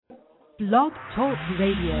Blog Talk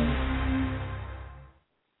Radio.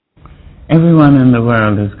 Everyone in the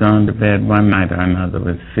world has gone to bed one night or another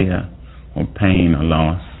with fear or pain or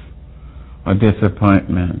loss or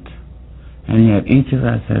disappointment. And yet each of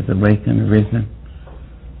us has awakened, risen,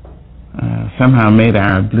 somehow made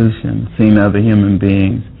our ablution, seen other human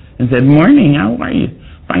beings, and said, "Morning, how are you?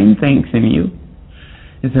 Fine, thanks, and you?"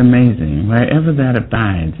 It's amazing. Wherever that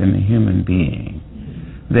abides in the human being,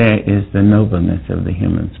 there is the nobleness of the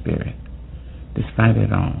human spirit. Despite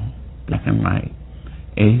it all, black and white,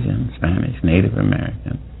 Asian, Spanish, Native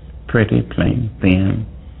American, pretty, plain, thin,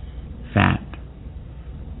 fat,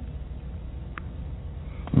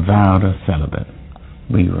 vowed or celibate,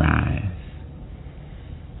 we rise.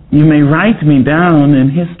 You may write me down in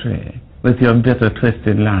history with your bitter,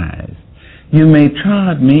 twisted lies. You may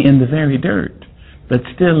trod me in the very dirt, but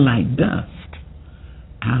still like dust,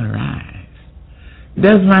 I'll rise.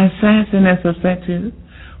 Does my sassiness upset you?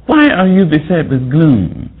 Why are you beset with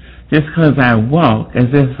gloom just because I walk as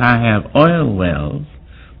if I have oil wells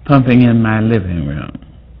pumping in my living room?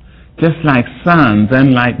 Just like suns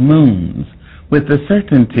and like moons, with the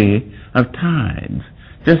certainty of tides,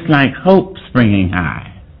 just like hope springing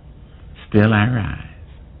high, still I rise.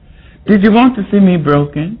 Did you want to see me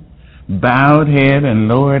broken, bowed head and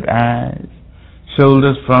lowered eyes,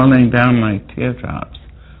 shoulders falling down like teardrops,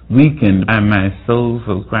 weakened by my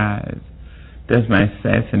soulful cries? Does my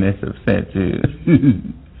sassiness upset you?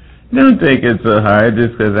 Don't take it so hard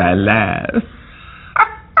just because I laugh.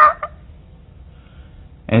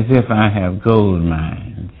 As if I have gold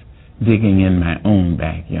mines digging in my own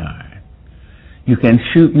backyard. You can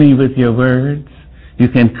shoot me with your words. You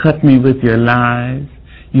can cut me with your lies.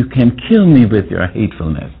 You can kill me with your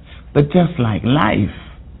hatefulness. But just like life,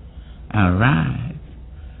 I'll rise.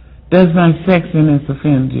 Does my sexiness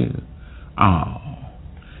offend you? Oh.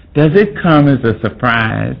 Does it come as a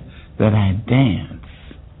surprise that I dance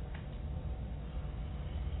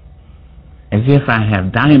as if I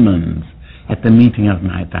have diamonds at the meeting of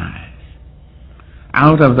my thighs?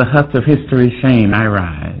 Out of the huts of history's shame I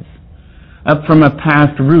rise. Up from a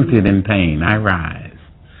past rooted in pain I rise.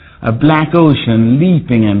 A black ocean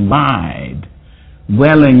leaping and wide,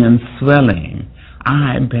 welling and swelling,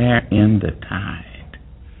 I bear in the tide.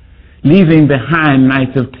 Leaving behind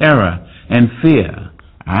nights of terror and fear,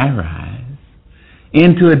 I rise.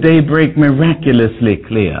 Into a daybreak miraculously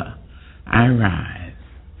clear, I rise.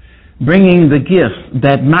 Bringing the gifts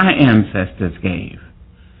that my ancestors gave.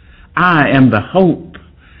 I am the hope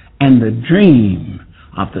and the dream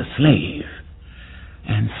of the slave.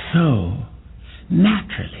 And so,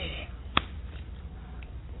 naturally,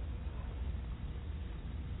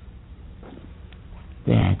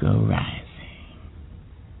 there I go rising.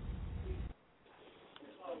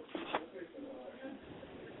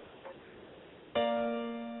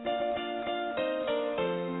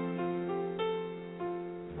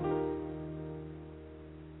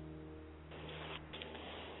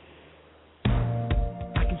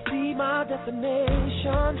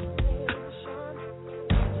 Destination.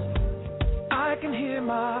 I can hear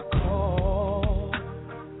my call.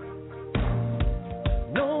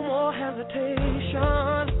 No more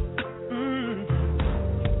hesitation.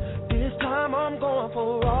 This time I'm going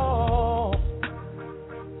for all.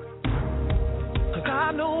 'Cause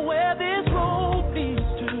I know where this road leads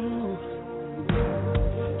to,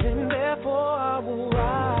 and therefore I will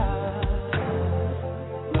ride.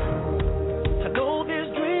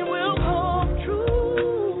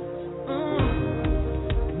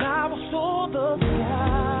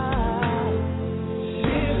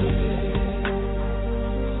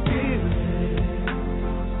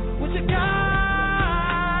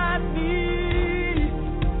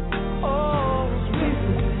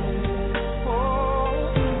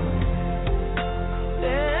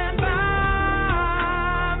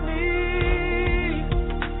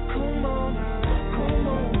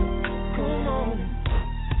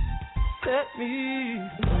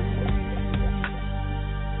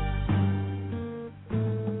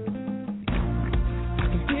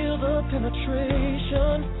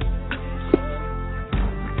 Penetration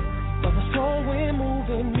of a strong wind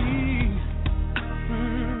moving me.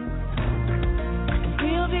 I can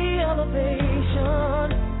feel the elevation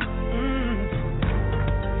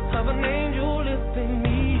of an angel lifting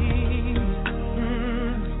me.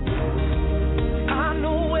 I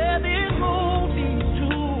know where this road leads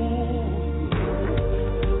to,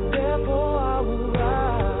 therefore I will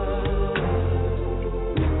ride.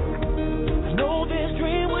 I know this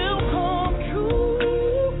dream will come true.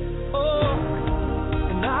 Oh,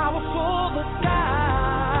 and I will soar the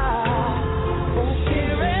sky. Oh,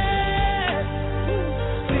 spirit,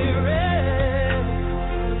 spirit.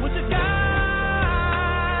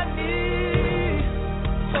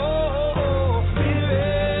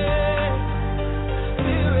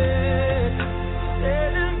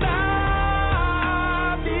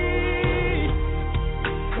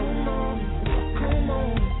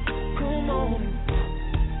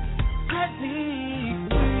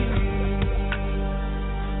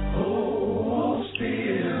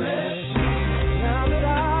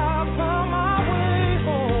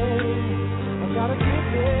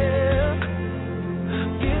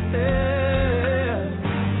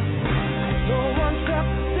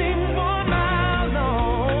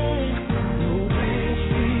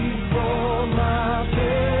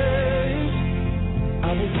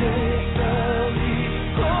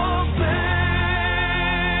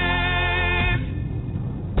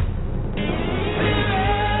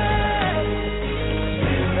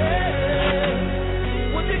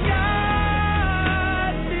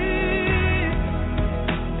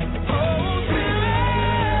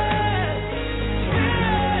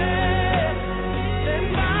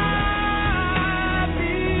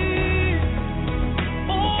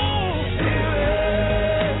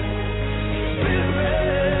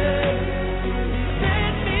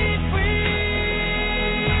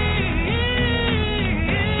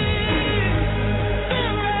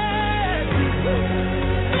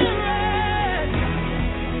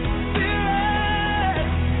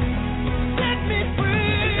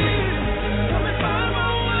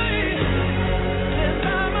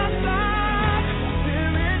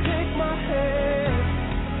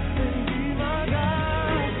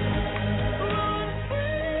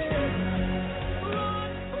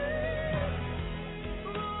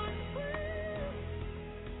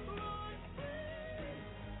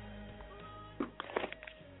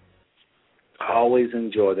 always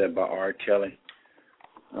enjoy that by R. Kelly.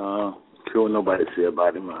 Sure, nobody say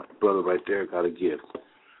about him. My brother right there got a gift.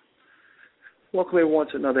 Welcome everyone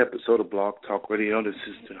to another episode of Blog Talk Radio. This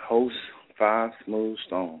is the host, Five Smooth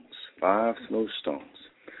Stones. Five Smooth Stones.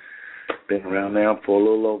 Been around now for a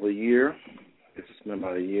little over a year. It's been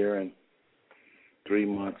about a year and 3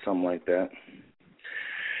 months, something like that.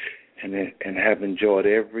 And have enjoyed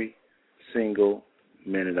every single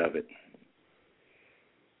minute of it.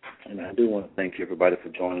 And I do want to thank everybody for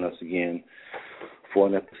joining us again for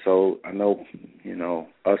an episode. I know,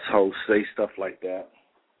 us hosts say stuff like that.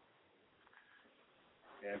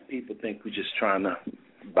 And people think we're just trying to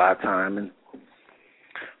buy time.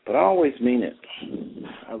 But I always mean it.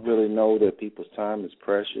 I really know that people's time is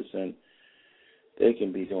precious and they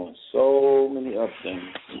can be doing so many other things.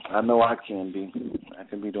 I know I can be. I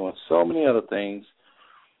can be doing so many other things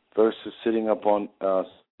versus sitting up on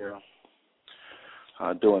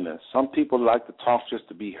doing this. Some people like to talk just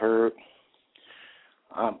to be heard.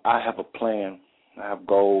 I have a plan. I have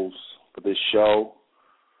goals for this show,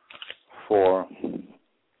 for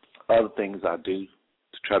other things I do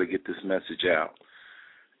to try to get this message out.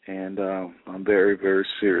 And I'm very, very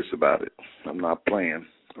serious about it. I'm not playing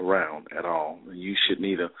around at all. You shouldn't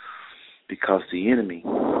either, because the enemy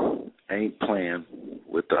ain't playing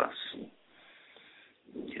with us.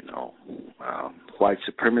 White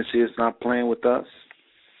supremacy is not playing with us.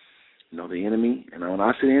 The enemy, and when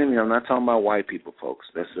I say the enemy, I'm not talking about white people, folks.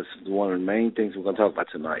 That's one of the main things we're going to talk about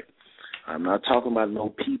tonight. I'm not talking about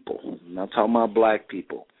no people. I'm not talking about black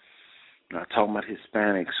people. I'm not talking about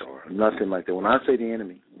Hispanics or nothing like that. When I say the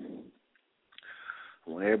enemy, I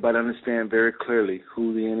want everybody to understand very clearly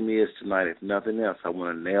who the enemy is tonight. If nothing else, I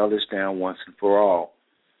want to nail this down once and for all.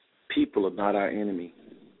 People are not our enemy.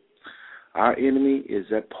 Our enemy is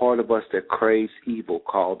that part of us that craves evil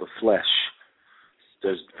called the flesh.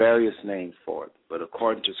 There's various names for it, but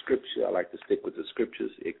according to Scripture, I like to stick with the Scriptures,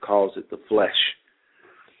 it calls it the flesh.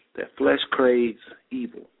 That flesh craves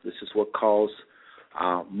evil. This is what caused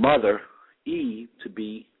our mother, Eve, to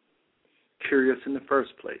be curious in the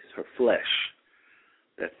first place, her flesh.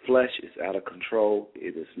 That flesh is out of control.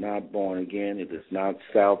 It is not born again. It is not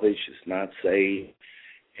salvaged. It's not saved.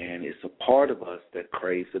 And it's a part of us that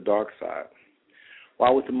craves the dark side. Why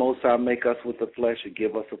would the Most High make us with the flesh or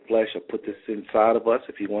give us a flesh or put this inside of us?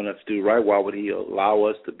 If he wanted us to do right, why would he allow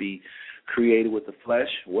us to be created with the flesh?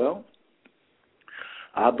 Well,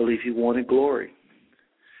 I believe he wanted glory.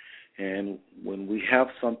 And when we have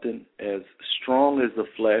something as strong as the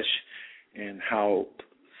flesh and how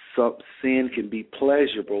sin can be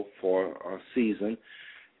pleasurable for a season,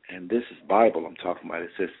 and this is Bible I'm talking about. It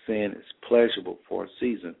says sin is pleasurable for a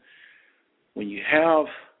season. When you have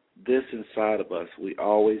this inside of us, we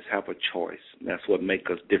always have a choice. And that's what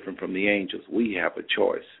makes us different from the angels. We have a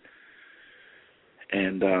choice.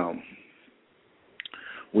 And when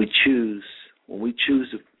we choose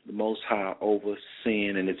the Most High over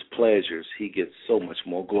sin and its pleasures, he gets so much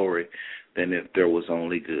more glory than if there was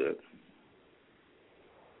only good.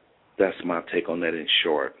 That's my take on that in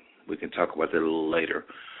short. We can talk about that a little later.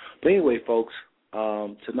 But anyway, folks,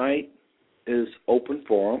 tonight is open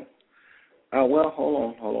forum. Well,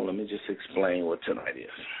 hold on. Let me just explain what tonight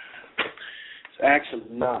is. It's actually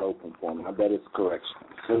not open forum. I bet it's correction.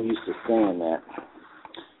 I'm so used to saying that.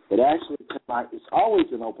 But actually, tonight, it's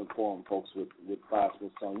always an open forum, folks, with Five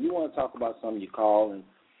Smooth Stones. You want to talk about something, you call, and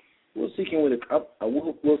we'll see can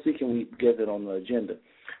we get it on the agenda.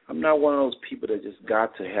 I'm not one of those people that just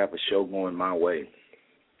got to have a show going my way.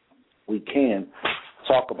 We can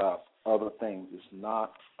talk about other things. It's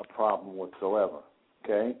not a problem whatsoever,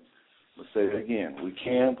 okay? Let's say it again. We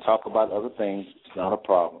can talk about other things. It's not a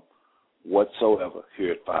problem whatsoever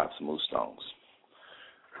here at Five Smooth Stones.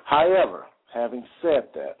 However, having said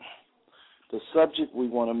that, the subject we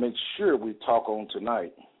want to make sure we talk on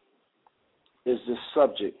tonight is this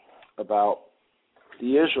subject about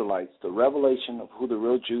the Israelites, the revelation of who the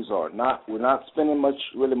real Jews are. We're not spending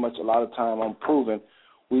a lot of time on proving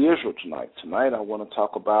we Israel tonight. Tonight I want to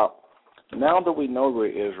talk about, now that we know we're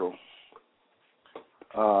Israel,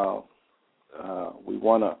 we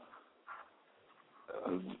want to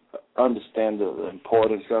understand the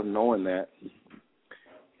importance of knowing that,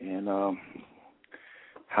 and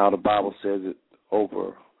how the Bible says it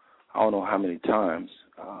over, I don't know how many times,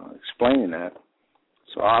 explaining that.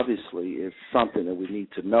 So obviously it's something that we need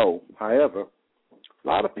to know. However, a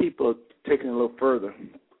lot of people are taking it a little further,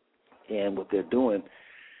 and what they're doing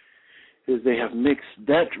is they have mixed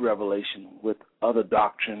that revelation with other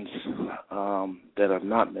doctrines that are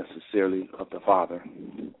not necessarily of the Father.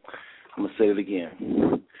 I'm going to say it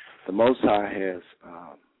again. The Most High has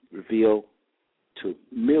revealed to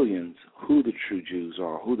millions who the true Jews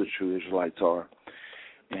are, who the true Israelites are,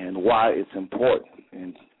 and why it's important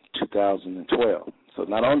in 2012. So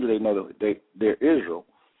not only do they know that they're Israel,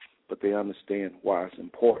 but they understand why it's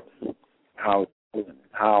important, how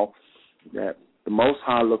that the Most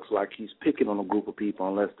High looks like he's picking on a group of people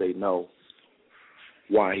unless they know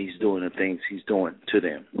why he's doing the things he's doing to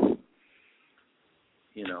them.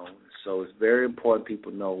 You know, so it's very important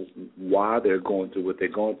people know why they're going through what they're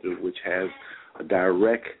going through, which has a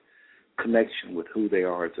direct connection with who they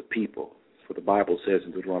are as a people. For the Bible says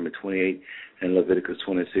in Deuteronomy 28 and Leviticus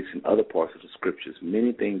 26 and other parts of the scriptures,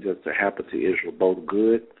 many things that happen to Israel, both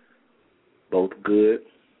good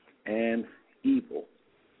and evil,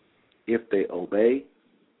 if they obey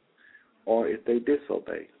or if they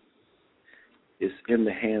disobey. It's in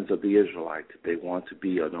the hands of the Israelites if they want to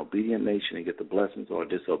be an obedient nation and get the blessings, or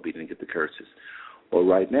disobedient and get the curses. Well,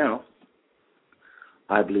 right now,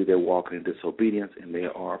 I believe they're walking in disobedience and they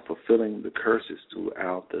are fulfilling the curses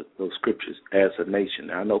throughout those scriptures as a nation.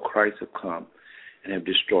 Now, I know Christ have come and have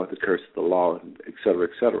destroyed the curse of the law, et cetera,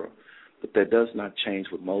 et cetera. But that does not change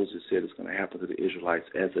what Moses said is going to happen to the Israelites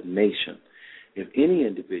as a nation. If any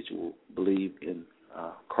individual believe in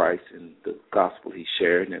Christ and the gospel he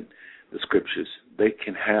shared and the scriptures, they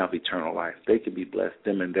can have eternal life. They can be blessed,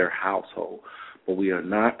 them and their household. But we are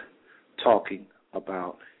not talking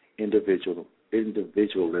about individualism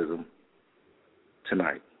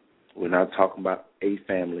tonight. We're not talking about a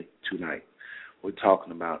family tonight. We're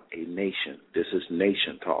talking about a nation. This is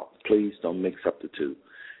nation talk. Please don't mix up the two.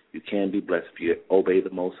 You can be blessed if you obey the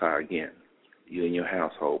Most High again, you and your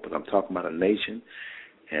household. But I'm talking about a nation.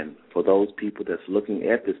 And for those people that's looking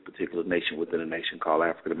at this particular nation within a nation called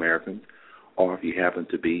African Americans, or if you happen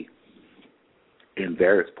to be in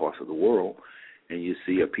various parts of the world and you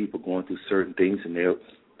see people going through certain things and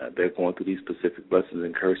they're going through these specific blessings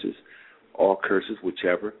and curses, or curses,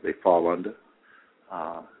 whichever they fall under,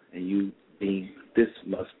 and you think this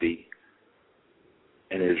must be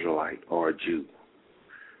an Israelite or a Jew.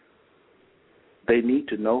 They need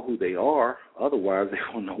to know who they are, otherwise they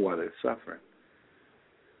won't know why they're suffering.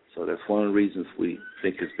 So that's one of the reasons we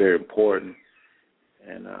think it's very important.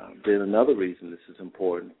 And then another reason this is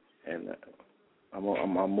important, and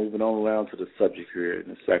I'm moving on around to the subject here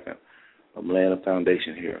in a second. I'm laying a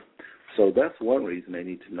foundation here. So that's one reason they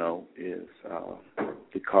need to know is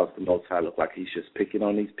because the Most High look like he's just picking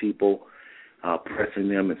on these people, pressing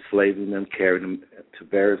them, enslaving them, carrying them to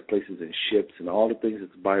various places in ships, and all the things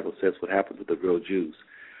that the Bible says would happen to the real Jews.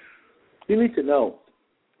 You need to know,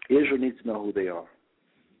 Israel needs to know who they are.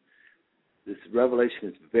 This revelation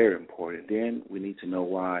is very important. Then we need to know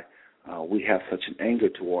why we have such an anger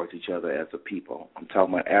towards each other as a people. I'm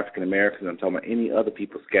talking about African Americans. I'm talking about any other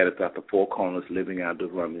people scattered throughout the four corners living out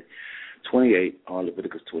Deuteronomy 28, all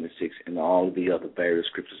Leviticus 26, and all of the other various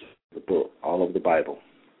scriptures of the book, all over the Bible.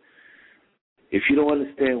 If you don't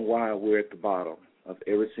understand why we're at the bottom of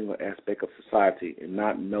every single aspect of society and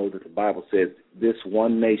not know that the Bible says this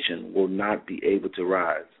one nation will not be able to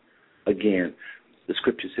rise, again, the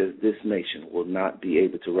scripture says this nation will not be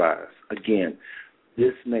able to rise. Again,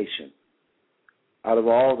 this nation, out of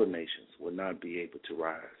all the nations, will not be able to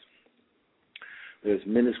rise. There's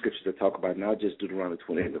many scriptures that talk about not just Deuteronomy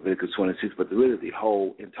 28, Leviticus 26, but really the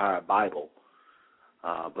whole entire Bible.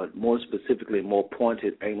 But more specifically, more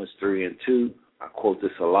pointed, Amos 3 and 2. I quote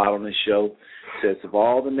this a lot on this show. It says, of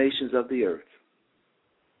all the nations of the earth,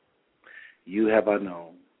 you have I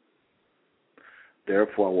known.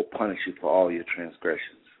 Therefore, I will punish you for all your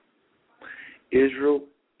transgressions. Israel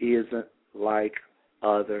isn't like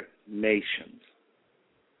other nations.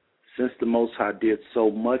 Since the Most High did so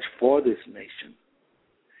much for this nation,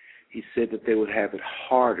 he said that they would have it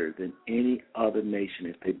harder than any other nation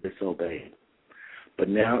if they disobeyed. But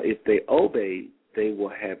now if they obey, they will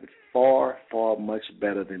have it far, far much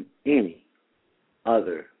better than any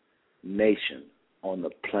other nation on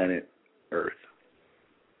the planet Earth.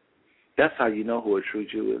 That's how you know who a true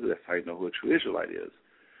Jew is. That's how you know who a true Israelite is.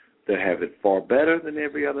 They'll have it far better than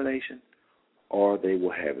every other nation, or they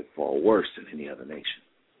will have it far worse than any other nation.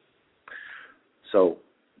 So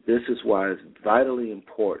this is why it's vitally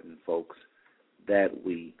important, folks, that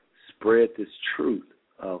we spread this truth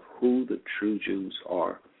of who the true Jews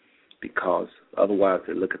are, because otherwise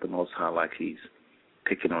they look at the Most High like he's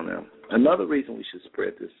picking on them. Another reason we should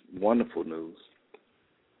spread this wonderful news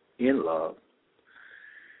in love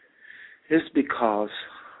is because,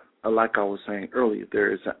 like I was saying earlier,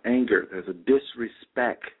 there is an anger, there's a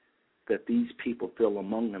disrespect that these people feel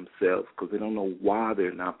among themselves because they don't know why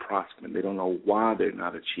they're not prospering. They don't know why they're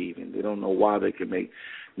not achieving. They don't know why they can make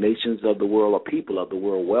nations of the world or people of the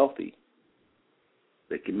world wealthy.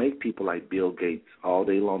 They can make people like Bill Gates all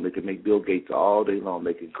day long. They can make Bill Gates all day long.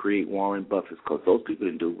 They can create Warren Buffett because those people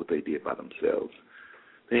didn't do what they did by themselves.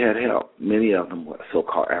 They had help. Many of them were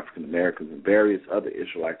so-called African Americans and various other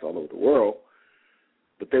Israelites all over the world,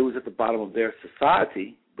 but they was at the bottom of their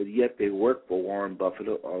society, but yet they worked for Warren Buffett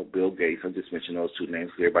or Bill Gates. I'm just mentioning those two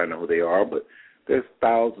names because everybody knows who they are, but there's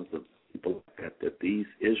thousands of people that these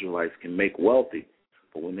Israelites can make wealthy,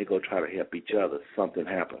 but when they go try to help each other, something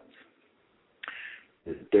happens.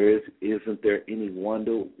 Isn't there any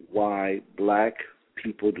wonder why black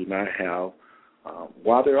people do not have,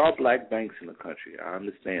 while there are black banks in the country, I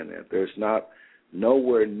understand that, there's not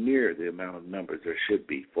nowhere near the amount of numbers there should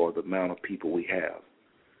be for the amount of people we have.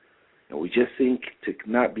 And we just seem to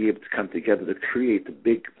not be able to come together to create the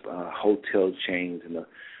big hotel chains, and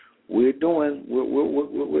we're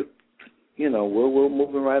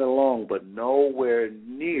moving right along, but nowhere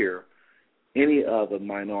near any other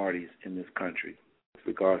minorities in this country with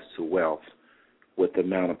regards to wealth with the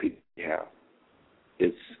amount of people we have.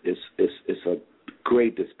 It's a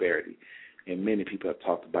great disparity, and many people have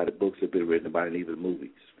talked about it. Books have been written about it, and even movies.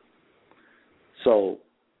 So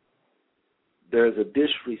there's a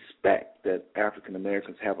disrespect that African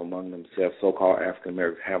Americans have among themselves, so-called African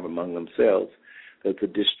Americans have among themselves. There's a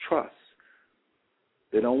distrust.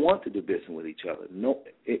 They don't want to do business with each other. No,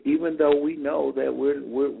 even though we know that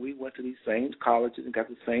we went to these same colleges and got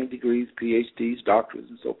the same degrees, PhDs, doctorates,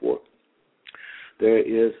 and so forth. There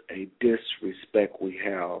is a disrespect we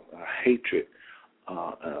have, a hatred.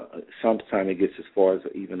 Sometimes it gets as far as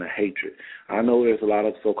even a hatred. I know there's a lot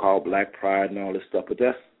of so-called black pride and all this stuff, but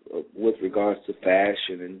that's with regards to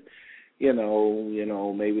fashion and,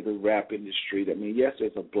 maybe the rap industry. I mean, yes,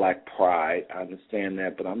 there's a black pride. I understand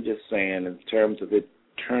that, but I'm just saying in terms of it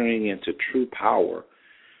turning into true power,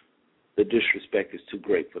 the disrespect is too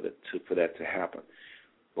great for that to happen.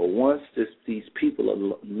 But once these people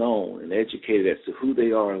are known and educated as to who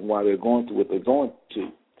they are and why they're going through what they're going to,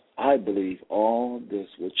 I believe all this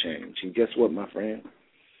will change. And guess what, my friend?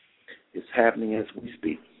 It's happening as we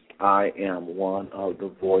speak. I am one of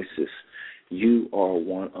the voices. You are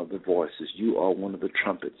one of the voices. You are one of the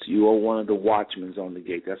trumpets. You are one of the watchmen on the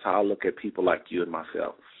gate. That's how I look at people like you and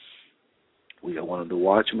myself. We are one of the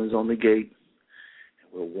watchmen on the gate,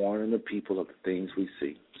 and we're warning the people of the things we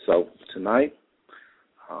see. So tonight,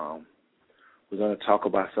 we're going to talk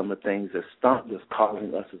about some of the things that's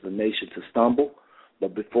causing us as a nation to stumble.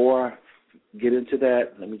 But before I get into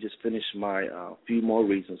that, let me just finish my few more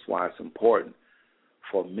reasons why it's important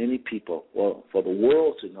for many people, well, for the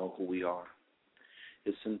world to know who we are.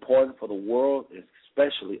 It's important for the world,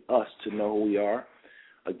 especially us, to know who we are.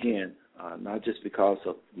 Again, not just because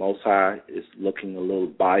of Most High is looking a little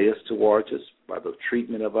biased towards us by the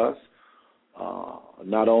treatment of us.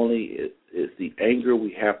 Not only is the anger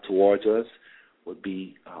we have towards us would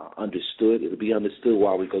be understood. It would be understood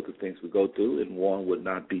why we go through things we go through, and one would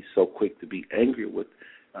not be so quick to be angry with.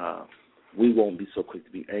 We won't be so quick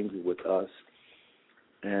to be angry with us.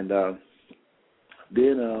 And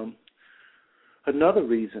then another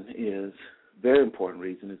reason is, very important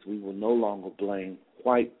reason, is we will no longer blame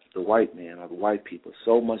the white man or the white people.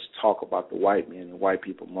 So much talk about the white man and white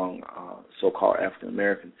people among so-called African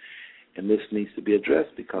Americans, and this needs to be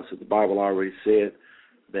addressed because the Bible already said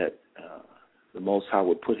that the Most High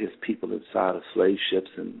would put his people inside of slave ships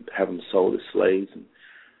and have them sold as slaves, and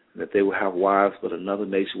that they will have wives, but another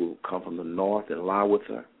nation will come from the north and lie with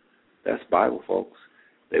her. That's Bible, folks.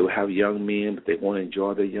 They will have young men, but they won't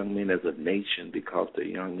enjoy their young men as a nation because their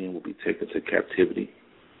young men will be taken to captivity.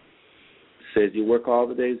 It says you work all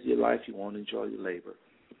the days of your life, you won't enjoy your labor.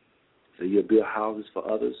 So you'll build houses for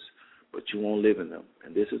others, but you won't live in them.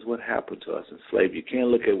 And this is what happened to us in slavery. You can't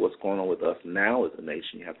look at what's going on with us now as a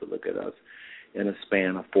nation. You have to look at us in a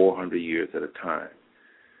span of 400 years at a time.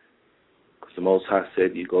 Because the Most High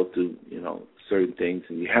said you go through, certain things,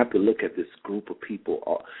 and you have to look at this group of people.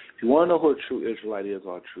 If you want to know who a true Israelite is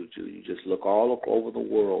or a true Jew, you just look all over the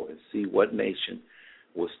world and see what nation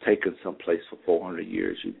was taken someplace for 400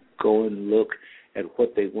 years. You go and look at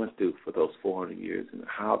what they went through for those 400 years and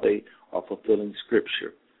how they are fulfilling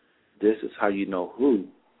Scripture. This is how you know who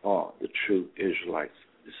are the true Israelites.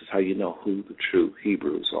 This is how you know who the true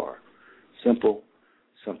Hebrews are. Simple,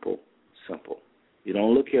 simple, simple. You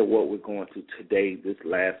don't look at what we're going through today, this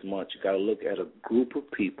last month. You got to look at a group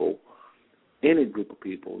of people, any group of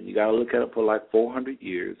people. You got to look at it for like 400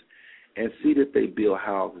 years and see that they built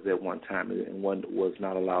houses at one time and one was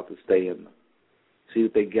not allowed to stay in them. See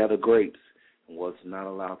that they gathered grapes and was not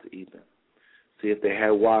allowed to eat them. See if they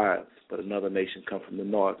had wives, but another nation come from the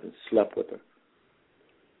north and slept with her.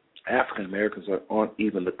 African Americans aren't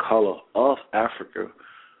even the color of Africa,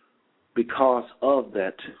 because of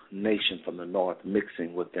that nation from the north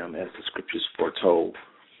mixing with them, as the scriptures foretold.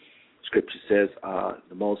 Scripture says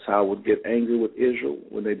the Most High would get angry with Israel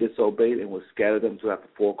when they disobeyed and would scatter them throughout the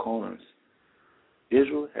four corners.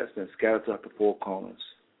 Israel has been scattered throughout the four corners.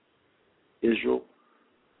 Israel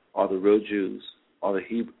are the real Jews, are the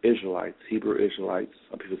Hebrew Israelites.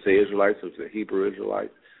 Some people say Israelites, some say Hebrew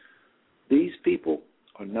Israelites. These people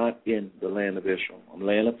are not in the land of Israel. I'm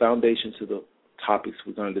laying a foundation to the topics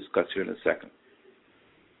we're going to discuss here in a second.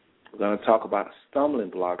 We're going to talk about stumbling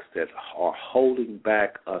blocks that are holding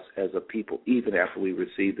back us as a people, even after we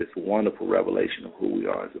receive this wonderful revelation of who we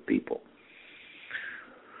are as a people.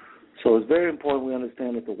 So it's very important we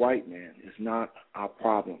understand that the white man is not our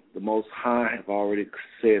problem. The Most High have already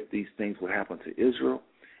said these things will happen to Israel,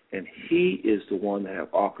 and he is the one that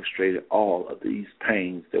have orchestrated all of these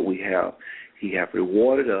pains that we have. He have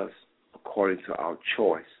rewarded us according to our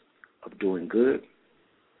choice of doing good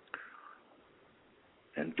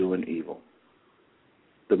and doing evil.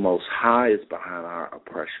 The Most High is behind our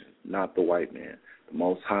oppression, not the white man. The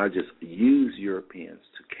Most High just used Europeans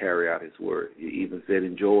to carry out his word. He even said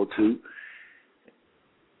in Joel 2,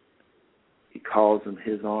 he calls them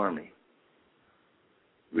his army.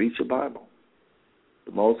 Read your Bible.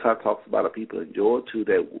 The Most High talks about a people in Joel 2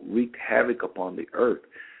 that wreaked havoc upon the earth.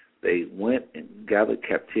 They went and gathered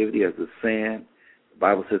captivity as the sand. The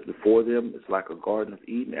Bible says before them it's like a Garden of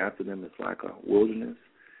Eden. After them it's like a wilderness.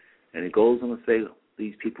 And it goes on to say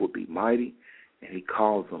these people would be mighty, and he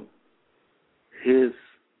calls them his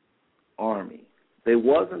army. They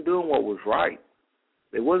wasn't doing what was right.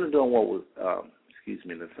 They wasn't doing what was,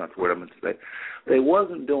 that's not the word I meant to say. They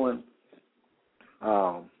wasn't doing,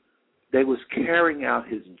 they was carrying out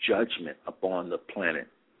his judgment upon the planet,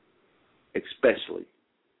 especially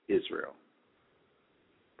Israel.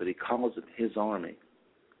 But he calls it his army.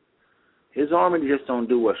 His army just don't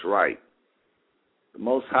do what's right. The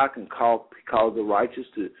Most High can call the righteous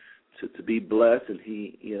to be blessed, and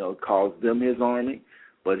he, calls them his army.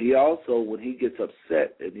 But he also, when he gets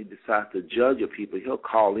upset and he decides to judge a people, he'll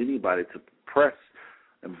call anybody to press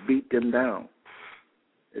and beat them down.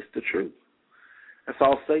 It's the truth. That's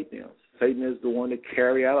all Satan is. Satan is the one that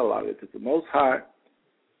carry out a lot of it. If the Most High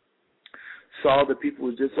saw that people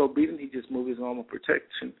were disobedient, he just moved his arm of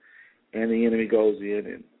protection, and the enemy goes in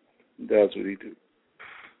and does what he do.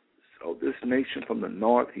 So this nation from the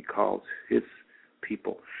north, he calls his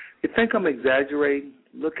people. You think I'm exaggerating?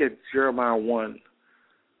 Look at Jeremiah 1.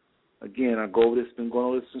 Again, I go over this, been going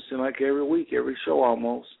over this like every week, every show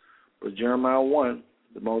almost. But Jeremiah 1,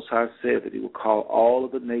 the Most High said that he will call all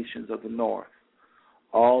of the nations of the north,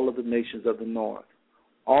 all of the nations of the north,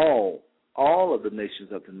 all of the nations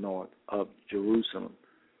of the north of Jerusalem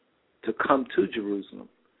to come to Jerusalem.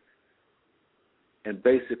 And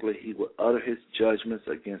basically, he will utter his judgments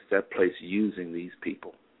against that place using these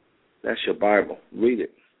people. That's your Bible. Read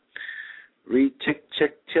it. Read,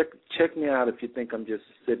 check me out if you think I'm just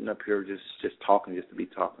sitting up here just talking just to be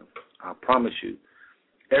talking. I promise you,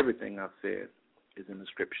 everything I've said is in the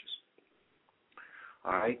scriptures.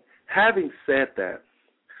 All right? Having said that,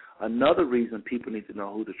 another reason people need to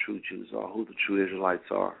know who the true Jews are, who the true Israelites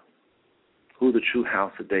are, who the true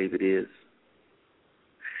house of David is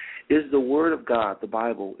the Word of God. The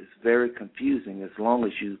Bible is very confusing as long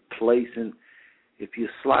as you if you're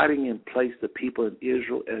sliding in place the people in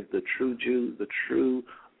Israel as the true Jews, the true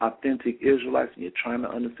authentic Israelites, and you're trying to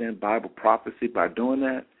understand Bible prophecy by doing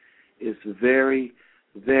that, it's very,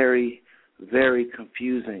 very, very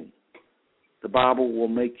confusing. The Bible will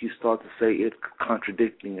make you start to say it's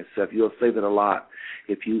contradicting itself. You'll say that a lot.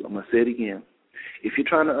 I'm going to say it again. If you're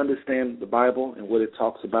trying to understand the Bible and what it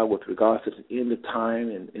talks about with regards to the end of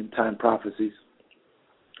time and end time prophecies,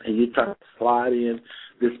 and you try to slide in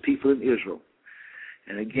this people in Israel,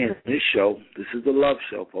 and again, this is the love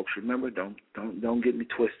show, folks. Remember, don't get me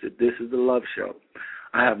twisted. This is the love show.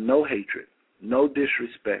 I have no hatred, no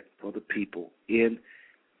disrespect for the people in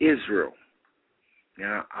Israel.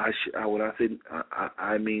 Now, when I say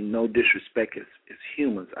I mean no disrespect as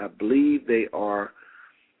humans. I believe they are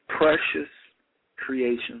precious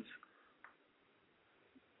creations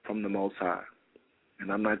from the Most High.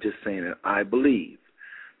 And I'm not just saying it. I believe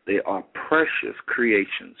they are precious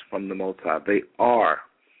creations from the Most High. They are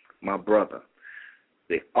my brother.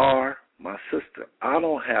 They are my sister. I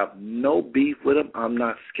don't have no beef with them. I'm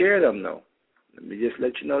not scared of them, though. Let me just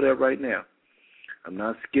let you know that right now. I'm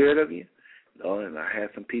not scared of you. And I had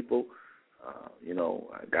some people,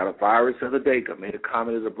 I got a virus the other day. I made a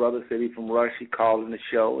comment as a brother said he's from Russia. He called in the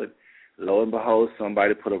show, and lo and behold,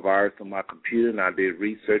 somebody put a virus on my computer, and I did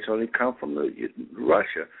research on it. It come from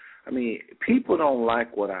Russia. I mean, people don't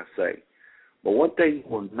like what I say, But one thing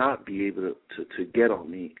you will not be able to get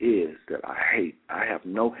on me is that I have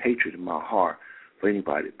no hatred in my heart for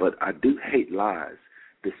anybody, but I do hate lies,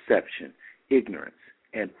 deception, ignorance,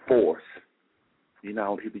 and force. You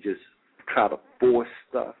know, people just try to force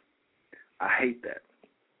stuff. I hate that.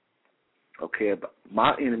 Okay, but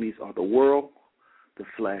my enemies are the world, the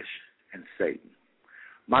flesh, and Satan.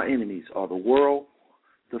 My enemies are the world,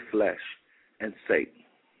 the flesh, and Satan.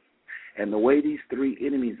 And the way these three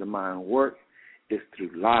enemies of mine work is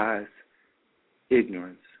through lies,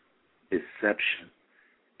 ignorance, deception,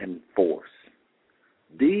 and force.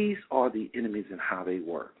 These are the enemies and how they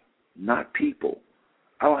work, not people.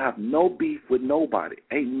 I don't have no beef with nobody.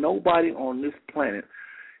 Ain't nobody on this planet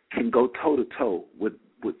can go toe-to-toe with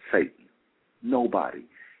Satan. Nobody.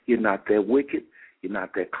 You're not that wicked. You're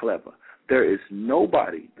not that clever. There is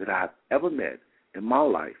nobody that I've ever met in my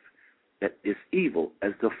life that is evil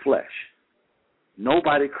as the flesh.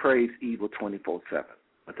 Nobody craves evil 24/7,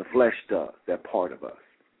 but the flesh does, that part of us.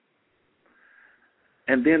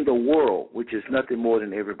 And then the world, which is nothing more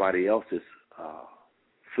than everybody else's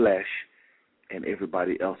flesh and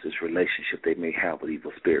everybody else's relationship they may have with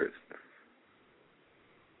evil spirits.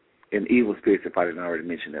 And evil spirits, if I didn't already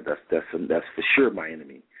mention that, that's for sure my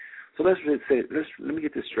enemy. So let me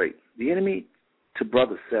get this straight. The enemy to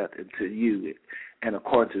Brother Seth and to you, and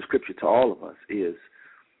according to the Scripture to all of us, is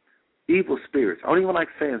evil spirits. I don't even like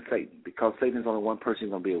saying Satan, because Satan is only one person.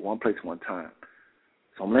 He's going to be at one place one time.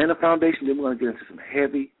 So I'm laying the foundation, then we're going to get into some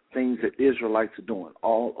heavy things that Israelites are doing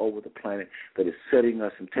all over the planet that is setting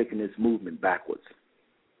us and taking this movement backwards.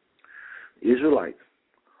 The Israelites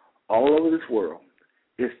all over this world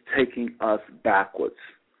is taking us backwards.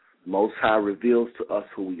 The Most High reveals to us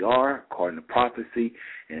who we are according to prophecy,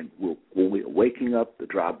 and when we're waking up, the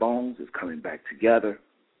dry bones is coming back together.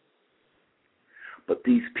 But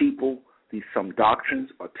these people, some doctrines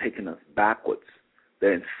are taking us backwards.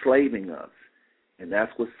 They're enslaving us. And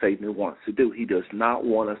that's what Satan wants to do. He does not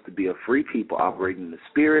want us to be a free people operating in the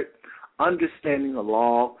Spirit, understanding the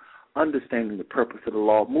law, understanding the purpose of the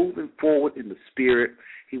law, moving forward in the Spirit.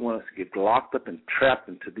 He wants us to get locked up and trapped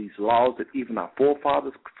into these laws that even our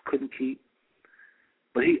forefathers couldn't keep.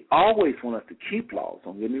 But he always wants us to keep laws,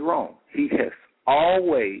 don't get me wrong. He has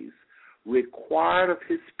always required of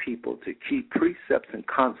his people to keep precepts and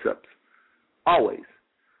concepts, always.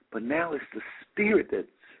 But now it's the Spirit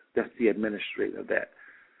that's the administrator of that.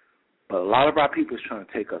 But a lot of our people is trying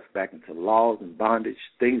to take us back into laws and bondage,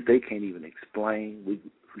 things they can't even explain. We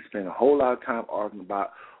spend a whole lot of time arguing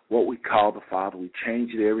about what we call the Father. We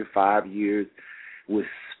change it every 5 years. We're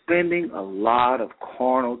spending a lot of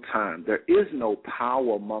carnal time. There is no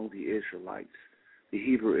power among the Israelites, the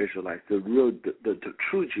Hebrew Israelites, the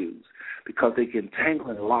true Jews, because they get entangled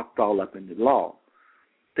and locked all up in the law.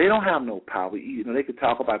 They don't have no power. You know, they can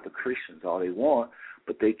talk about the Christians all they want,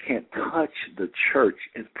 but they can't touch the church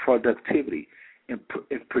in productivity, in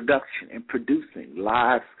production, in producing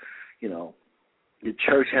lives. You know, the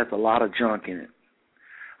church has a lot of junk in it.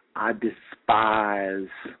 I despise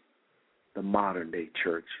the modern-day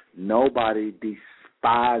church. Nobody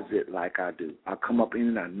despises it like I do. I come up in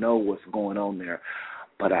and I know what's going on there,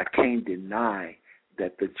 but I can't deny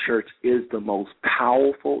that the church is the most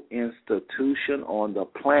powerful institution on the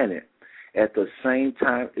planet. At the same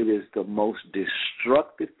time, it is the most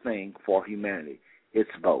destructive thing for humanity. It's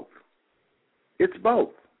both. It's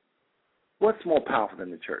both. What's more powerful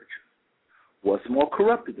than the church? What's more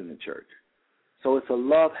corrupted than the church? So it's a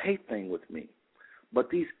love-hate thing with me. But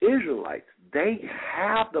these Israelites, they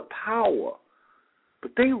have the power,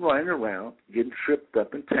 but they run around getting tripped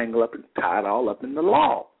up and tangled up and tied all up in the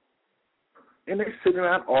law. And they sitting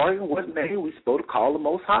around arguing what name we supposed to call the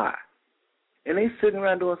Most High. And they sitting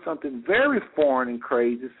around doing something very foreign and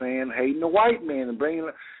crazy, saying, hating the white man and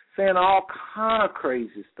saying all kind of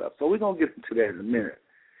crazy stuff. So we're going to get into that in a minute.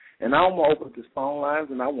 And I'm going to open up this phone lines,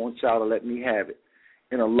 and I want y'all to let me have it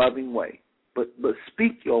in a loving way. But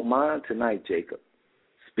speak your mind tonight, Jacob.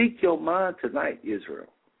 Speak your mind tonight, Israel.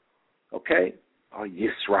 Okay? Or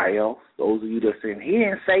Yisrael. Those of you that are saying, he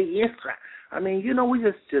didn't say Yisrael. I mean, you know, we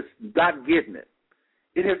just not getting it.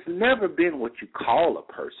 It has never been what you call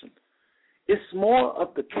a person. It's more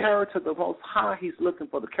of the character of the Most High. He's looking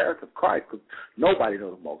for the character of Christ, because nobody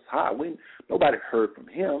knows the Most High. Nobody heard from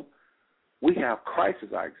him. We have Christ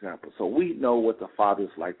as our example, so we know what the Father is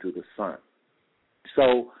like through the Son.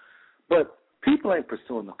 So, but people ain't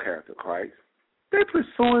pursuing the character of Christ. They're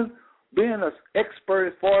pursuing being an expert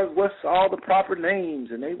as far as what's all the proper names,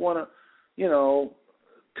 and they want to, you know,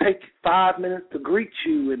 take 5 minutes to greet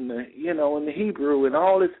you in the, you know, in the Hebrew and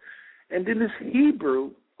all this, and then this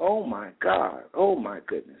Hebrew. Oh, my God. Oh, my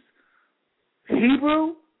goodness.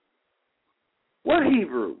 Hebrew? What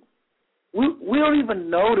Hebrew? We don't even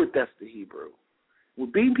know that that's the Hebrew. We're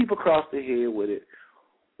beating people across the head with it.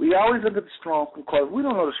 We always look at the Strong's because we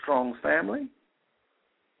don't know the Strong's family.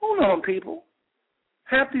 We don't know them people.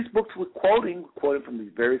 Half these books we're quoting from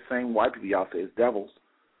these very same white people y'all say is devils.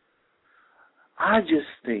 I just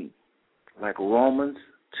think, like Romans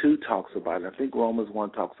 2 talks about it, I think Romans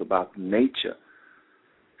 1 talks about nature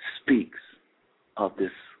speaks of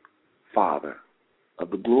this Father, of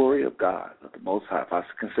the glory of God, of the Most High. If I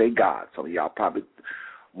can say God, some of y'all probably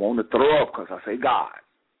want to throw up because I say God.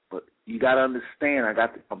 But you got to understand,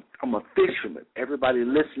 I'm a fisherman. Everybody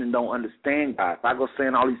listening don't understand God. If I go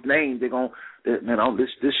saying all these names,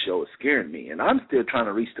 this show is scaring me. And I'm still trying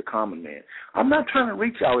to reach the common man. I'm not trying to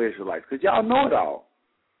reach y'all Israelites because y'all know it all.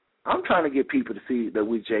 I'm trying to get people to see that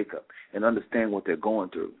we're Jacob and understand what they're going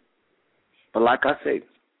through. But like I say,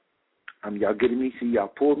 y'all getting me? See, y'all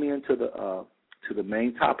pulled me into the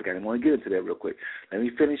main topic. I didn't want to get into that real quick. Let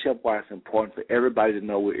me finish up why it's important for everybody to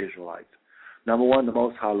know we're Israelites. Number one, the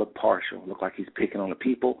Most High look partial, look like he's picking on the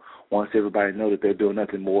people. Wants everybody to know that they're doing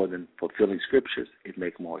nothing more than fulfilling scriptures. It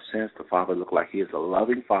makes more sense. The Father look like he is a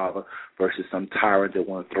loving Father versus some tyrant that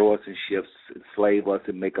want to throw us in ships, enslave us,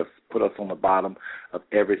 and make us put us on the bottom of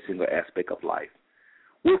every single aspect of life.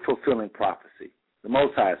 We're fulfilling prophecy. The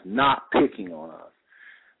Most High is not picking on us.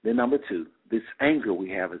 Then number two, this anger we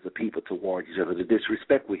have as a people towards each other, the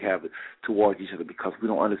disrespect we have towards each other because we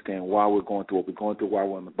don't understand why we're going through what we're going through, why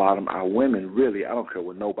we're on the bottom. Our women really, I don't care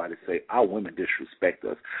what nobody say, our women disrespect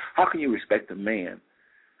us. How can you respect a man,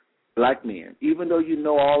 black men? Even though you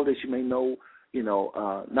know all this, you may know,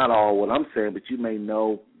 not all what I'm saying, but you may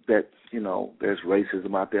know that, there's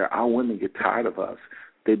racism out there. Our women get tired of us.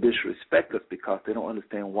 They disrespect us because they don't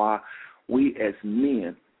understand why we as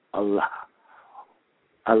men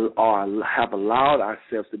have allowed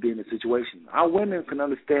ourselves to be in a situation. Our women can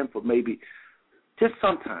understand for maybe just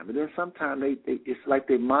sometime, and then sometimes it's like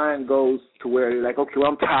their mind goes to where they're like, okay,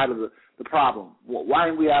 well, I'm tired of the problem. Well, why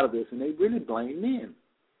ain't we out of this? And they really blame men.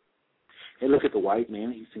 They look at the white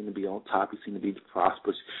man, he seemed to be on top, he seemed to be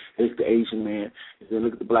prosperous. They look at the Asian man, and they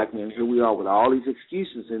look at the black man, here we are with all these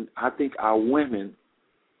excuses, and I think our women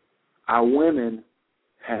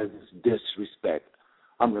has this disrespect.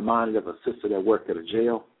 I'm reminded of a sister that worked at a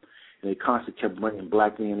jail, and they constantly kept bringing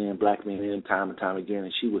black men in time and time again,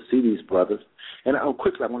 and she would see these brothers. And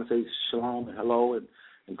quickly, I want to say shalom and hello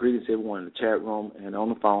and greetings to everyone in the chat room and on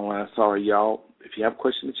the phone line. Sorry, y'all. If you have a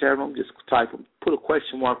question in the chat room, just put a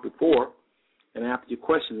question mark before, and after your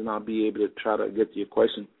question, then I'll be able to try to get to your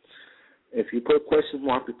question. If you put a question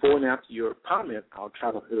mark before and after your comment,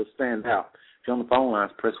 it'll stand out. If you're on the phone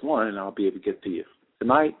lines, press 1, and I'll be able to get to you.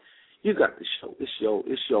 Tonight, you got the show.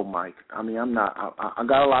 It's your mic. I mean, I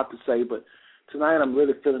got a lot to say, but tonight I'm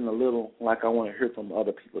really feeling a little like I want to hear from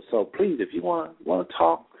other people. So please, if you want to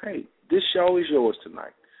talk, hey, this show is yours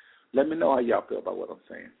tonight. Let me know how y'all feel about what I'm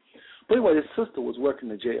saying. But anyway, his sister was working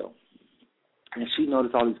in jail, and she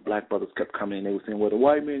noticed all these black brothers kept coming in. They were saying, well, the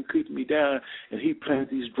white man keeping me down, and he planted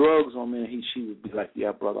these drugs on me, and she would be like,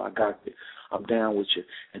 yeah, brother, I got it. I'm down with you.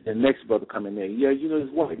 And the next brother come in there, yeah, this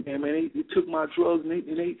white man, he took my drugs, and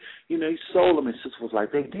he sold them. And sister was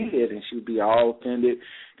like, they did. And she would be all offended.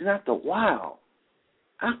 And after a while,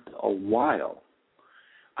 I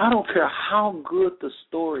don't care how good the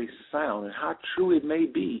story sounds and how true it may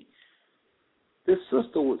be, this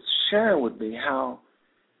sister was sharing with me how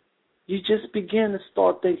you just begin to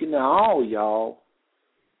start thinking that all y'all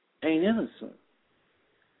ain't innocent.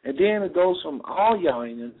 And then it goes from all y'all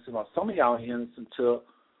ain't innocent, or some of y'all ain't innocent, to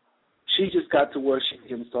she just got to where she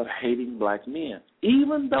began to start hating black men,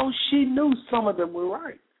 even though she knew some of them were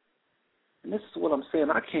right. And this is what I'm saying.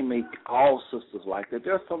 I can't make all sisters like that.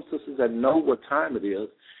 There are some sisters that know what time it is.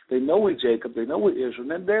 They know we're Jacob. They know we're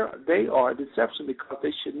Israel. And they are a deception because they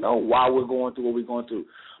should know why we're going through what we're going through.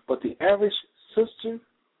 But the average sister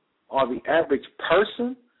or the average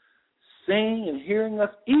person seeing and hearing us,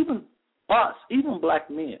 even black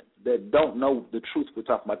men that don't know the truth we're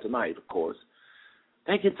talking about tonight, of course,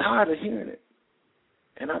 they get tired of hearing it.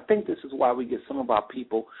 And I think this is why we get some of our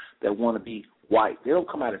people that want to be white. They don't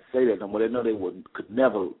come out and say that no more. They know they would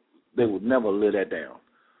never live that down.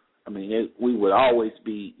 I mean, we would always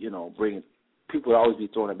be, people would always be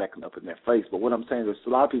throwing it back up in their face. But what I'm saying is there's a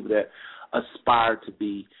lot of people that aspire to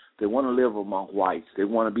be, they want to live among whites. They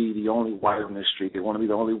want to be the only white on their street. They want to be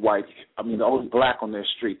the only the only black on their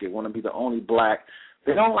street. They want to be the only black.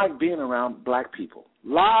 They don't like being around black people. A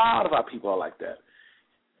lot of our people are like that.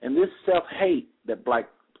 And this self-hate that black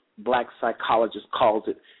psychologist calls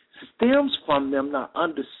it stems from them not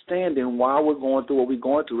understanding why we're going through what we're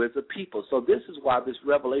going through as a people. So this is why this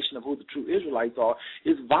revelation of who the true Israelites are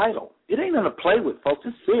is vital. It ain't nothing to play with, folks.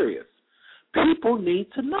 It's serious. People need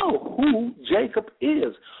to know who Jacob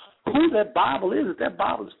is, who that Bible is. That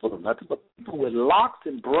Bible is full of nothing but people with locks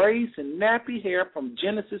and braids and nappy hair from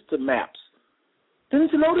Genesis to maps. They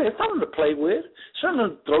need to know that. It's nothing to play with. It's nothing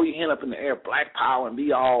to throw your hand up in the air, black power, and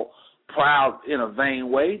be all proud in a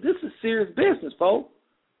vain way. This is serious business, folks.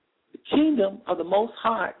 The kingdom of the Most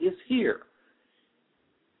High is here,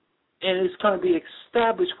 and it's going to be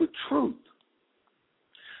established with truth.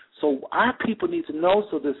 So our people need to know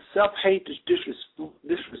so this self-hate, this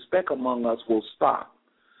disrespect among us will stop.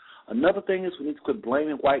 Another thing is we need to quit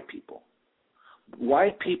blaming white people.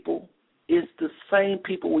 White people is the same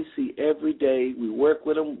people we see every day. We work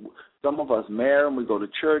with them. Some of us marry them. We go to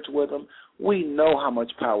church with them. We know how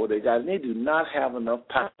much power they got, and they do not have enough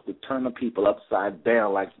power to turn the people upside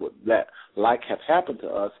down like have happened to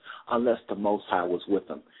us unless the Most High was with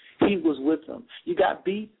them. He was with them. You got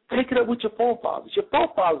beat? Take it up with your forefathers. Your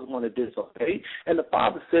forefathers want to disobey. And the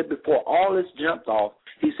Father said before all this jumped off,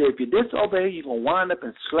 he said, if you disobey, you're going to wind up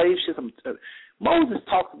in slave ships. Moses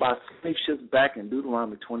talks about slave ships back in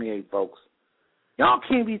Deuteronomy 28, folks. Y'all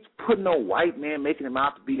can't be putting no white man, making him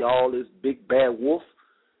out to be all this big bad wolf.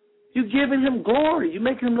 You're giving him glory. You're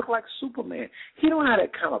making him look like Superman. He don't have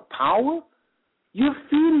that kind of power. You're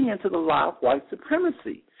feeding into the lie of white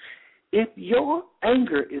supremacy. If your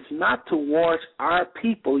anger is not towards our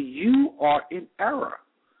people, you are in error.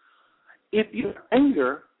 If your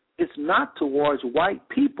anger is not towards white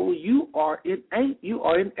people, you are in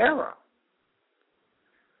error.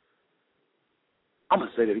 I'm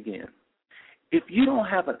going to say that again. If you don't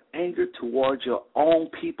have an anger towards your own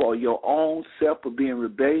people or your own self for being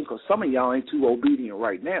rebellious, because some of y'all ain't too obedient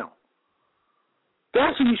right now,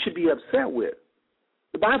 that's who you should be upset with.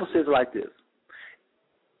 The Bible says it like this.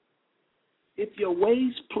 If your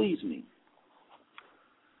ways please me,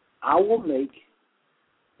 I will make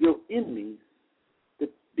your enemies to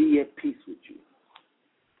be at peace with you.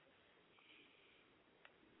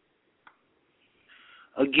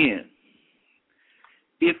 Again,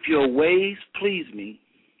 if your ways please me,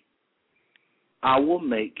 I will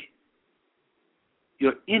make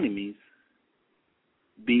your enemies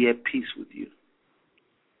be at peace with you.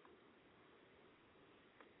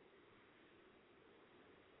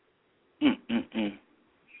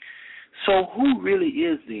 So who really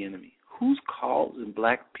is the enemy? Who's causing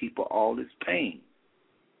black people all this pain?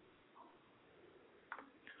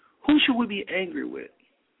 Who should we be angry with?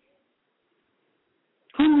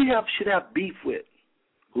 Who we should have beef with?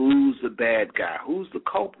 Who's the bad guy? Who's the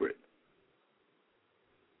culprit?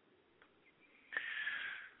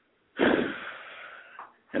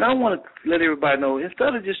 And I want to let everybody know,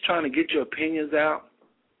 instead of just trying to get your opinions out,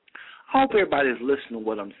 I hope everybody's listening to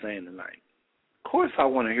what I'm saying tonight. Of course, I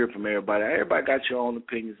want to hear from everybody. Everybody got your own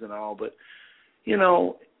opinions and all, but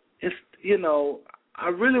I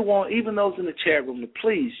really want even those in the chat room to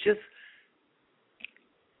please just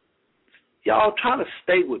y'all try to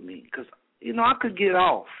stay with me because I could get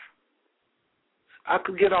off. I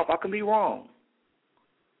could be wrong.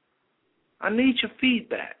 I need your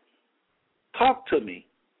feedback. Talk to me.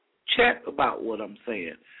 Chat about what I'm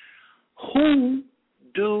saying. Who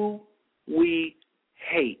do we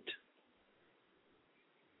hate?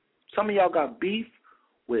 Some of y'all got beef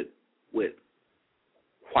with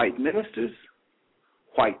white ministers,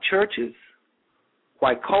 white churches,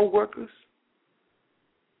 white co-workers,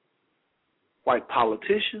 white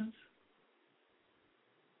politicians.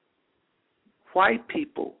 White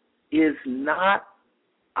people is not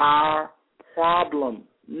our problem.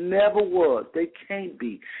 Never was. They can't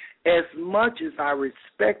be. As much as I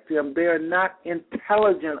respect them, they're not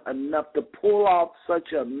intelligent enough to pull off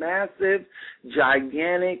such a massive,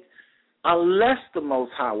 gigantic, unless the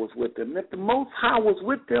Most High was with them. If the Most High was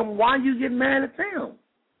with them, why you get mad at them?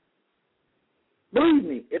 Believe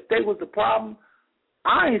me, if they was the problem,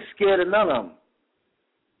 I ain't scared of none of them.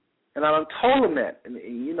 And I done told them that. And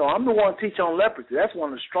I'm the one teaching on leprosy. That's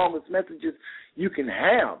one of the strongest messages you can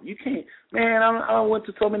have. You can't, man, I went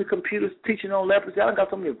to so many computers teaching on leprosy. I done got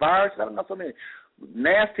so many viruses. I done got so many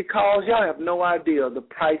nasty calls. Y'all have no idea the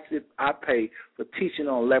price that I pay for teaching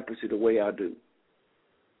on leprosy the way I do.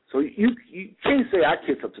 So you can't say I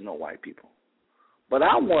kiss up to no white people. But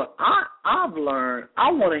I've learned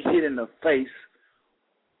I want to hit in the face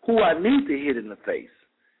who I need to hit in the face.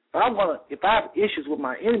 If I have issues with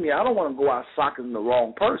my enemy, I don't want to go out socking the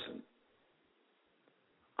wrong person.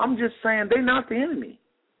 I'm just saying they're not the enemy.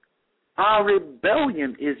 Our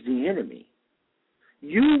rebellion is the enemy.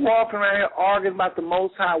 You walking around here arguing about the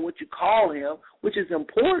Most High, what you call him, which is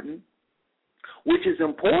important,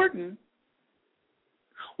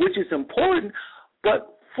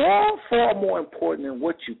 but far more important than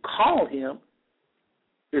what you call him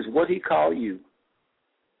is what he call you.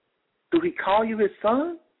 Do he call you his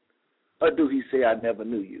son, or do he say, I never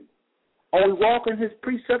knew you? Are we walking his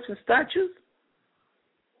precepts and statutes?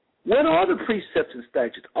 What are the precepts and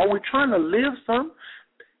statutes? Are we trying to live some?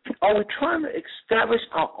 Are we trying to establish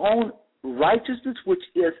our own righteousness, which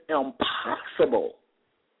is impossible?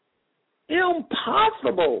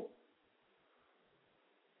 Impossible.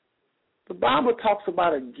 The Bible talks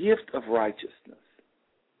about a gift of righteousness.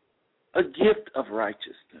 A gift of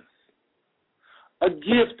righteousness. A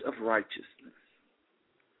gift of righteousness.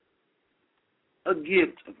 A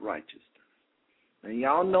gift of righteousness. And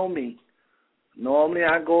y'all know me. Normally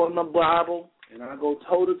I go in the Bible and I go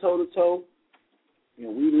toe to toe.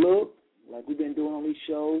 And we look like we've been doing on these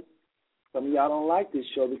shows. Some of y'all don't like this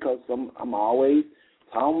show because I'm always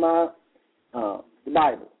talking about the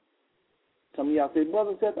Bible. Some of y'all say,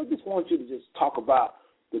 Brother Seth, I just want you to just talk about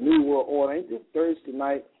the New World Order. Ain't this Thursday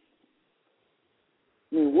night?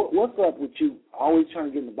 I mean, what's up with you always trying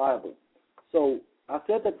to get in the Bible? So I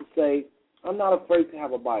said that to say I'm not afraid to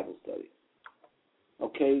have a Bible study.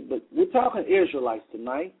 Okay, but we're talking Israelites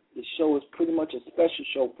tonight. This show is pretty much a special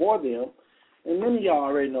show for them. And many of y'all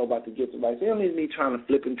already know about the gift of life. They don't need me trying to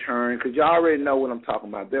flip and turn because y'all already know what I'm talking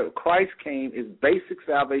about. Christ came is basic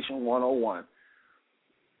salvation 101.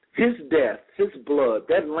 His death, his blood,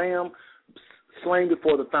 that lamb slain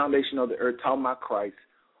before the foundation of the earth, talking about Christ,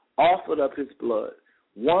 offered up his blood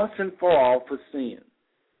once and for all for sin.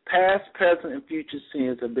 Past, present, and future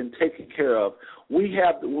sins have been taken care of.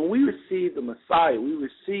 When we receive the Messiah, we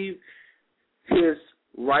receive his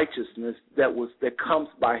righteousness that comes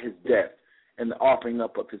by his death and the offering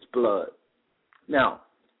up of his blood. Now,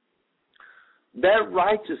 that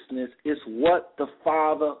righteousness is what the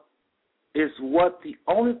Father it's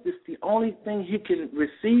the only thing he can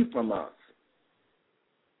receive from us.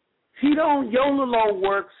 Your little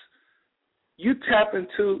works, you tap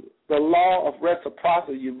into the law of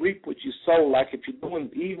reciprocity. You reap what you sow. Like if you're doing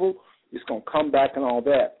evil, it's going to come back and all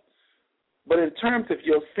that. But in terms of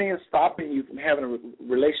your sin stopping you from having a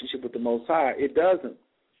relationship with the Most High, it doesn't.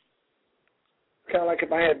 Kind of like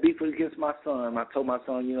if I had beef against my son, I told my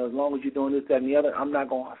son, as long as you're doing this, that, and the other, I'm not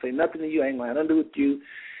going to say nothing to you. I ain't going to have nothing to do with you.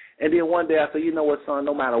 And then one day I said, you know what, son,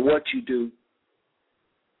 no matter what you do,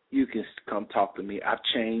 you can come talk to me. I've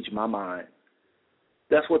changed my mind.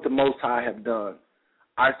 That's what the Most High have done.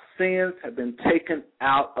 Our sins have been taken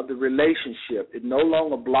out of the relationship. It no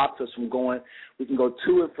longer blocks us from going. We can go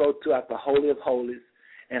to and fro throughout the Holy of Holies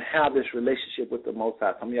and have this relationship with the Most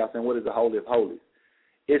High. Some of y'all saying, what is the Holy of Holies?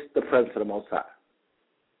 It's the presence of the Most High.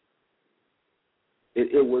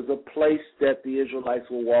 It was a place that the Israelites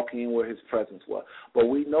were walking in where his presence was. But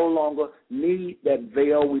we no longer need that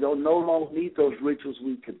veil. We don't no longer need those rituals.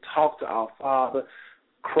 We can talk to our Father.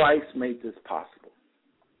 Christ made this possible.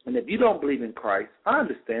 And if you don't believe in Christ, I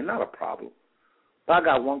understand, not a problem. But I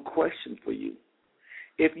got one question for you.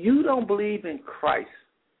 If you don't believe in Christ,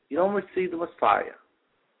 you don't receive the Messiah.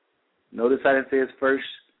 Notice I didn't say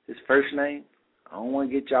his first name. I don't want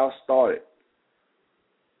to get y'all started.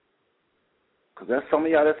 Because that's some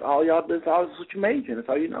of y'all, that's all y'all, that's what you major in. That's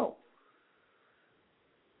all you know.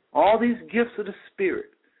 All these gifts of the Spirit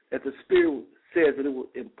that the Spirit says that it will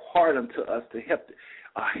impart unto us to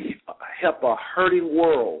help a hurting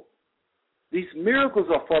world. These miracles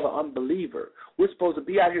are for the unbeliever. We're supposed to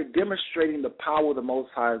be out here demonstrating the power of the Most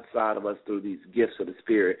High inside of us through these gifts of the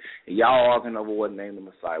Spirit. And y'all arguing over what name the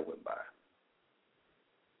Messiah went by.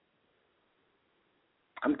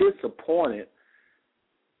 I'm disappointed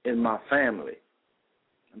in my family.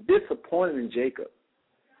 I'm disappointed in Jacob.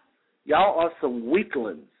 Y'all are some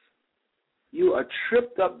weaklings. You are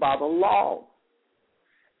tripped up by the law.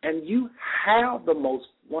 And you have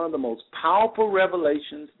one of the most powerful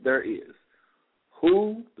revelations there is.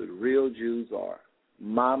 Who the real Jews are.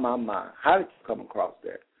 My. How did you come across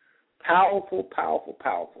that? Powerful, powerful,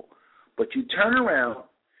 powerful. But you turn around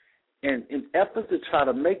and in efforts to try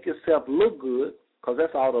to make yourself look good, because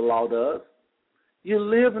that's all the law does, you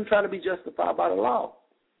live and try to be justified by the law.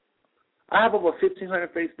 I have over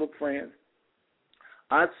 1,500 Facebook friends.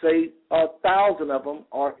 I'd say 1,000 of them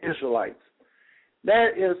are Israelites.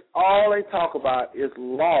 That is all they talk about is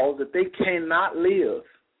laws that they cannot live.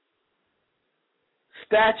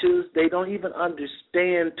 Statutes they don't even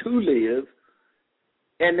understand to live,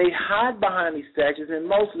 and they hide behind these statutes, and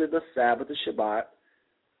mostly the Sabbath, the Shabbat.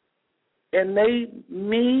 And they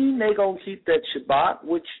mean they're going to keep that Shabbat,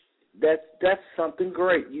 which that's something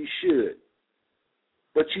great. You should.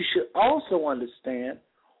 But you should also understand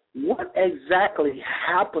what exactly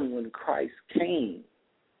happened when Christ came.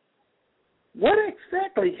 What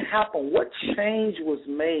exactly happened? What change was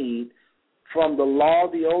made from the law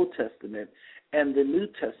of the Old Testament and the New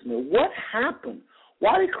Testament? What happened?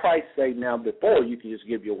 Why did Christ say now before you can just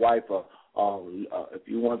give your wife if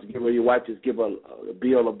you want to get rid of your wife, just give a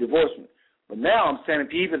bill of divorcement? But now I'm saying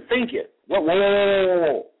if you even think it,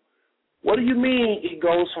 whoa. What do you mean it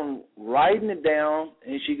goes from writing it down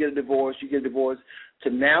and she get a divorce, you get a divorce, to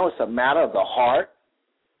now it's a matter of the heart?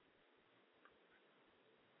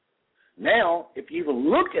 Now, if you even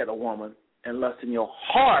look at a woman and lust in your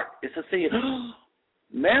heart, it's a sin.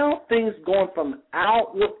 Now things going from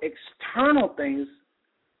outward, external things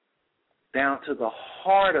down to the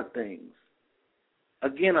heart of things.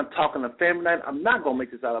 Again, I'm talking to family night. I'm not going to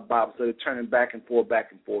make this out of Bible study, turning back and forth.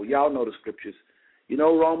 Y'all know the scriptures. You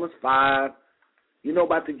know Romans 5. You know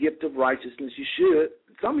about the gift of righteousness. You should.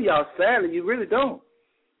 Some of y'all, sadly, you really don't.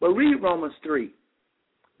 But read Romans 3.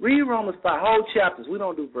 Read Romans 5, whole chapters. We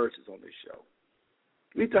don't do verses on this show.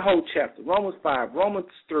 Read the whole chapter. Romans 5, Romans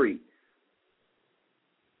 3.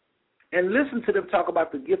 And listen to them talk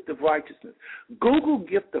about the gift of righteousness. Google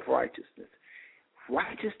gift of righteousness.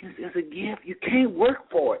 Righteousness is a gift. You can't work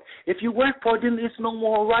for it. If you work for it, then it's no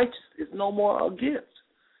more righteous. It's no more a gift.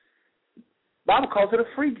 Bible calls it a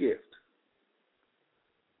free gift.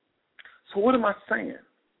 So what am I saying?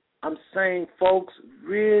 I'm saying, folks,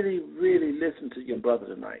 really, really listen to your brother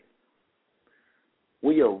tonight.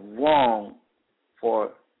 We are wrong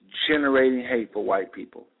for generating hate for white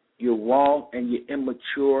people. You're wrong and you're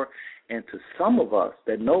immature. And to some of us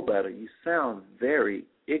that know better, you sound very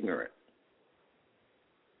ignorant.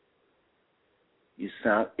 You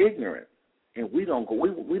sound ignorant. And we don't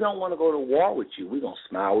want to go to war with you. We're going to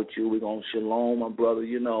smile with you. We're going to shalom, my brother,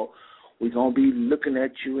 you know. We're going to be looking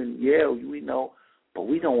at you and, yeah, we know. But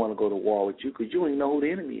we don't want to go to war with you because you don't even know who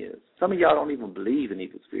the enemy is. Some of y'all don't even believe in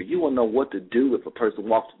evil spirit. You won't know what to do if a person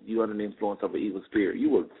walks with you under the influence of an evil spirit. You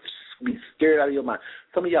will be scared out of your mind.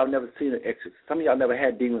 Some of y'all never seen an exorcist. Some of y'all never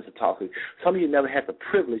had demons to talk to. Some of you never had the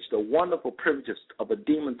privilege, the wonderful privilege of a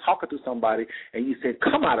demon talking to somebody and you said,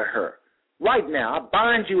 come out of her. Right now, I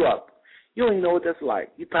bind you up. You don't even know what that's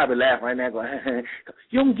like. You probably laugh right now going,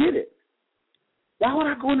 you don't get it. Why would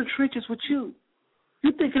I go in the trenches with you?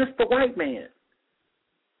 You thinking it's the white man.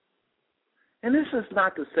 And this is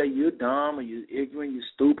not to say you're dumb or you're ignorant, you're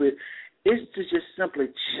stupid. It's to just simply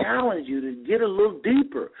challenge you to get a little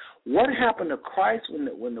deeper. What happened to Christ with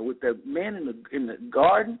the man in the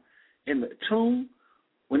garden, in the tomb,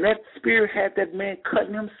 when that spirit had that man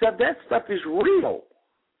cutting himself? That stuff is real.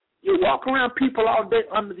 You walk around people all day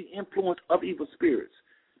under the influence of evil spirits.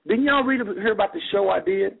 Didn't y'all hear about the show I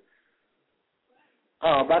did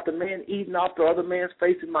about the man eating off the other man's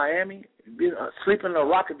face in Miami, sleeping in a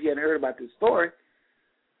rock? If you hadn't heard about this story,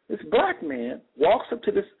 this black man walks up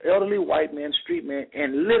to this elderly white man, street man,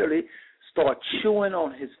 and literally starts chewing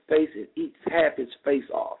on his face and eats half his face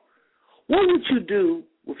off. What would you do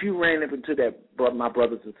if you ran up into that, my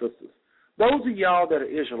brothers and sisters? Those of y'all that are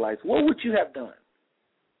Israelites, what would you have done?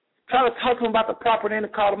 Try to talk to him about the proper name to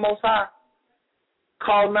call the Most High?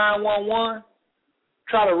 Call 911?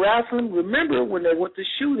 Try to wrestle him? Remember when they went to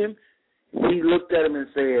shoot him, he looked at him and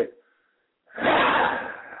said,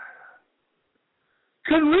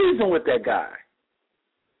 couldn't reason with that guy.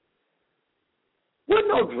 With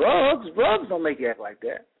no drugs. Drugs don't make you act like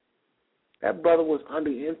that. That brother was under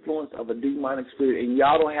the influence of a demonic spirit, and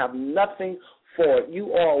y'all don't have nothing for it.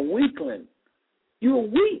 You are a weakling. You're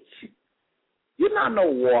weak. You're not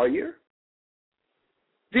no warrior.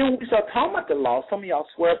 Then when we start talking about the law, some of y'all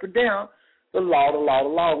swear up and down, the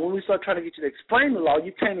law. When we start trying to get you to explain the law,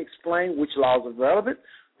 you can't explain which laws are relevant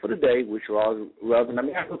for the day, which laws are relevant. I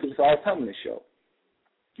mean, I look at this all the time in the show.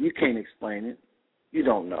 You can't explain it. You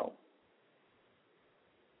don't know.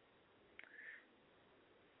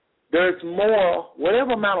 There's more,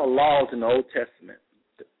 whatever amount of laws in the Old Testament,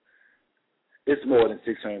 it's more than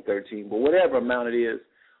 613, but whatever amount it is,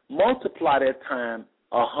 multiply that time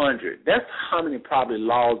 100. That's how many probably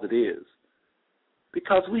laws it is.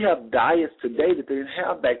 Because we have diets today that they didn't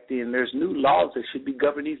have back then. There's new laws that should be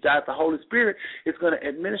governing these diets. The Holy Spirit is going to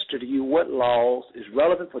administer to you what laws is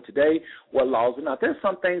relevant for today, what laws are not. There's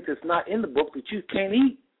some things that's not in the book that you can't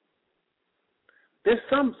eat. There's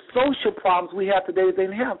some social problems we have today that they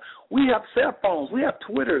didn't have. We have cell phones. We have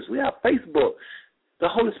Twitters. We have Facebook. The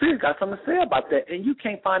Holy Spirit got something to say about that, and you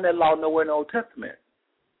can't find that law nowhere in the Old Testament.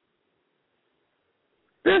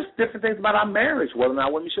 There's different things about our marriage, whether or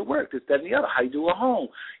not women should work, this, that, and the other, how you do a home.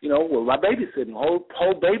 You know, what about babysitting, whole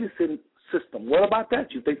babysitting system. What about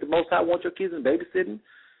that? You think the Most High wants your kids in babysitting?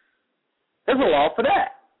 There's a law for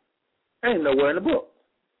that. Ain't nowhere in the book.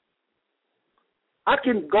 I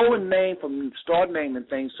can go and start naming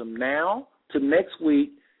things from now to next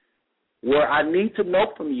week where I need to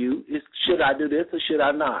know from you is should I do this or should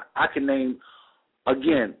I not? I can name,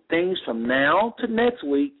 again, things from now to next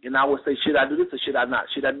week, and I will say, should I do this or should I not?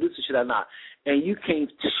 Should I do this or should I not? And you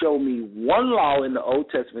can't show me one law in the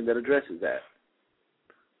Old Testament that addresses that.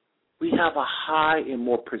 We have a high and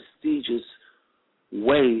more prestigious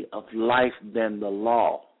way of life than the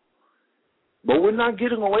law. But we're not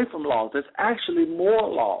getting away from laws. There's actually more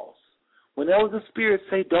laws. Whenever the Spirit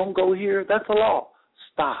say, don't go here, that's a law.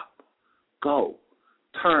 Stop. Go.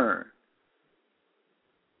 Turn.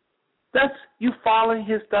 That's you following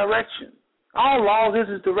His direction. All laws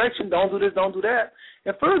is His direction. Don't do this, don't do that.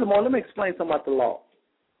 And furthermore, let me explain something about the law.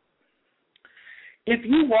 If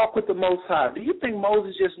you walk with the Most High, do you think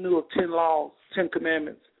Moses just knew of 10 laws, 10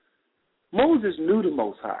 commandments? Moses knew the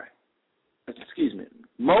Most High. Excuse me.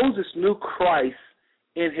 Moses knew Christ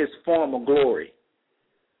in His form of glory.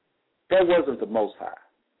 That wasn't the Most High.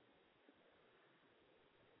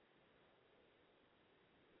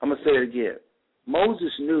 I'm going to say it again.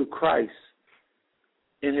 Moses knew Christ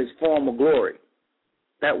in His form of glory.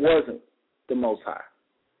 That wasn't the Most High.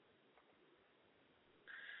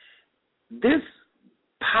 This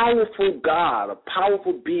powerful God, a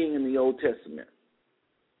powerful being in the Old Testament,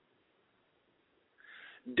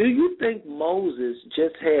 do you think Moses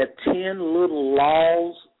just had 10 little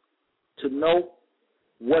laws to know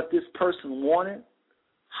what this person wanted,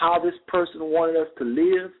 how this person wanted us to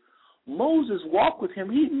live? Moses walked with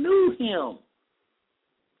him. He knew him.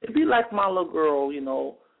 It'd be like my little girl,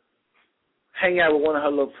 hang out with one of her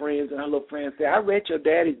little friends, and her little friend say, I read your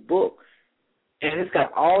daddy's book, and it's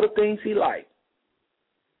got all the things he liked.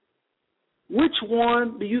 Which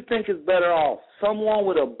one do you think is better off? Someone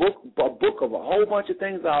with a book of a whole bunch of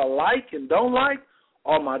things I like and don't like,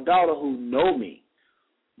 or my daughter who know me?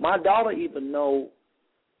 My daughter even know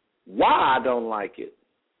why I don't like it.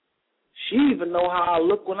 She even know how I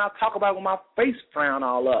look when I talk about it with my face frown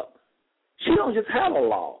all up. She don't just have a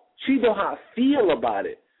law. She know how I feel about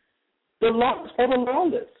it. The law is for the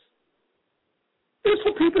lawless. It's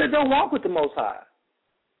for people that don't walk with the Most High.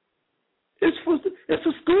 It's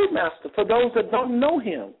a schoolmaster for those that don't know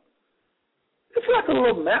Him. It's like a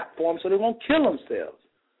little map for them so they won't kill themselves.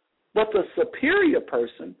 But the superior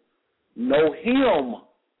person know Him,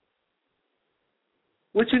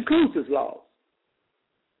 which includes His laws,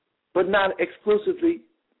 but not exclusively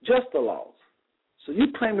just the laws. So you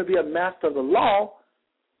claim to be a master of the law,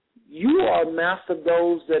 you are a master of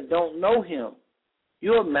those that don't know Him.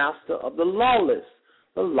 You're a master of the lawless.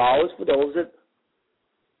 The law is for those that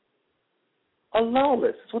are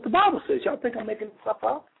lawless. That's what the Bible says. Y'all think I'm making stuff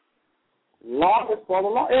up? Lawless for the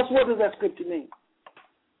law. Else what does that scripture mean?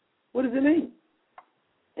 What does it mean?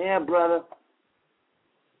 Yeah, brother.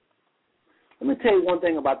 Let me tell you one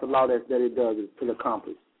thing about the law that it does is to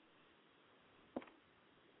accomplish.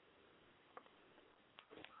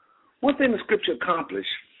 One thing the scripture accomplished,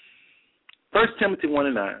 1 Timothy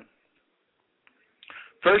 1:9.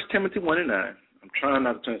 1 Timothy 1:9. I'm trying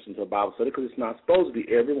not to turn this into a Bible study because it's not supposed to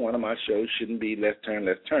be. Every one of my shows shouldn't be let's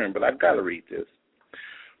turn, but I've got to read this.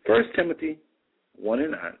 1 Timothy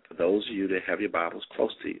 1:9, for those of you that have your Bibles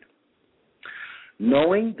close to you.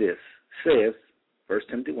 Knowing this says, 1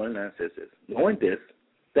 Timothy 1:9 says this, knowing this,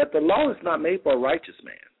 that the law is not made for a righteous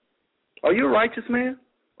man. Are you a righteous man?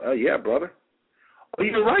 Well, yeah, brother. Are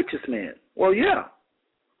you a righteous man? Well, yeah.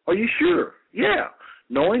 Are you sure? Yeah.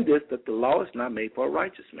 Knowing this, that the law is not made for a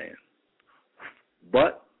righteous man,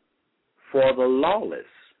 but for the lawless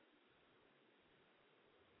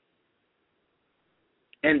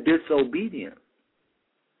and disobedient,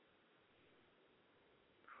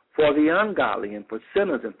 for the ungodly and for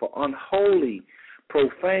sinners and for unholy,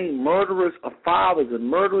 profane, murderers of fathers and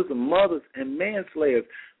murderers of mothers and manslayers.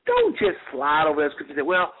 Don't just slide over that scripture and say,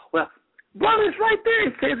 well, brother, it's right there.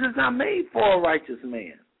 It says it's not made for a righteous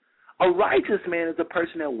man. A righteous man is a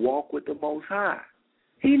person that walks with the Most High.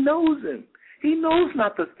 He knows Him. He knows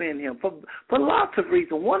not to offend Him for lots of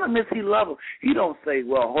reasons. One of them is He loves Him. He don't say,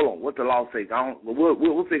 well, hold on, what the law says.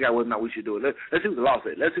 We'll figure out whether or not we should do it. Let's see what the law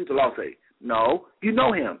says. Let's see what the law says. No, you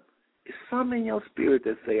know Him. There's some in your spirit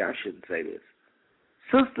that say, I shouldn't say this.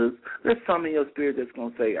 Sisters, there's some in your spirit that's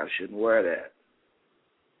going to say, I shouldn't wear that.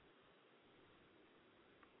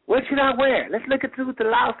 What should I wear? Let's look at what the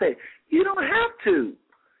law says. You don't have to.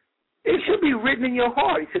 It should be written in your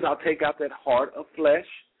heart. He says, I'll take out that heart of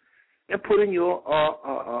flesh and put in your,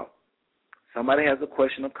 somebody has a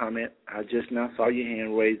question or comment. I just now saw your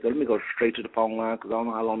hand raised. Let me go straight to the phone line because I don't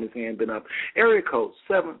know how long this hand been up. Area code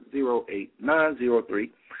 708-903.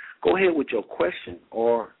 Go ahead with your question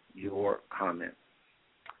or your comment.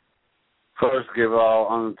 First, give all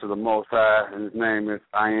honor to the Most High, and His name is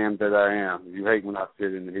I Am That I Am. You hate when I say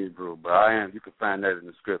it in the Hebrew, but I am. You can find that in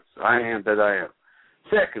the scriptures. I am that I am.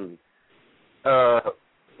 Secondly,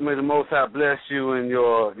 may the Most High bless you in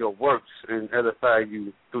your works and edify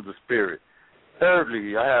you through the Spirit.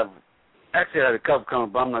 Thirdly, I had a couple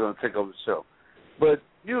comments, but I'm not going to take over the show. But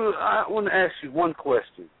I want to ask you one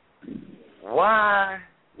question. Why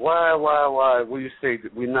will you say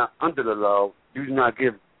that we're not under the law? You do not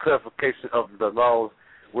give clarification of the laws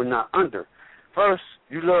we're not under. First,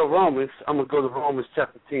 you love Romans. I'm going to go to Romans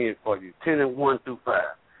chapter 10 for you, 10 and 1 through 5.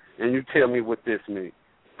 And you tell me what this means.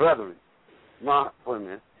 Brethren, my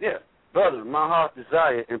heart's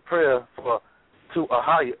desire and prayer to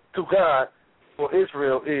God for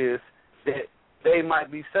Israel is that they might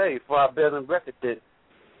be saved. For I bear them record that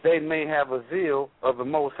they may have a zeal of the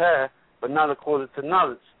Most High, but not according to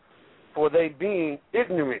knowledge. For they being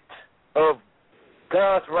ignorant of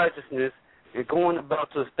God's righteousness and going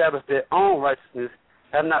about to establish their own righteousness,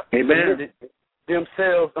 have not submitted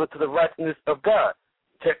themselves unto the righteousness of God.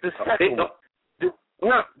 Check this second one.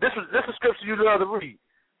 No, this is a scripture you love to read.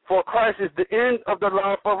 For Christ is the end of the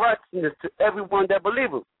law for righteousness to everyone that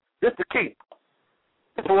believeth. This is the key.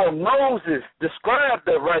 For Moses described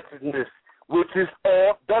the righteousness which is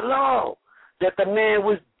of the law, that the man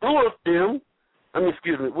which doeth them,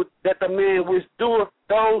 that the man which doeth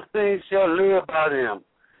those things shall live by them.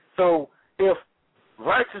 So if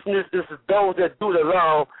righteousness is those that do the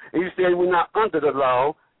law, and you say we're not under the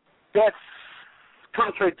law, that's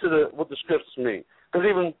contrary to what the scriptures mean. Because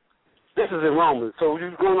even this is in Romans. So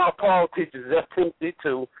you're going off Paul teaches, that's Timothy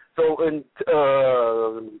 2. So in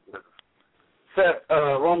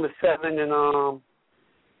Romans 7 and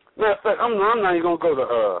matter of fact, I'm not even gonna go to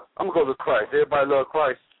I'm gonna go to Christ. Everybody love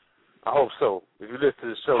Christ. I hope so. If you listen to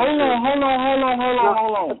the show. Hold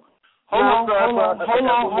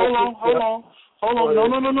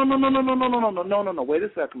on. No. Wait a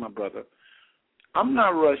second, my brother. I'm not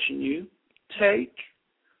rushing you. Take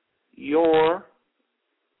your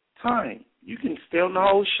time. You can stay on the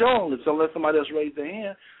whole show unless somebody else raise their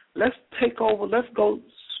hand. Let's take over. Let's go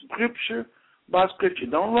scripture by scripture.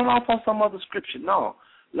 Don't run off on some other scripture. No.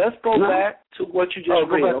 Let's go back to what you just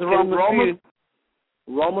read. Okay,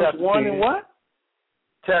 Romans 1 and what?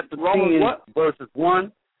 Chapter 10, verses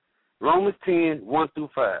 1. Romans 10, 1 through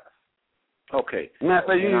 5. Okay.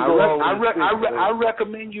 I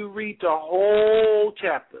recommend you read the whole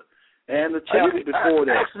chapter and the chapter before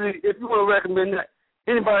that. Actually, if you want to recommend that,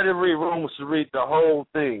 anybody that read Romans should read the whole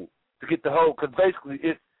thing to get the whole, because basically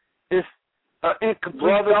it's incomplete.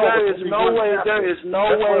 Brother, there is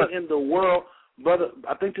no way in the world, brother.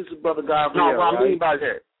 I think this is Brother Gabriel. No, what I mean by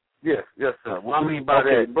that. Yes, sir. What I mean by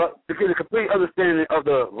that, to get a complete understanding of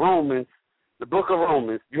the Romans, the book of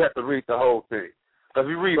Romans, you have to read the whole thing. If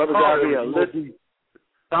you read Brother Gabriel, listen.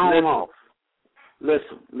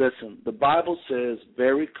 The Bible says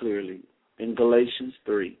very clearly in Galatians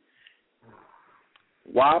 3,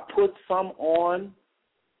 why put some on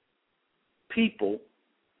people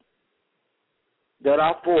that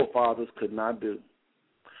our forefathers could not do?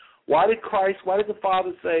 Why did the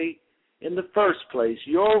Father say in the first place,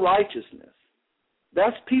 your righteousness?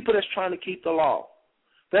 That's people that's trying to keep the law.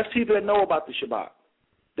 That's people that know about the Shabbat.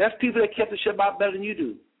 That's people that kept the Shabbat better than you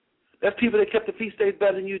do. That's people that kept the feast days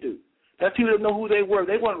better than you do. That's people that know who they were.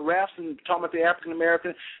 They weren't rafts and talking about the African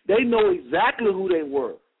American. They know exactly who they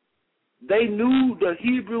were. They knew the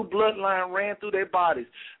Hebrew bloodline ran through their bodies.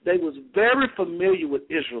 They was very familiar with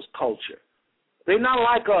Israel's culture. They're not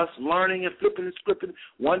like us, learning and flipping and scripting.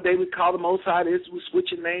 One day we call the Most High this, we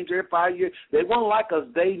switching names every 5 years. They weren't like us.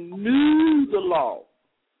 They knew the law.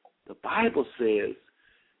 The Bible says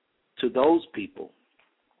to those people,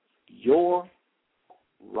 your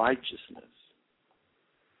righteousness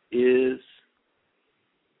is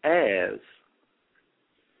as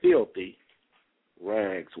filthy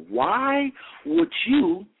rags. Why would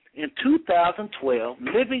you, in 2012,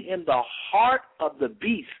 living in the heart of the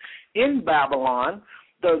beast in Babylon,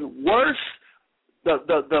 the worst,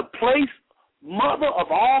 the place, mother of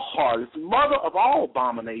all harlots, mother of all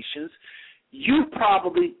abominations, you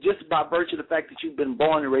probably, just by virtue of the fact that you've been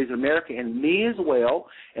born and raised in America, and me as well,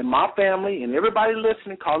 and my family, and everybody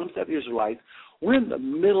listening call themselves Israelites, we're in the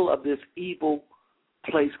middle of this evil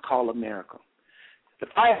place called America. If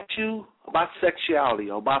I ask you about sexuality,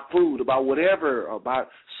 or about food, about whatever, or about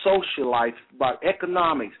social life, about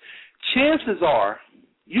economics, chances are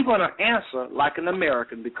you're going to answer like an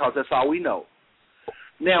American, because that's all we know.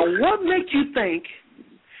 Now, what makes you think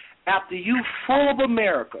after you're full of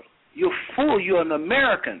America, you're an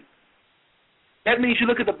American, That means you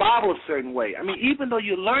look at the Bible a certain way. I mean, even though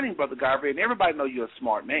you're learning, Brother Garvey, and everybody knows you're a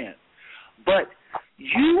smart man, but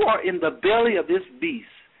you are in the belly of this beast,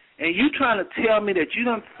 and you trying to tell me that you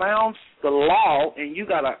done found the law and you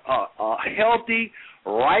got a healthy,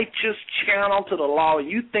 righteous channel to the law, and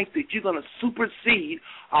you think that you're going to supersede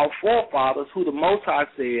our forefathers who the Most High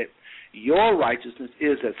said your righteousness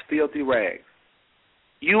is as filthy rags.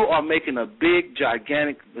 You are making a big,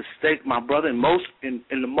 gigantic mistake, my brother, in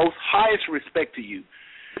the most highest respect to you.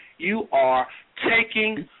 You are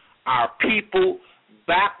taking our people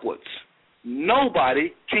backwards.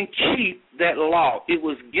 Nobody can keep that law. It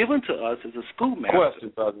was given to us as a schoolmaster. Question,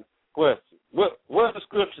 brother. Question. What the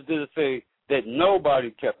scripture did it say that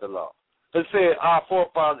nobody kept the law? It said our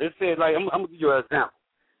forefathers. It said, like, I'm going to give you an example.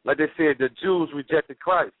 Like they said, the Jews rejected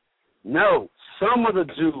Christ. No, some of the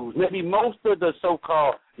Jews, maybe most of the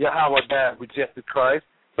so-called Yahweh rejected Christ,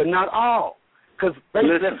 but not all. Because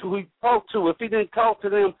basically that's who he talked to. If he didn't talk to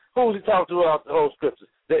them, who was he talking to throughout the whole scriptures?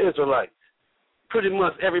 The Israelites. Pretty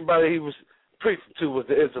much everybody he was preaching to was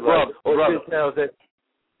the Israelites. Gentiles.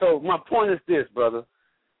 So my point is this, brother.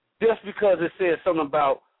 Just because it says something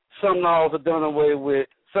about some laws are done away with,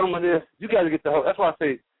 some of this, you got to get the whole. That's why I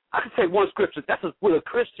say I can take one scripture. That's what a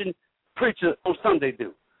Christian preacher on Sunday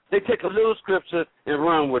do. They take a little scripture and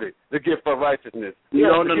run with it. The gift of righteousness.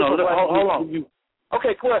 No. Hold on.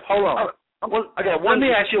 Okay, question. Hold on. I got one. Let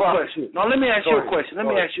me ask you a question. No, let me ask you a question. Let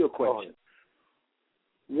me ask you a question.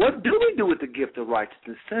 What do we do with the gift of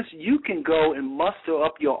righteousness? Since you can go and muster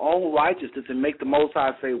up your own righteousness and make the Most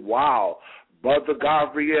High say, wow, Brother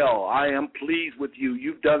Gabriel, I am pleased with you.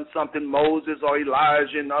 You've done something Moses or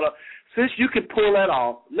Elijah and other. Since you can pull that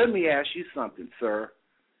off, let me ask you something, sir.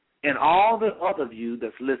 And all the other of you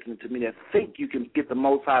that's listening to me that think you can get the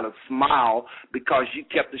Most High to smile because you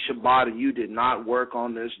kept the Shabbat and you did not work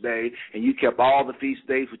on this day and you kept all the feast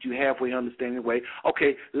days, which you halfway understand the way.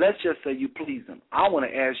 Okay, let's just say you please him. I want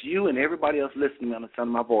to ask you and everybody else listening to me on the sound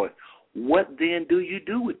of my voice, what then do you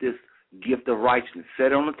do with this gift of righteousness?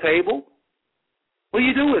 Set it on the table? What do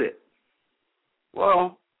you do with it?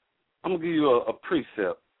 Well, I'm going to give you a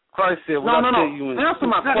precept. Christ said, No. Answer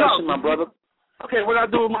my question, my brother. Okay, what I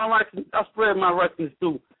do with my righteousness, I spread my righteousness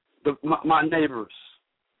through my neighbors.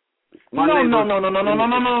 No. Hold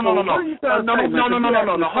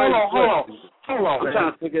on. I'm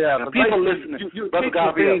trying to figure it out. People listening, Brother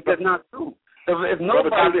Gabriel, that's not true. If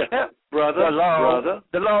nobody kept the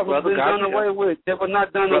law was done away with. They were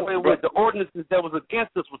not done away with. The ordinances that was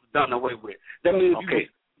against us was done away with. That means if you was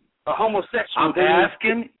a homosexual.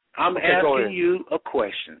 I'm asking you a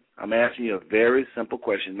question. I'm asking you a very simple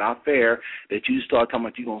question. Not fair that you start talking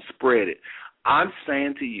about you're going to spread it. I'm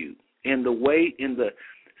saying to you,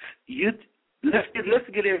 let's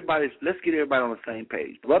get everybody on the same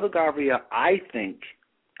page. Brother Gabriel, I think,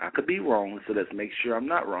 I could be wrong, so let's make sure I'm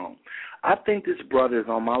not wrong. I think this brother is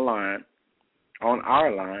on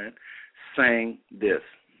our line, saying this.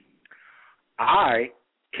 I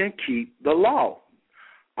can keep the law.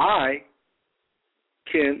 I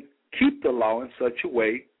can keep the law in such a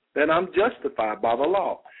way that I'm justified by the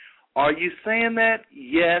law. Are you saying that,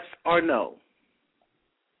 yes or no?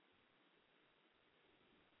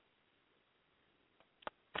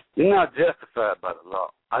 You're not justified by the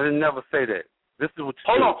law. I didn't never say that. This is what you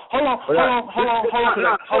Hold on.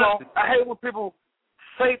 I hate when people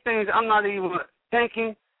say things I'm not even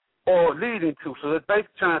thinking or leading to. So they're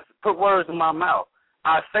basically trying to put words in my mouth.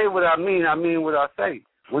 I say what I mean what I say.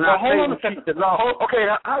 When I say we keep the law, okay,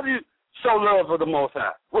 how do you show love for the Most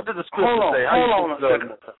High? What does the scripture say? Hold on a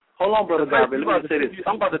second. Hold on, Brother Gabriel. Let me say this.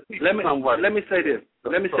 I'm about to teach you something. Let me say this.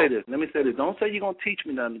 Don't say you're going to teach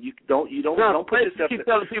me nothing. Don't put yourself. Keep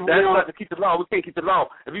telling people we don't have to keep the law. We can't keep the law.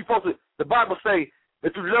 If you supposed to, the Bible say,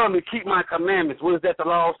 if you love me, keep my commandments. What is that, the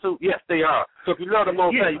law too? Yes, they are. So if you love the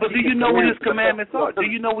Most High, but do you know what his commandments are? Do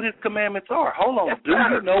you know what his commandments are? Hold on. Do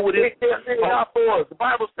you know what his? They are for us. The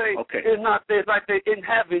Bible say it's not there. It's like they're in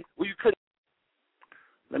heaven where you couldn't.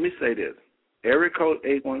 Let me say this. Area code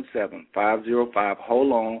 817-505.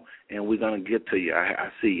 Hold on, and we're going to get to you. I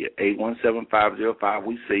see you. 817-505.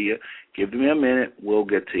 We see you. Give me a minute. We'll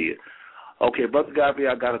get to you. Okay, Brother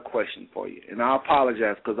Gabriel, I got a question for you. And I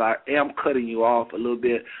apologize because I am cutting you off a little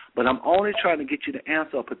bit, but I'm only trying to get you to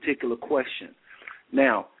answer a particular question.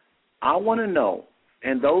 Now, I want to know,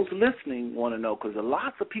 and those listening want to know, because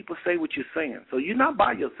lots of people say what you're saying. So you're not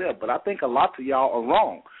by yourself, but I think a lot of y'all are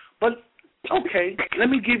wrong. But okay, let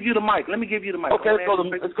me give you the mic. Okay,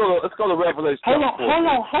 let's go to Revelation. Hold on.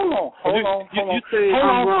 You say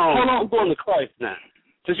I'm wrong. I'm going to Christ now.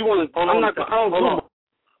 Since you want to, hold on.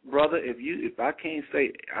 Brother, if I can't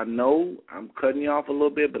say, I know I'm cutting you off a little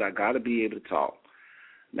bit, but I got to be able to talk.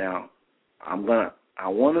 Now, I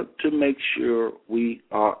wanted to make sure we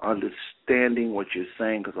are understanding what you're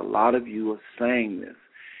saying, because a lot of you are saying this.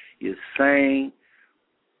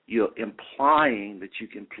 You're implying that you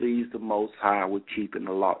can please the Most High with keeping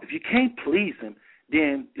the law. If you can't please Him,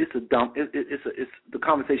 then it's the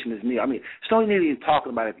conversation is near. I mean, it's no need even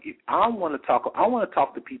talking about it. I want to talk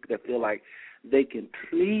to people that feel like they can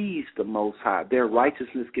please the Most High. Their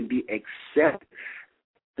righteousness can be accepted.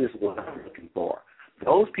 This is what I'm looking for.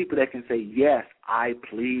 Those people that can say, yes, I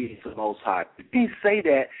please the Most High. If you can't say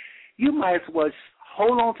that, you might as well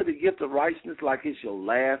hold on to the gift of righteousness like it's your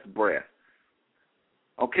last breath.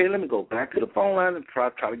 Okay, let me go back to the phone line and try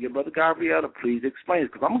to get Brother Gabriel to please explain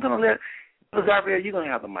it, because I'm going to let Brother Gabriel, you're going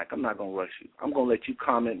to have the mic. I'm not going to rush you. I'm going to let you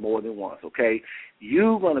comment more than once, okay?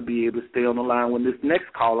 You're going to be able to stay on the line. When this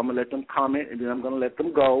next call, I'm going to let them comment, and then I'm going to let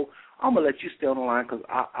them go. I'm going to let you stay on the line, because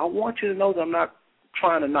I want you to know that I'm not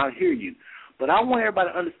trying to not hear you. But I want everybody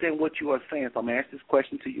to understand what you are saying, so I'm going to ask this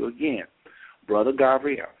question to you again. Brother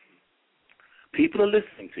Gabriel, people are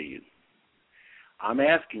listening to you. I'm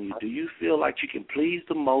asking you, do you feel like you can please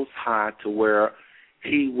the Most High to where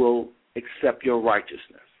He will accept your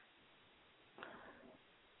righteousness?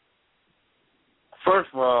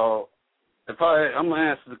 First of all, I'm going to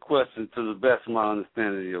answer the question to the best of my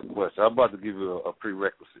understanding of your question. I'm about to give you a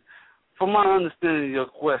prerequisite. From my understanding of your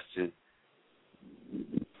question,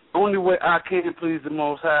 only way I can please the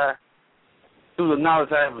Most High through the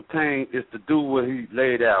knowledge I have obtained is to do what He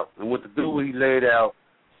laid out. And what to do what He laid out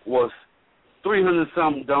was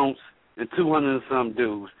 300-some don'ts and 200-some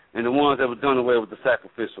do's, and the ones that were done away with the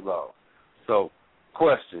sacrificial law. So,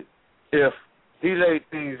 question, if He laid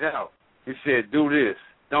things out, He said, do this,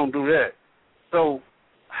 don't do that. So,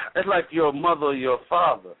 it's like your mother or your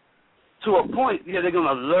father. To a point, yeah, they're going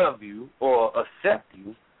to love you or accept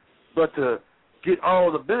you, but to get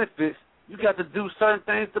all the benefits, you got to do certain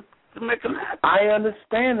things to make them happy. I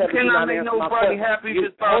understand that. You cannot make nobody happy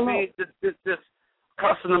just by being just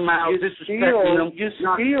cussing them out, disrespecting them. You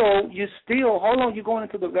still, hold on, you're going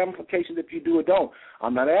into the ramifications if you do or don't.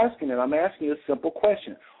 I'm not asking that. I'm asking you a simple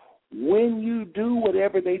question. When you do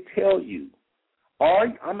whatever they tell you,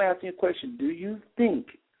 I'm asking you a question, do you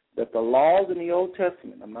think that the laws in the Old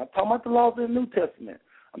Testament, I'm not talking about the laws in the New Testament,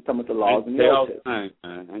 I'm talking about the laws in the Old Testament.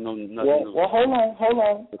 Well, hold on. Hold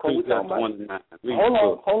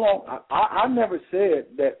on. I never said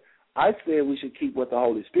that. I said we should keep what the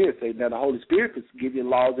Holy Spirit said. Now, the Holy Spirit could give you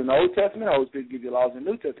laws in the Old Testament. The Holy Spirit could give you laws in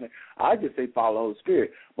the New Testament. I just say follow the Holy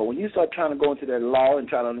Spirit. But when you start trying to go into that law and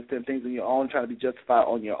try to understand things on your own, trying to be justified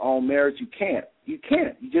on your own merits, you can't. You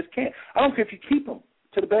can't. You just can't. I don't care if you keep them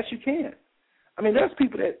to the best you can. I mean, there's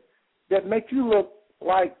people that make you look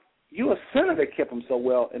like you're a sinner that kept them so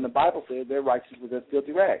well, and the Bible says they're righteous with their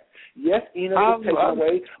filthy rags. Yes, Enoch was taken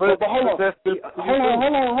away. But hold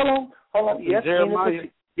on. Yes, Enoch.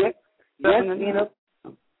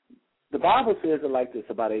 The Bible says it like this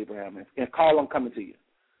about Abraham, and Carl, I'm coming to you.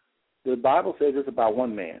 The Bible says this about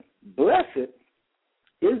one man. Blessed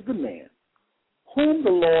is the man whom the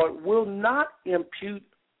Lord will not impute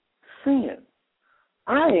sin.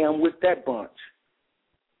 I am with that bunch.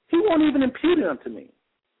 He won't even impute it unto me.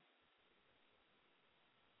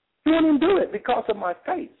 He won't even do it because of my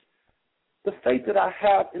faith, the faith that I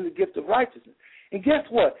have in the gift of righteousness. And guess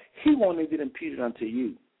what? He won't even impute it unto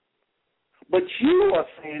you. But you are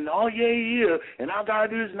saying, oh, yeah, and I got to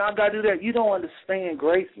do this and I got to do that. You don't understand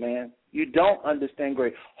grace, man. You don't understand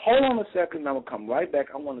grace. Hold on a second, and I'm going to come right back.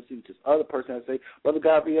 I want to see what this other person has to say. Brother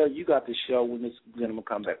Gabriel, you got the show when this gentleman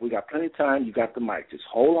come back. We got plenty of time. You got the mic. Just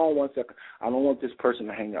hold on 1 second. I don't want this person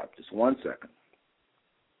to hang up. Just 1 second.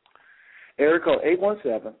 Area code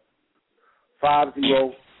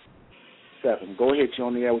 817-507. Go ahead. You're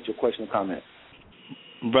on the air with your question or comment.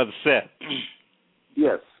 Brother Seth.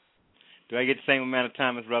 Yes. Do I get the same amount of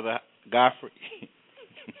time as Brother Godfrey?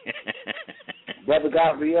 Brother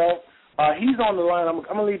Gabriel, he's on the line. I'm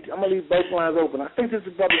gonna leave both lines open. I think this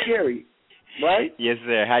is Brother Gary, right? Yes,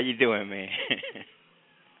 sir. How you doing, man?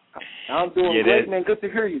 I'm doing great, man. Good to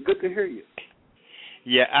hear you.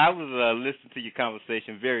 Yeah, I was listening to your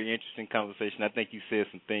conversation. Very interesting conversation. I think you said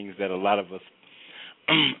some things that a lot of us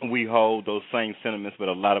we hold those same sentiments, but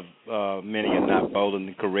a lot of many are not bold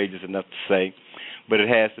and courageous enough to say. But it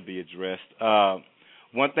has to be addressed.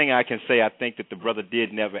 One thing I can say, I think that the brother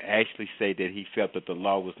did never actually say that he felt that the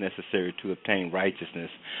law was necessary to obtain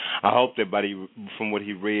righteousness. I hope that from what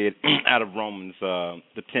he read out of Romans, the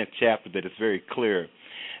 10th chapter, that it's very clear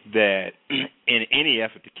that in any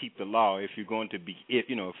effort to keep the law, if you're going to be,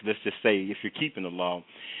 let's just say if you're keeping the law,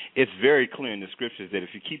 it's very clear in the scriptures that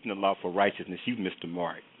if you're keeping the law for righteousness, you've missed the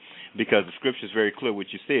mark. because the scripture is very clear what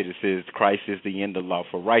you said. It says Christ is the end of law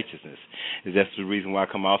for righteousness. That's the reason why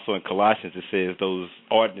I come also in Colossians. It says those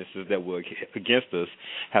ordinances that were against us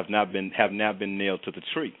have now been nailed to the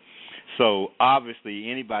tree. So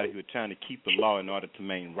obviously anybody who is trying to keep the law in order to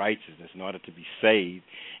maintain righteousness, in order to be saved,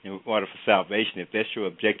 in order for salvation, if that's your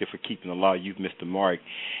objective for keeping the law, you've missed the mark.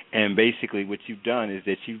 And basically what you've done is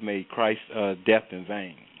that you've made Christ's death in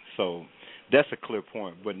vain. So that's a clear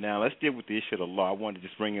point. But now let's deal with the issue of the law. I wanted to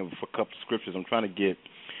just bring in a couple of scriptures. I'm trying to get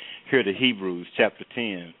here to Hebrews chapter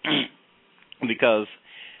 10 because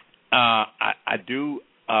I do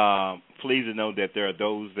please to know that there are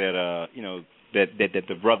those that that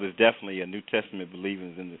the brother is definitely a New Testament believer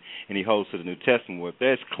and he holds to the New Testament. Well, if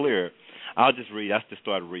that's clear, I'll just read. I just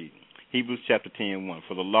started reading. Hebrews chapter 10:1.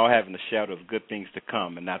 For the law having a shadow of good things to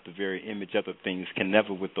come and not the very image of the things can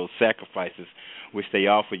never with those sacrifices which they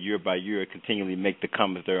offer year by year continually make the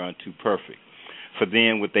comers thereunto perfect. For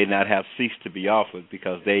then would they not have ceased to be offered,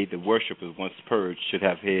 because they, the worshippers, once purged, should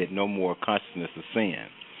have had no more consciousness of sin.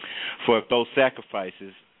 For if those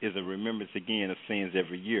sacrifices is a remembrance again of sins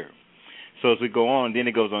every year. So as we go on, then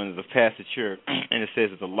it goes on to the passage here, and it says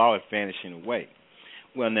that the law is vanishing away.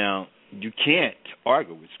 Well, now, you can't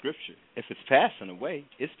argue with Scripture. If it's passing away,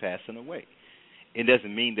 it's passing away. It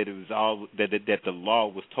doesn't mean that it was all that the law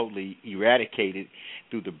was totally eradicated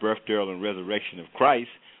through the birth, burial, and resurrection of Christ,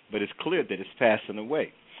 but it's clear that it's passing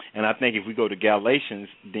away. And I think if we go to Galatians,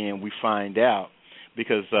 then we find out,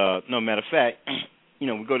 because no matter of fact,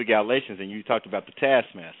 we go to Galatians and you talked about the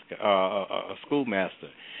taskmaster, a schoolmaster.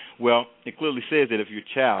 Well, it clearly says that if you're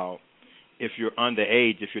a child, if you're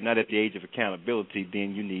underage, if you're not at the age of accountability,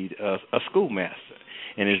 then you need a schoolmaster.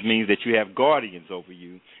 And it means that you have guardians over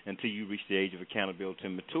you until you reach the age of accountability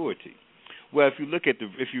and maturity. Well,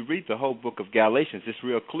 if you read the whole book of Galatians, it's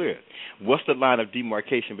real clear. What's the line of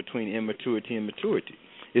demarcation between immaturity and maturity?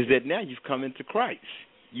 Is that now you've come into Christ.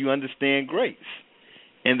 You understand grace.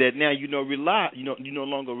 And that now you no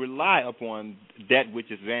longer rely upon that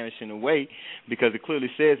which is vanishing away, because it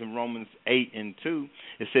clearly says in Romans 8:2,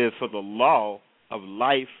 it says, for the law of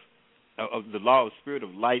life, of the law of spirit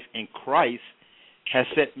of life in Christ has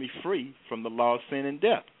set me free from the law of sin and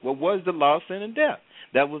death. What was the law of sin and death?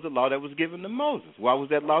 That was the law that was given to Moses. Why was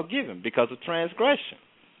that law given? Because of transgression.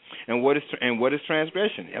 And what is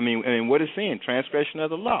transgression? I mean, what is sin? Transgression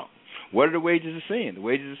of the law. What are the wages of sin? The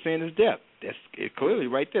wages of sin is death. That's it clearly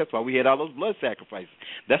right there. That's why we had all those blood sacrifices.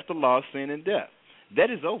 That's the law of sin and death. That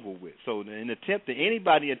is over with. So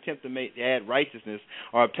anybody attempt to add righteousness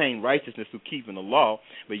or obtain righteousness through keeping the law,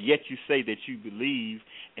 but yet you say that you believe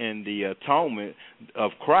in the atonement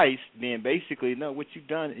of Christ, then basically, no, what you've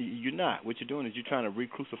done, you're not. What you're doing is you're trying to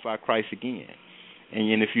re-crucify Christ again.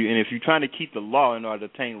 And if you're trying to keep the law in order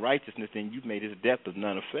to attain righteousness, then you've made his death of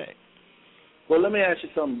none effect. Well, let me ask you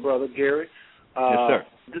something, Brother Gary. Yes, sir.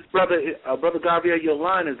 This Brother Gabriel, your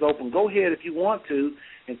line is open. Go ahead if you want to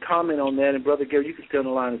and comment on that. And, Brother Gary, you can stay on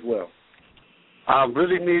the line as well. I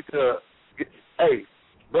really need to hey,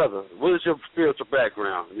 brother, what is your spiritual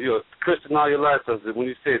background? You're a Christian all your life, when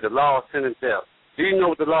you say the law of sin and death. Do you know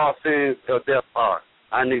what the law of sin and death are?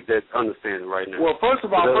 I need that understanding right now. Well, first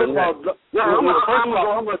of all, I'm going to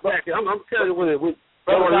back it. I'm telling you what it is.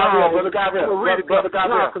 Brother Gabriel,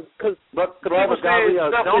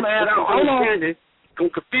 don't add understanding. Can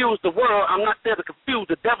confuse the world. I'm not there to confuse.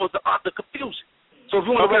 The devil's the art of confusion. So if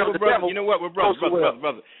you want to brother, the devil, you know what,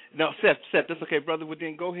 brother. No, Seth, that's okay, brother. Well,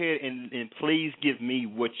 then go ahead and please give me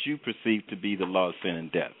what you perceive to be the law of sin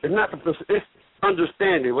and death. It's not it's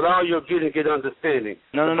understanding. With all you're getting, get understanding.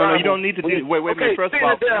 No. You don't need to do. Wait a minute. First of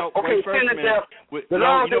all, you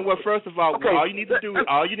know what? First of all, all you need to do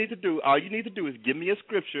is give me a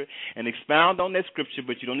scripture and expound on that scripture.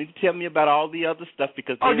 But you don't need to tell me about all the other stuff,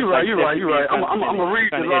 because you're right. I'm gonna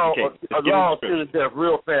read the law of sin and death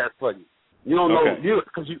real fast for you. You don't know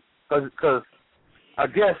because I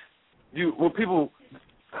guess when people.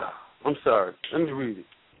 I'm sorry. Let me read it.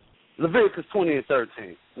 Leviticus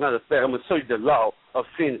 20:13. Matter of fact, I'm going to show you the law of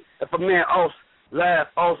sin. If a man laugh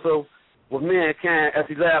also with mankind as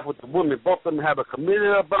he laughed with the woman, both of them have a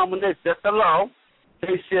committed abomination. That's the law.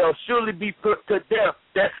 They shall surely be put to death.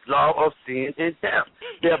 That's law of sin and death.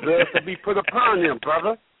 Their blood shall be put upon them,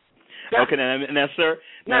 brother. Okay, now, sir.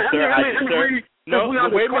 Wait a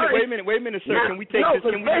minute, sir. Can we take this?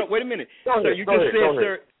 Wait a minute.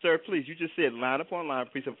 Sir, please, you just said line upon line,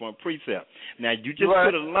 precept upon precept. Now, you just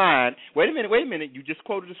put a line. Wait a minute. You just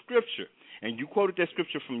quoted a scripture. And you quoted that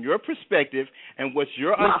scripture from your perspective and what's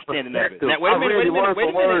your understanding of it. Now, wait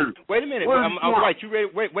a minute. I'm right. You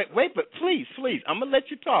read? Wait, but please. I'm going to let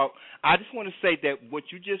you talk. I just want to say that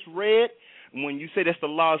what you just read, when you say that's the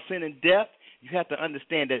law of sin and death, you have to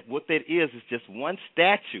understand that what that is just one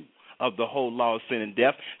statute of the whole law of sin and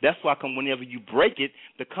death. That's why whenever you break it,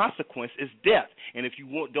 the consequence is death. And if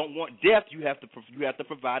you don't want death, you have to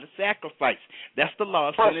provide a sacrifice. That's the law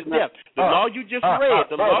of sin and death. The law you just read,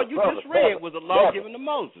 was a law given to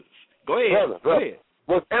Moses. Go ahead. Go ahead.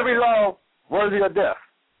 Was every law worthy of death?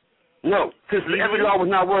 No. Since every law was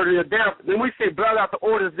not worthy of death, then we say blot out the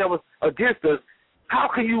orders that was against us. How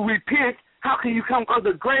can you repent? How can you come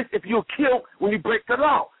under grace if you're killed when you break the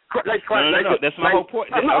law? No. That's my whole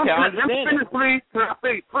point. Okay, I understand.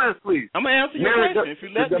 Please. I'm gonna answer your question if you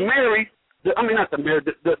let me. The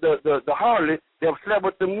harlot that slept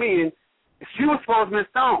with the men, she was supposed to be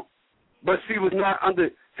stoned, but she was not under.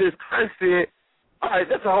 Since Christ said, all right,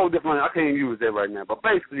 that's a whole different. I can't use that right now. But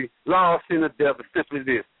basically, law, sin, and death is simply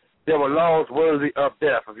this: there were laws worthy of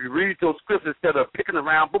death. If you read those scriptures instead of picking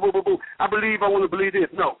around, boo. I want to believe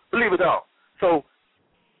this. No, believe it all. So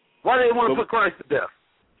why do they want to put Christ to death?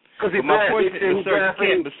 Because he my point is, you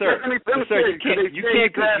can't.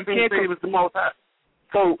 He was the Most High.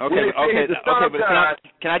 So okay, but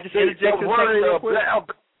can I just interject something real quick?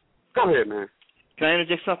 Go ahead, man. Can I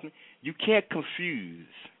interject something? You can't confuse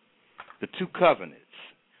the two covenants.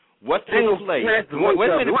 What took place? Wait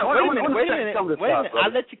a minute.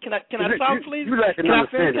 I'll let you. Can I talk, please? Can I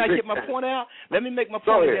finish? Can I get my point out? Let me make my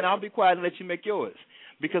point, and then I'll be quiet and let you make yours.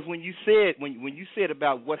 Because when you said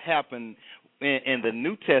about what happened in the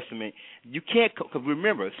New Testament, you can't, because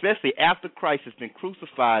remember, especially after Christ has been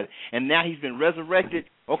crucified and now he's been resurrected,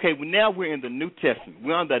 okay, now we're in the New Testament.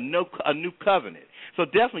 We're under a new covenant. So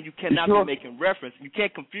definitely you cannot be making reference. You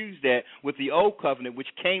can't confuse that with the old covenant,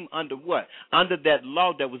 which came under what? Under that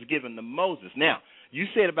law that was given to Moses. Now, you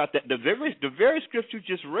said about that, the very scripture you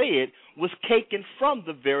just read was taken from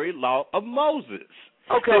the very law of Moses.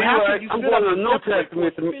 Okay, so I'm going to the New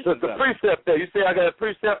Testament, the precept there. You say I got a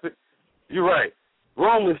precept. You're right.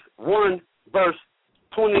 Romans 1, verse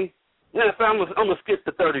 20. I'm going to skip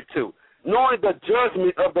to 32. Knowing the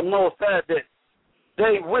judgment of the Most High, that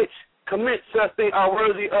they which commit such things are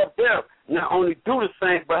worthy of death, not only do the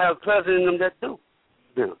same, but have pleasure in them that do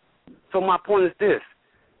them. So my point is this.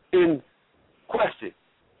 In question,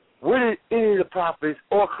 where did any of the prophets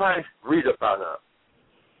or Christ read about us?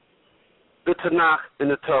 The Tanakh and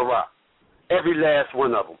the Torah. Every last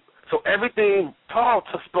one of them. So everything Paul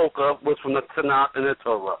spoke of was from the Tanakh and the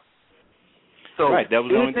Torah. So right, that was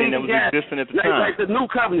the only thing that was existing at the time. Like the New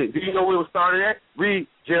Covenant. Do you know where it was started at? Read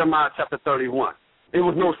Jeremiah chapter 31. There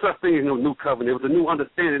was no such thing as no New Covenant. It was a new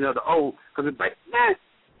understanding of the old. Because it's like, man,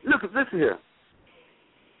 listen here.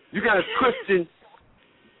 You got a Christian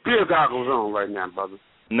beer goggles on right now, brother.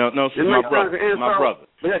 No, my brother.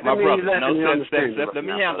 Let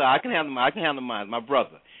me handle. I can handle mine. My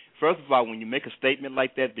brother. First of all, when you make a statement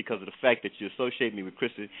like that, because of the fact that you associate me with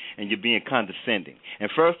Christian and you're being condescending. And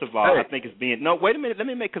first of all, I think it's being... No, wait a minute. Let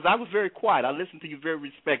me make... Because I was very quiet. I listened to you very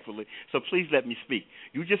respectfully, so please let me speak.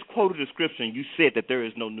 You just quoted the scripture and you said that there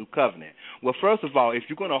is no new covenant. Well, first of all, if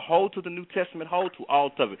you're going to hold to the New Testament, hold to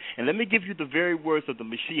all of it. And let me give you the very words of the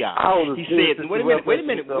Mashiach. He said... Wait a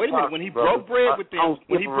minute. When he broke bread with them,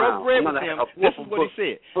 this is what he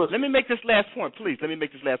said. Let me make this last point, please.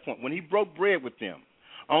 When he broke bread with them,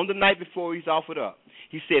 on the night before he's offered up,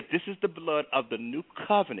 he said, this is the blood of the new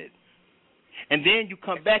covenant. And then you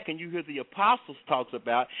come back and you hear the apostles talks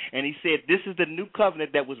about, and he said, this is the new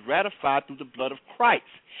covenant that was ratified through the blood of Christ.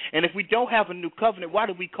 And if we don't have a new covenant, why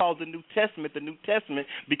do we call the New Testament the New Testament?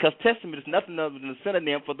 Because testament is nothing other than a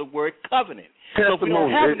synonym for the word covenant. So if we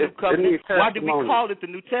don't have a new covenant, why do we call it the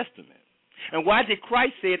New Testament? And why did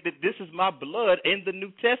Christ say that this is my blood in the New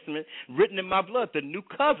Testament, written in my blood, the new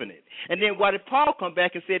covenant? And then why did Paul come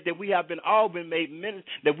back and said that we have all been made ministers,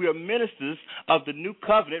 that we are ministers of the new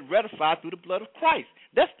covenant ratified through the blood of Christ?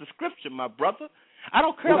 That's the scripture, my brother. I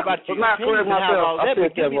don't care about your opinions and how all that,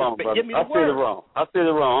 but give me the word. I said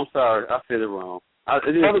it wrong. I'm sorry. I said it wrong.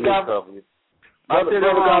 It is the new covenant. Brother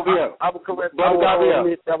Gabriel. I will correct. Brother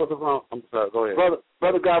Gabriel. That was wrong. I'm sorry. Go ahead.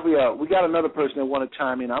 Brother Gabriel, we got another person that want to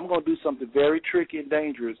chime in. I'm going to do something very tricky and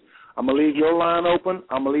dangerous. I'm going to leave your line open.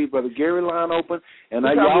 I'm going to leave Brother Gary's line open. And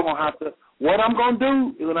y'all going to have to, what I'm going to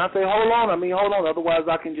do is when I say hold on, I mean hold on. Otherwise,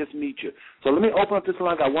 I can just meet you. So let me open up this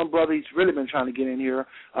line. I got one brother. He's really been trying to get in here.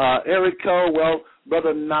 Eric Cole,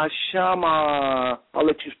 Brother Nashama. I'll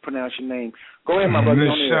let you pronounce your name. Go ahead, my brother.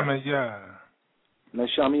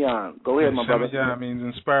 Nashamiyan. Go ahead, my brother. Nashamiyan means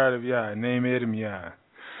inspired of Yah. Name Edom Yah.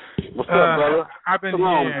 What's up, brother? I've been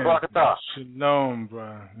here. Shalom,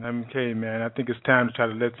 bro. Okay, man. I think it's time to try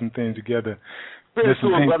to let some things together.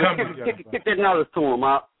 Kick that knowledge to him,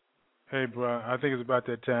 Mark. Hey, bro. I think it's about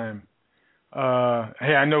that time.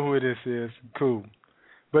 Hey, I know who this is. Cool.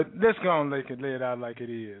 But let's go and lay it out like it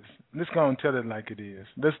is. Let's go and tell it like it is.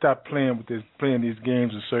 Let's stop playing these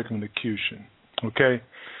games of circumlocution. Okay?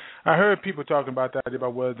 I heard people talking about the idea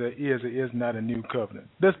about whether there is or is not a new covenant.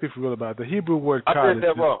 Let's be for real about it. The Hebrew word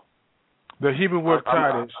Kodesh. The Hebrew word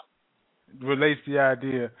Kodesh relates the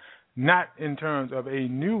idea not in terms of a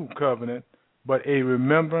new covenant, but a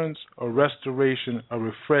remembrance, a restoration, a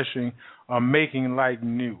refreshing, a making like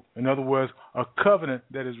new. In other words, a covenant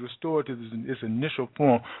that is restored to its initial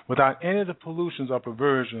form without any of the pollutions or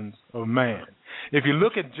perversions of man. If you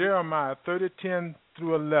look at Jeremiah 30:10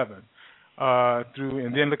 through 11,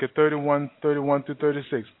 and then look at 31 through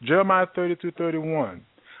 36, Jeremiah 30 through 31,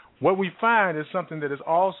 what we find is something that is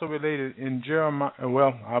also related in Jeremiah.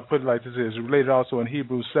 Well, I'll put it like this: it's related also in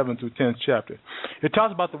Hebrews 7 through 10th chapter. It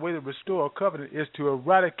talks about the way to restore a covenant is to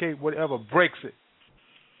eradicate whatever breaks it.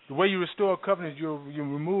 The way you restore a covenant, you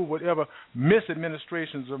remove whatever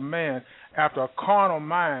misadministrations of man after a carnal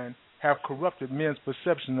mind have corrupted men's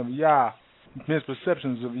perception of Yah. Men's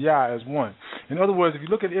perceptions of Yah as one. In other words, if you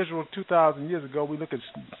look at Israel 2,000 years ago, we look at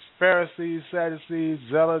Pharisees, Sadducees,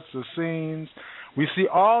 Zealots, Essenes. We see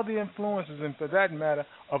all the influences, and for that matter,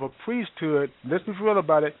 of a priesthood. Let's be real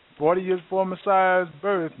about it. 40 years before Messiah's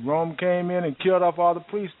birth, Rome came in and killed off all the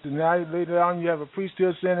priests. And now later on you have a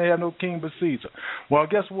priesthood saying they have no king but Caesar. Well,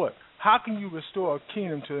 guess what? How can you restore a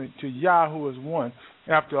kingdom to Yah who is one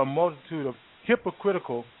after a multitude of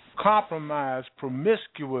hypocritical, compromised,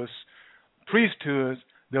 promiscuous priesthoods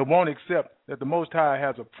that won't accept that the Most High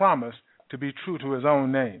has a promise to be true to his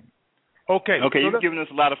own name? Okay, you've given us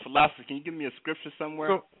a lot of philosophy. Can you give me a scripture somewhere?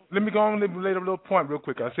 So let me go on and relate a little point real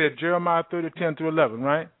quick. I said Jeremiah 30:10 through 11,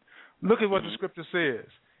 right? Look at what the scripture says.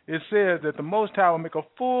 It says that the Most High will make a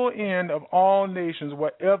full end of all nations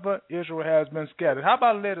wherever Israel has been scattered. How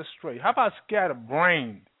about led astray? How about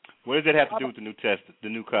scatterbrained? What does that have to do with the New Testament, the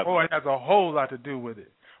New Covenant? Oh, it has a whole lot to do with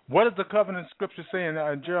it. What does the covenant scripture say in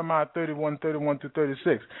Jeremiah 31 through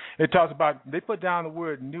 36? It talks about, they put down the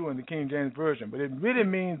word new in the King James Version, but it really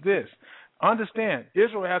means this. Understand,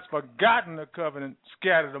 Israel has forgotten the covenant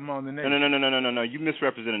scattered among the nations. No. You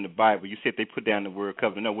misrepresented the Bible. You said they put down the word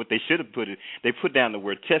covenant. No, what they should have put they put down the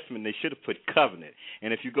word testament. They should have put covenant.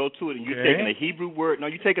 And if you go to it and you're taking a Hebrew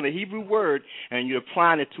word, and you're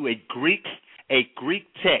applying it to a Greek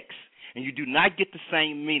text, and you do not get the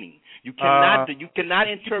same meaning. You cannot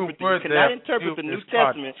interpret the New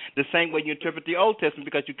Testament the same way you interpret the Old Testament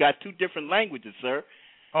because you got two different languages, sir.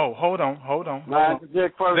 Oh, hold on.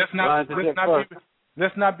 Let's not be ridiculous.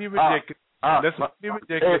 Let's not be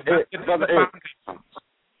ridiculous.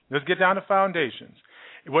 Let's get down to foundations.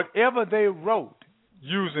 Whatever they wrote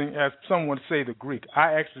using, as some would say, the Greek,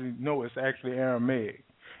 I actually know it's actually Aramaic.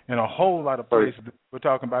 In a whole lot of places, we're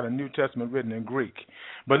talking about a New Testament written in Greek.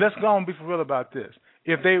 But let's go and be for real about this.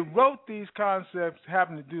 If they wrote these concepts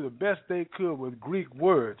having to do the best they could with Greek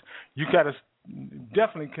words, you got to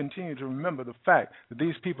definitely continue to remember the fact that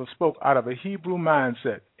these people spoke out of a Hebrew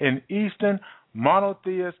mindset, an Eastern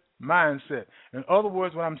monotheist mindset. In other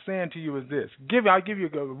words, what I'm saying to you is this. I'll give you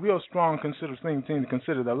a real strong thing to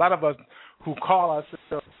consider. That a lot of us who call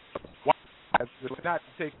ourselves wise would not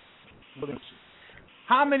take religion.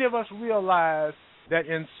 How many of us realize that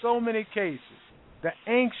in so many cases, the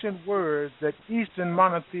ancient words that Eastern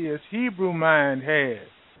monotheist Hebrew mind had,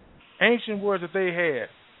 ancient words that they had,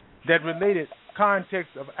 that related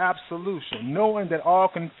context of absolution, knowing that all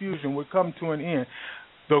confusion would come to an end,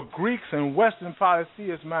 the Greeks and Western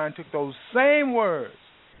polytheist mind took those same words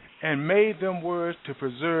and made them words to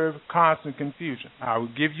preserve constant confusion. I will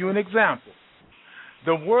give you an example.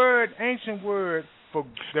 The ancient word for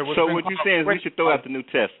that was. So what you're saying is we should throw out the New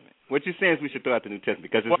Testament. What you're saying is we should throw out the New Testament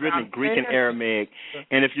because it's written in Greek and Aramaic.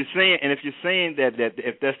 And if you're saying that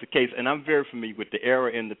if that's the case, and I'm very familiar with the era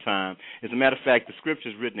and the time. As a matter of fact, the scripture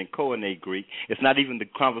is written in Koine Greek. It's not even the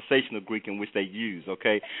conversational Greek in which they use.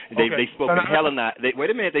 Okay, they spoke in Hellenized.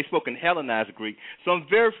 They spoke in Hellenized Greek. So I'm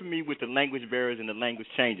very familiar with the language barriers and the language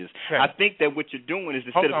changes. Okay. I think that what you're doing is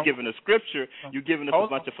instead of giving a scripture, you're giving us a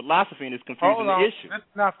bunch of philosophy and it's confusing the issue.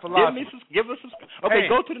 That's not philosophy. Give us some. Okay,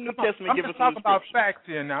 go to the New Testament. Give us some scripture. I'm talking about facts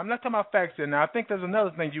here now. I'm not talking about facts here now. I think there's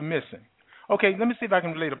another thing you're missing. Okay, let me see if I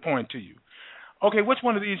can relate a point to you. Okay, which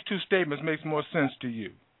one of these two statements makes more sense to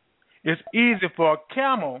you? It's easy for a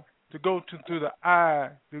camel to go through the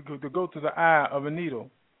eye of a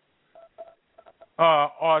needle,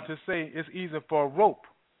 or to say it's easy for a rope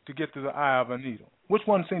to get through the eye of a needle. Which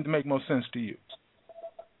one seems to make more sense to you?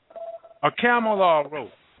 A camel or a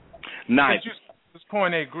rope? Nice. It's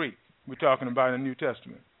Koine Greek we're talking about in the New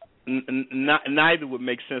Testament. Neither would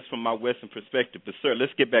make sense from my Western perspective, but sir,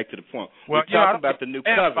 let's get back to the point. Well, We're talking about the new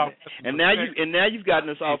covenant, and now you've gotten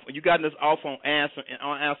us off. You gotten us off on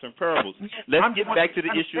answering parables. Let's get back to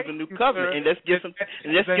the issue of the new covenant, and let's get some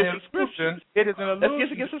scriptures. It is an illusion.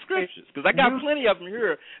 Let's get some scriptures, because I got plenty of them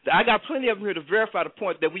here. I got plenty of them here to verify the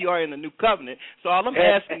point that we are in the new covenant. So all I'm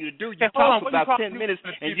asking you to do, you talk for about 10 minutes,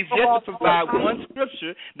 and you've yet to provide one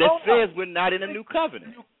scripture that says we're not in a new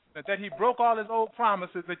covenant. That he broke all his old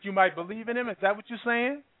promises that you might believe in him? Is that what you're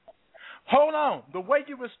saying? Hold on. The way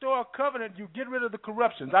you restore a covenant, you get rid of the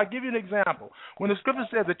corruptions. I'll give you an example. When the scripture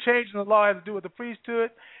says the change in the law has to do with the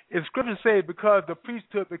priesthood, if scripture says because the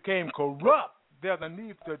priesthood became corrupt, there's a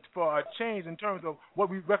need for a change in terms of what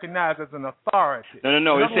we recognize as an authority.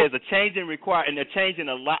 No. It says a change in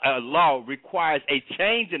a law requires a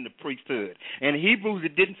change in the priesthood. And Hebrews,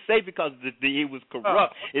 it didn't say because it was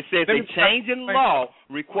corrupt. It says a change in law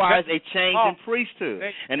requires a change in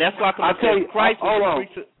priesthood. And that's why I tell you, Christ was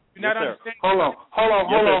the priesthood. Hold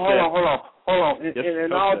on.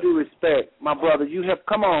 In all due respect, my brother, you have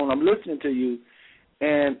come on. I'm listening to you,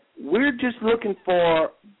 and we're just looking for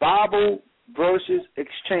Bible verses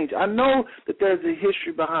exchange. I know that there's a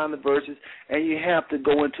history behind the verses, and you have to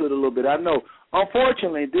go into it a little bit. I know.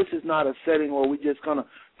 Unfortunately, this is not a setting where we're just going to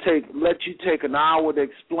let you take an hour to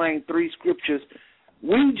explain 3 scriptures.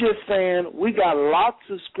 We just saying we got lots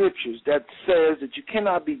of scriptures that says that you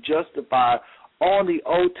cannot be justified on the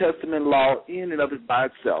Old Testament law in and of it by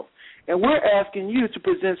itself. And we're asking you to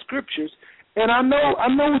present scriptures. And I know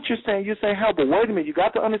what you're saying. You're saying, hell, but wait a minute, you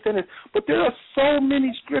got to understand this. But there are so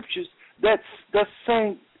many scriptures that's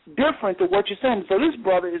saying different to what you're saying. So this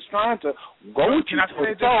brother is trying to go with you. So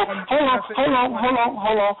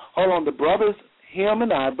hold on. The brothers, him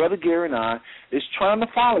and I, Brother Gary and I, is trying to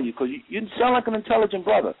follow you because you sound like an intelligent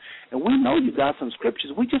brother. And we know you got some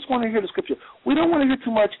scriptures. We just want to hear the scripture. We don't want to hear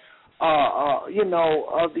too much,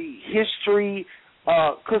 of the history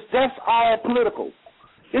because that's all political.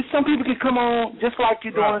 If some people can come on just like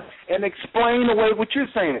you're doing and explain away what you're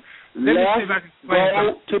saying. Let's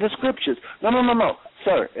go to the scriptures. No.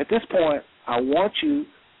 Sir, at this point, I want you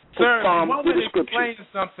to come to the scriptures. Sir, explain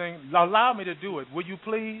something. Allow me to do it. Will you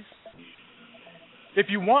please? If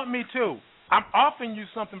you want me to, I'm offering you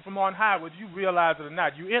something from on high, whether you realize it or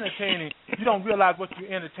not. You're entertaining. You don't realize what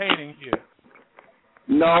you're entertaining here.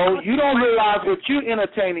 No, you don't realize what you're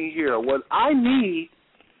entertaining here. What I need,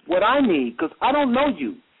 because I don't know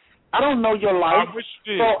you. I don't know your life.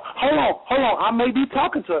 So hold on. I may be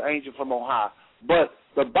talking to an angel from on high, but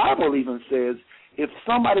the Bible even says if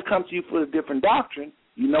somebody comes to you for a different doctrine,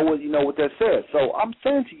 you know what that says. So I'm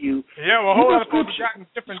saying to you, hold on,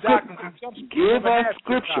 different doctrines. Give us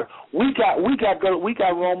scripture. We got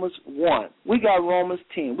Romans 1. We got Romans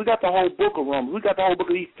 10. We got the whole book of Romans. We got the whole book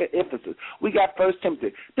of Ephesus. We got 1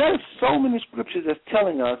 Timothy. There's so many scriptures that's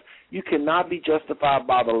telling us you cannot be justified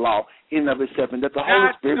by the law in and of itself, and that the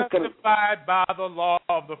Holy Spirit is justified by the law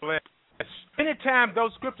of the flesh. Anytime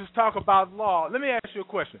those scriptures talk about law, let me ask you a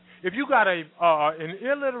question. If you got an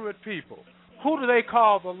illiterate people, who do they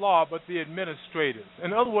call the law but the administrators?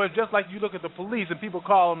 In other words, just like you look at the police and people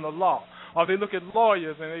call them the law, or they look at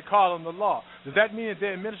lawyers and they call them the law. Does that mean that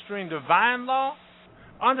they're administering divine law?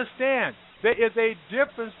 Understand, there is a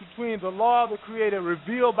difference between the law of the Creator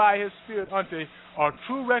revealed by His Spirit unto a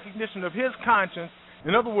true recognition of His conscience.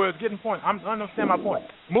 In other words, getting point. I understand my point.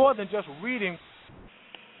 More than just reading.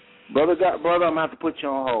 Brother, I'm going to have to put you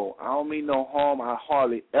on hold. I don't mean no harm. I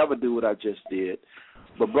hardly ever do what I just did.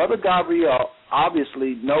 But Brother Gabriel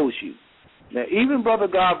obviously knows you. Now, even Brother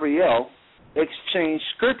Gabriel exchange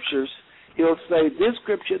scriptures. He'll say this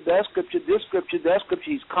scripture, that scripture, this scripture, that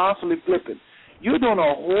scripture. He's constantly flipping. You're doing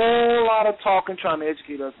a whole lot of talking, trying to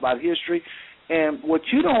educate us about history. And what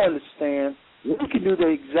you don't understand, we can do the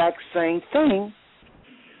exact same thing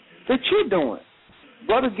that you're doing.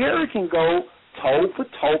 Brother Gary can go toe for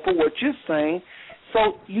what you're saying. So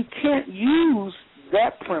you can't use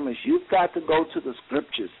that premise. You've got to go to the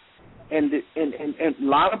scriptures and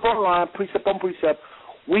line upon line, precept on precept.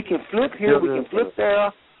 We can flip here, we can flip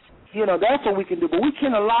there. You know, that's what we can do. But we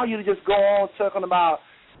can't allow you to just go on talking about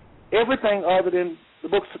everything other than the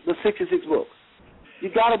books, the 66 books. You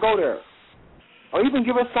got to go there, or even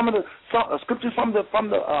give us some scriptures from the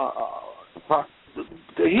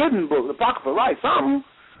hidden book, the Apocrypha, right? Something.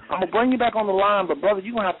 I'm gonna bring you back on the line, but brother,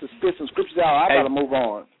 you're gonna have to spit some scriptures out. I gotta move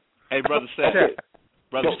on. Hey, Brother Seth.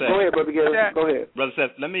 Brother Seth. Go ahead, Brother Gary. Go ahead. Brother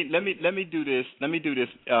Seth, let me do this. Let me do this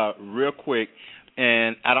real quick.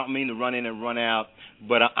 And I don't mean to run in and run out,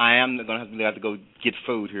 but I am going to have to go get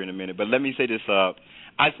food here in a minute. But let me say this. I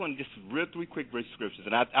just want to just real 3 quick brief scriptures.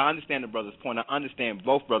 And I understand the brother's point. I understand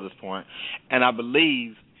both brothers' point. And I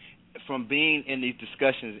believe from being in these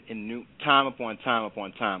discussions in time upon time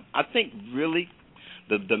upon time, I think really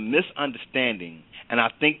the misunderstanding, and I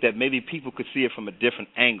think that maybe people could see it from a different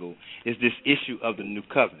angle, is this issue of the new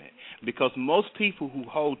covenant. Because most people who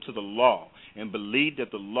hold to the law and believe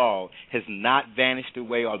that the law has not vanished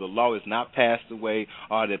away, or the law has not passed away,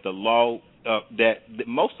 or that the law, that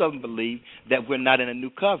most of them believe that we're not in a new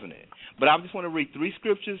covenant. But I just want to read 3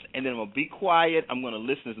 scriptures, and then I'm going to be quiet. I'm going to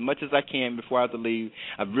listen as much as I can before I have to leave.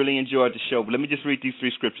 I've really enjoyed the show, but let me just read these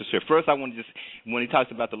 3 scriptures here. First, I want to just, when he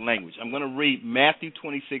talks about the language, I'm going to read Matthew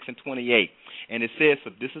 26 and 28, and it says, "For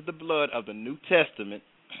this is the blood of the New Testament,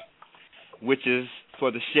 which is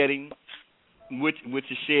for the shedding,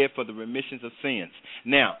 which is shed for the remissions of sins."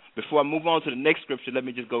 Now, before I move on to the next scripture, let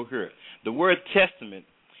me just go here. The word testament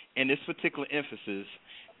in this particular emphasis,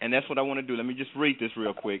 and that's what I want to do. Let me just read this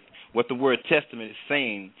real quick. What the word testament is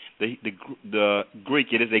saying, the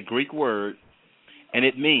Greek, it is a Greek word, and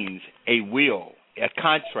it means a will, a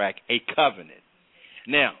contract, a covenant.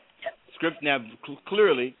 Now,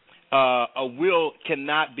 clearly, a will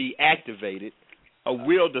cannot be activated. A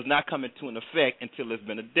will does not come into an effect until there's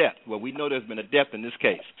been a death. Well, we know there's been a death in this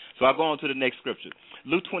case. So I'll go on to the next scripture.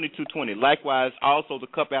 Luke 22:20. "Likewise, also the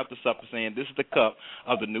cup after supper, saying, This is the cup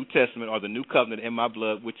of the New Testament, or the new covenant in my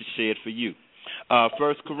blood, which is shed for you."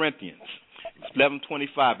 1 Corinthians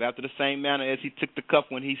 11:25. "After the same manner as he took the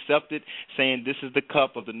cup when he supped it, saying, This is the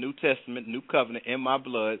cup of the New Testament, new covenant in my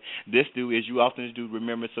blood. This do as you often do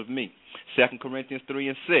remembrance of me." 2 Corinthians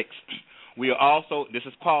 3:6. "We are also," this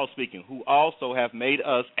is Paul speaking, "who also have made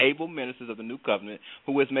us able ministers of the new covenant."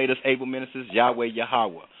 Who has made us able ministers? Yahweh,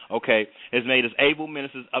 Yahweh. Okay, has made us able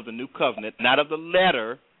ministers of the new covenant, not of the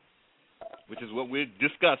letter, which is what we're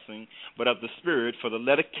discussing, but of the Spirit. For the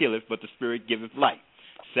letter killeth, but the Spirit giveth life.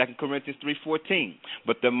 2 Corinthians 3:14.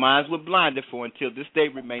 "But their minds were blinded, for until this day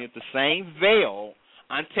remaineth the same veil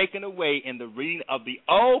untaken away in the reading of the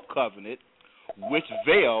old covenant, which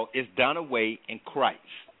veil is done away in Christ."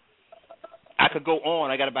 I could go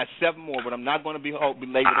on. I got about 7 more, but I'm not going to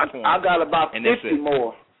belabor the point. I got about 50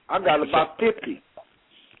 more. I got about 50.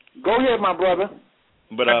 Go ahead, my brother.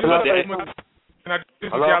 Can I do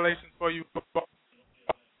some Galatians for you? Please.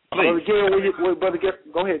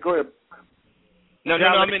 Go ahead. No.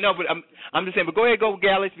 But I'm just saying. But go ahead, go with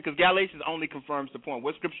Galatians, because Galatians only confirms the point.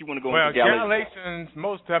 What scripture you want to go into Galatians? Well, Galatians,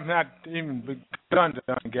 most have not even begun to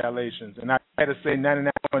done Galatians, and I had to say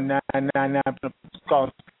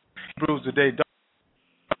 99.999% Hebrews today don't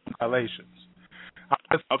Galatians.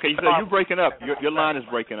 Okay, so you're breaking up. Your line is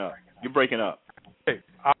breaking up. You're breaking up. Okay,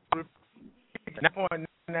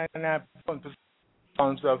 9.999%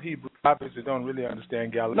 of Hebrew obviously don't really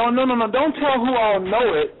understand Galatians. No. Don't tell who all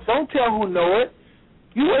know it. Don't tell who know it.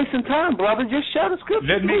 You wasting time, brother. Just share the scripture.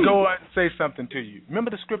 Let me go and say something to you.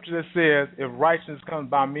 Remember the scripture that says, "If righteousness comes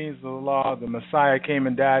by means of the law, the Messiah came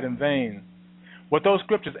and died in vain." What those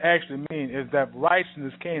scriptures actually mean is that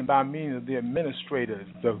righteousness came by means of the administrators,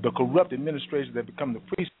 the corrupt administrators that become the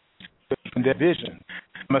priests in their vision.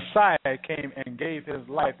 Messiah came and gave his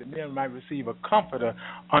life that men might receive a comforter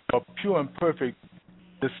under a pure and perfect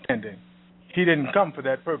understanding. He didn't come for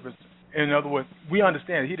that purpose. In other words, we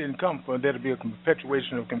understand he didn't come for there to be a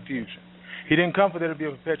perpetuation of confusion. He didn't come for there to be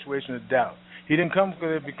a perpetuation of doubt. He didn't come for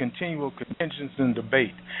there to be continual contentions and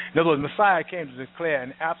debate. In other words, Messiah came to declare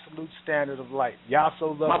an absolute standard of light. Yah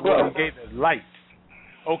so loved the world, he gave it light.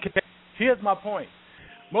 Okay, here's my point.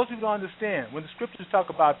 Most people don't understand. When the scriptures talk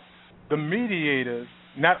about the mediators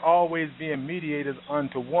not always being mediators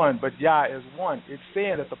unto one, but Yah is one, it's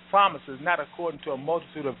saying that the promise is not according to a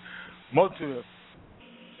multitude of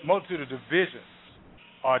divisions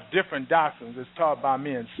or different doctrines that's taught by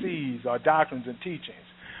men, seeds or doctrines and teachings.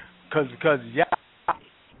 Because Yah,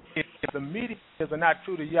 if the mediators are not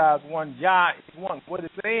true to Yah is one, Yah is one. What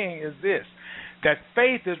it's saying is this, that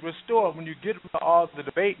faith is restored when you get rid of all the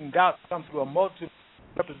debate and doubt comes through a multitude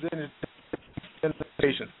of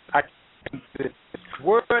representations. The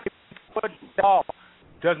word law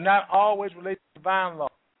does not always relate to divine law.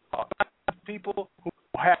 People who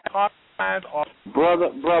have compromise or brother,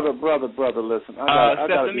 listen.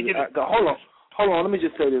 Hold on. Let me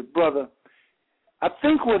just say this, brother. I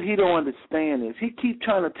think what he don't understand is he keep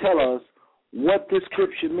trying to tell us what this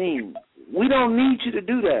scripture means. We don't need you to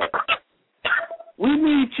do that. We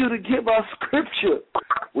need you to give us scripture.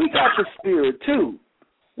 We got the Spirit too.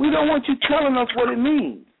 We don't want you telling us what it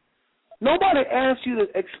means. Nobody asked you to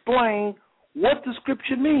explain what the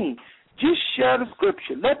scripture means. Just share the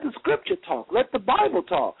scripture. Let the scripture talk. Let the Bible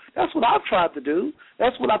talk. That's what I've tried to do.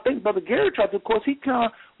 That's what I think Brother Gary tried to do. Of course, we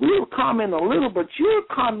were commenting a little, but you're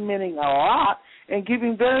commenting a lot and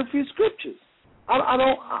giving very few scriptures.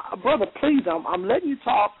 Brother, please, I'm letting you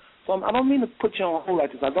talk, so I don't mean to put you on hold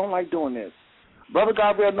like this. I don't like doing this. Brother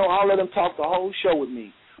Gabriel, no, I'll let him talk the whole show with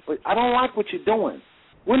me. But I don't like what you're doing.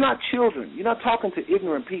 We're not children. You're not talking to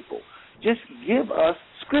ignorant people. Just give us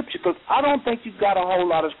scripture, because I don't think you've got a whole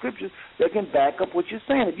lot of scriptures that can back up what you're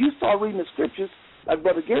saying. If you start reading the scriptures like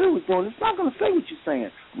Brother Gary was doing, it's not going to say what you're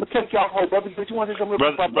saying. I'm going to take y'all home. Brother Gary, you want to say something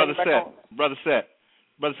real quick? Brother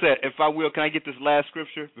Seth, if I will, can I get this last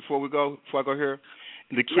scripture before I go here?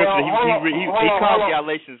 The scripture he called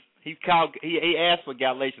Galatians. He asked for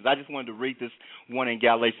Galatians. I just wanted to read this one in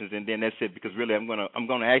Galatians, and then that's it. Because really, I'm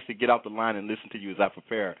gonna actually get off the line and listen to you as I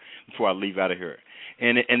prepare before I leave out of here.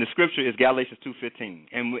 And the scripture is Galatians 2:15.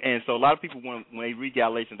 And so a lot of people when they read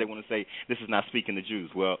Galatians, they want to say this is not speaking to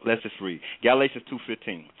Jews. Well, let's just read Galatians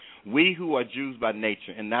 2:15. We who are Jews by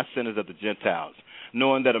nature and not sinners of the Gentiles,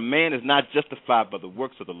 knowing that a man is not justified by the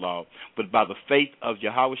works of the law, but by the faith of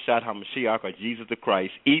Yahushua HaMashiach, or Jesus the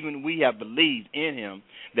Christ, even we have believed in him,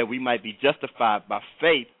 that we might be justified by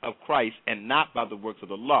faith of Christ and not by the works of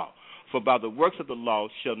the law. For by the works of the law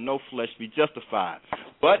shall no flesh be justified.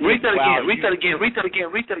 But read that again.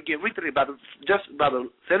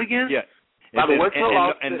 Say it again. Yeah. By the works of the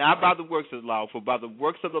law, and not by the works of the law. For by the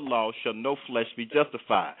works of the law shall no flesh be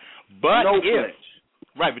justified. But no if flesh.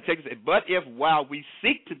 Right, but if while we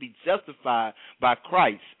seek to be justified by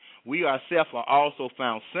Christ, we ourselves are also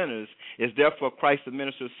found sinners, is therefore Christ the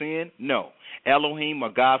minister of sin? No. Elohim, or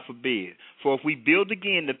God forbid. For if we build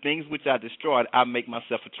again the things which I destroyed, I make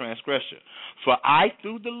myself a transgressor. For I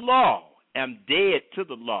through the law am dead to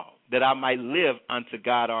the law, that I might live unto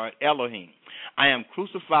God our Elohim. I am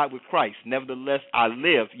crucified with Christ. Nevertheless, I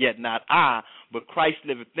live, yet not I, but Christ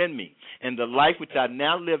liveth in me. And the life which I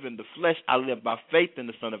now live in the flesh, I live by faith in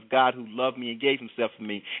the Son of God, who loved me and gave himself for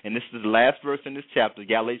me. And this is the last verse in this chapter,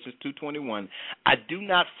 Galatians 2:21. I do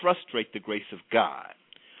not frustrate the grace of God.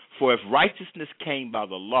 For if righteousness came by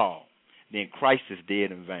the law, then Christ is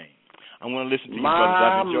dead in vain. I want to listen to you, brothers.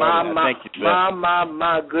 I've enjoyed it. Thank you, sir.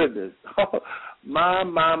 My goodness.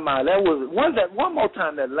 My. That was one more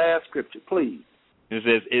time, that last scripture, please. It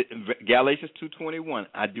says, Galatians 2:21,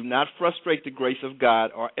 I do not frustrate the grace of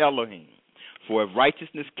God or Elohim. For if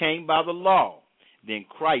righteousness came by the law, then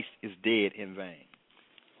Christ is dead in vain.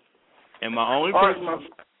 And my only person,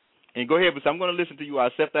 and go ahead, but I'm going to listen to you. I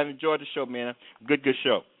accept I've enjoyed the show, man. Good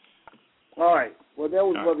show. All right. Well, that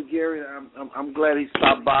was Brother Gary. I'm glad he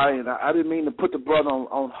stopped by, and I didn't mean to put the brother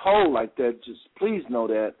on hold like that. Just please know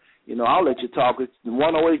that. You know, I'll let you talk. It's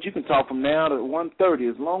 108. You can talk from now to 1:30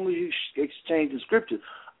 as long as you exchange the scriptures.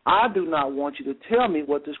 I do not want you to tell me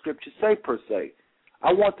what the scriptures say per se.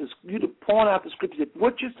 I want you to point out the scriptures. If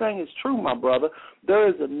what you're saying is true, my brother, there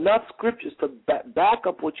is enough scriptures to back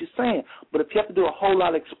up what you're saying. But if you have to do a whole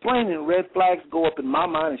lot of explaining, red flags go up in my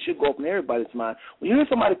mind and should go up in everybody's mind. When you hear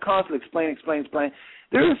somebody constantly explain,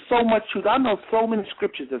 there is so much truth. I know so many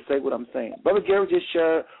scriptures that say what I'm saying. Brother Gary just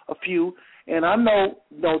shared a few. And I know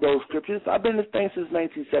those scriptures. I've been in this thing since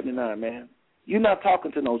 1979, man. You're not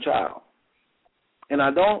talking to no child. And I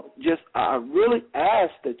really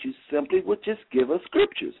ask that you simply would just give us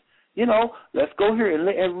scriptures. You know, let's go here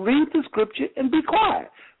and read the scripture and be quiet.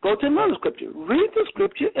 Go to another scripture. Read the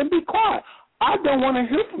scripture and be quiet. I don't want to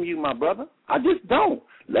hear from you, my brother. I just don't.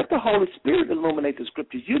 Let the Holy Spirit illuminate the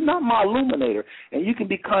scriptures. You're not my illuminator, and you can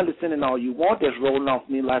be condescending all you want. That's rolling off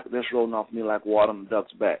me like water on the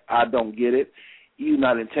duck's back. I don't get it. You're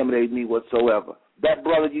not intimidating me whatsoever. That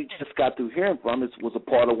brother you just got through hearing from was a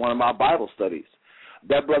part of one of my Bible studies.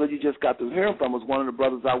 That brother you just got through hearing from was one of the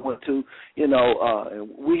brothers I went to, and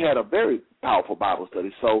we had a very powerful Bible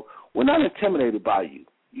study. So we're not intimidated by you.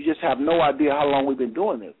 You just have no idea how long we've been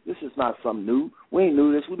doing this. This is not something new. We ain't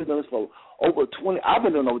new to this. We've been doing this for over 20. I've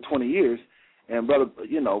been doing over 20 years. And brother,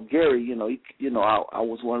 Gary, I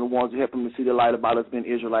was one of the ones who helped him to see the light about us being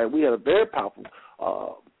Israelite. We had a very powerful,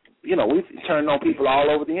 we've turned on people all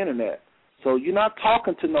over the internet. So you're not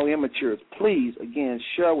talking to no immatures. Please, again,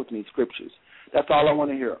 share with me scriptures. That's all I want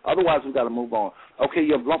to hear. Otherwise, we've got to move on. Okay,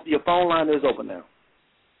 your phone line is open now.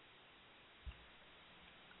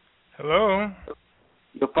 Hello.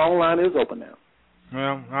 Your phone line is open now.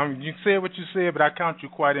 Well, you said what you said, but I count you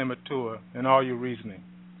quite immature in all your reasoning.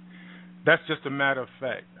 That's just a matter of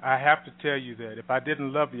fact. I have to tell you that. If I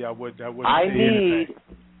didn't love you, I wouldn't say anything.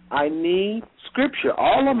 I need scripture.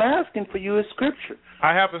 All I'm asking for you is scripture.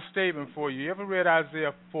 I have a statement for you. You ever read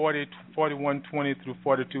Isaiah 41:20 through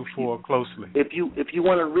 42:4 closely? If you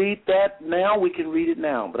want to read that now, we can read it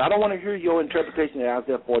now. But I don't want to hear your interpretation of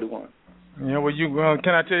Isaiah 41. Yeah, well,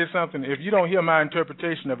 can I tell you something? If you don't hear my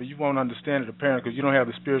interpretation of it, you won't understand it apparently because you don't have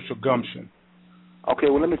the spiritual gumption. Okay,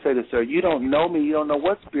 well, let me say this, sir. You don't know me. You don't know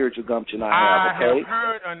what spiritual gumption I have, okay? I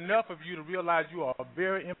have heard enough of you to realize you are a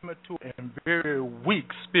very immature and very weak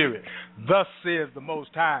spirit. Thus says the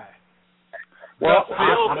Most High. Thus says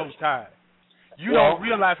the Most High. You don't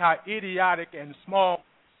realize how idiotic and small.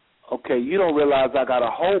 Okay, you don't realize I got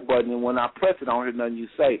a hold button, and when I press it, I don't hear nothing you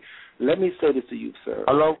say. Let me say this to you, sir.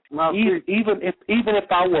 Hello? Even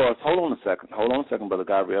if I was, hold on a second, Brother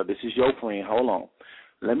Gabriel. This is your friend. Hold on.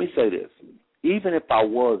 Let me say this. Even if I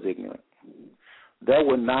was ignorant, that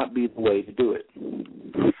would not be the way to do it.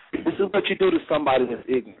 This is what you do to somebody that's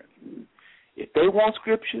ignorant. If they want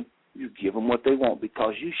scripture, you give them what they want,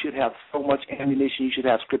 because you should have so much ammunition. You should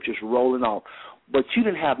have scriptures rolling on. But you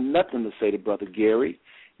didn't have nothing to say to Brother Gary.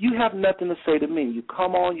 You have nothing to say to me. You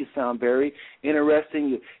come on, you sound very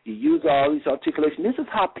interesting. You use all these articulations. This is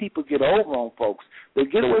how people get over on folks. They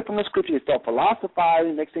get away from the scripture. They start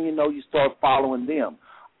philosophizing. Next thing you know, you start following them.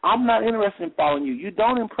 I'm not interested in following you. You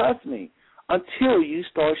don't impress me until you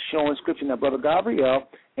start showing scripture. Now, Brother Gabriel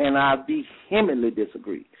and I vehemently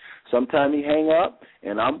disagree. Sometimes he hang up,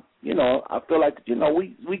 and I feel like,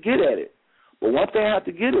 we get at it. But one thing I have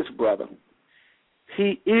to get is, brother,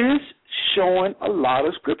 he is showing a lot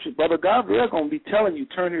of scripture. Brother Gabriel going to be telling you,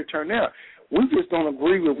 turn here, turn there. We just don't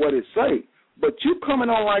agree with what it say. But you coming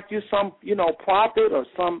on like you're some, prophet or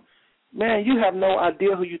some, man, you have no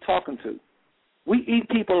idea who you're talking to. We eat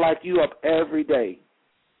people like you up every day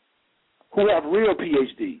who have real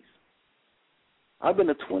PhDs. I've been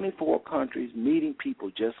to 24 countries meeting people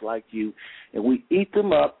just like you, and we eat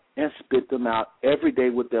them up and spit them out every day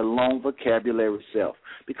with their long vocabulary self.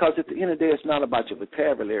 Because at the end of the day, it's not about your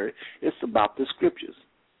vocabulary. It's about the scriptures.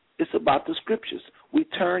 It's about the scriptures.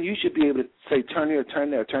 You should be able to say, turn here, turn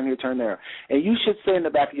there, turn here, turn there. And you should say in the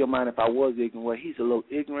back of your mind, if I was ignorant, well, he's a little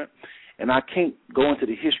ignorant, and I can't go into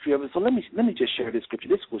the history of it. So let me just share this scripture.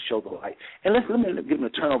 This will show the light. And let me give him a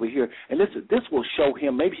turn over here. And this will show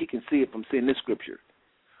him. Maybe he can see it from seeing this scripture.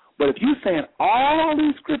 But if you're saying all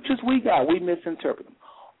these scriptures we got, we misinterpret them.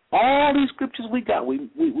 All these scriptures we got, we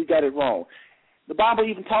got it wrong. The Bible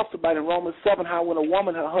even talks about in Romans 7 how when a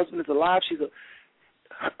woman, her husband is alive,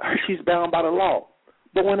 she's bound by the law.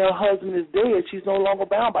 But when her husband is dead, she's no longer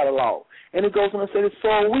bound by the law. And it goes on and says, so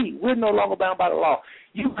are we. We're no longer bound by the law.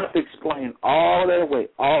 You have to explain all that away,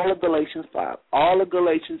 all of Galatians 5, all of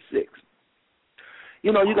Galatians 6.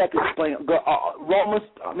 You got to explain Romans.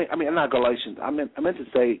 Not Galatians. I meant to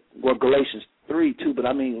say Galatians 3 too, but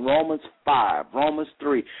I mean Romans 5, Romans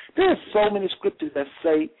 3. There are so many scriptures that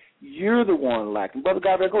say you're the one lacking. Brother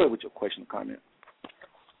Gabriel, go ahead with your question or comment.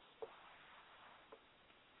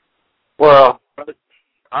 Well,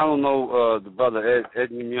 I don't know the brother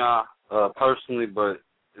Edmund personally, but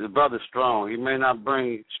the brother's strong. He may not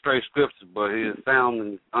bring straight scripture, but he is sound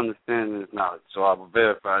in understanding his knowledge. So I will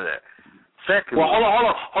verify that. Secondly, well,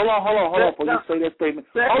 hold on, before you say that statement.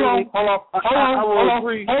 Hold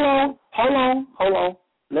on.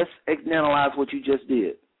 Let's analyze what you just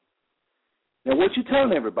did. Now, what you're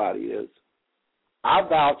telling everybody is, I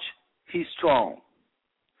vouch he's strong.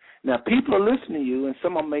 Now, people are listening to you, and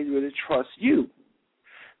some of them may really trust you.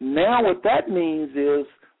 Now, what that means is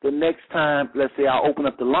the next time, let's say I open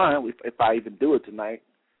up the line, if I even do it tonight,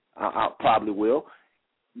 I probably will.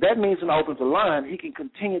 That means when I open the line, he can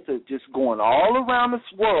continue to just going all around this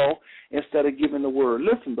world instead of giving the word.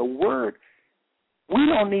 Listen, the word, we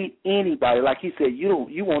don't need anybody. Like he said, you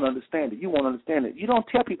won't understand it. You won't understand it. You don't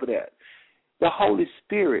tell people that. The Holy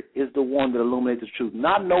Spirit is the one that illuminates the truth,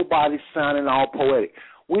 not nobody sounding all poetic.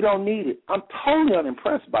 We don't need it. I'm totally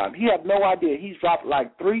unimpressed by him. He had no idea. He's dropped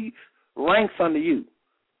like 3 ranks under you.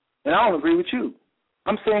 And I don't agree with you.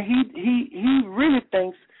 I'm saying he really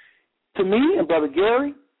thinks, to me and Brother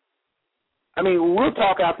Gary, we'll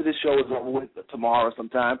talk after this show is over with tomorrow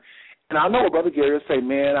sometime. And I know what Brother Gary will say,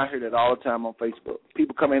 man, I hear that all the time on Facebook.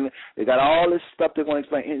 People come in, they got all this stuff they're going to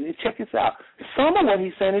explain. And check this out. Some of what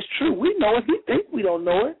he's saying is true. We know it. He thinks we don't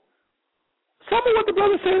know it. Some of what the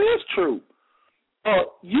brother's saying is true.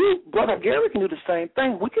 Brother Gary, can do the same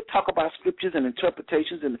thing. We could talk about scriptures and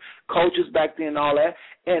interpretations and cultures back then and all that.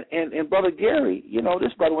 And Brother Gary,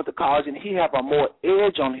 this brother went to college and he have a more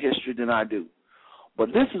edge on history than I do. But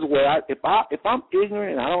this is where if I'm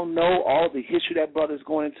ignorant and I don't know all the history that brother is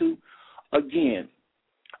going into, again,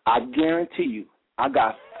 I guarantee you, I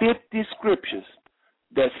got 50 scriptures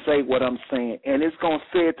that say what I'm saying, and it's going to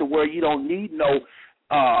say it to where you don't need no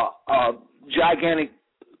gigantic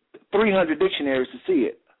 300 dictionaries to see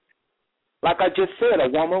it. Like I just said, a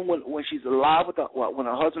woman, when she's alive, when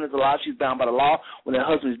her husband is alive, she's bound by the law. When her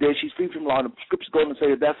husband is dead, she's free from the law. And the scriptures go and say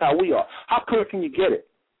that that's how we are. How clear can you get it?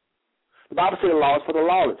 The Bible says the law is for the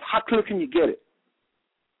lawless. How clear can you get it?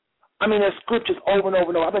 I mean, there's scriptures over and over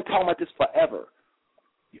and over. I've been talking about this forever.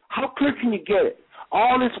 How clear can you get it?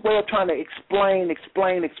 All this way of trying to explain.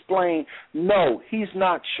 No, he's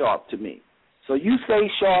not sharp to me. So you say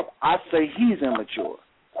sharp, I say he's immature.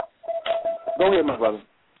 Go ahead, my brother.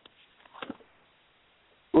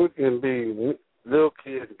 We can be little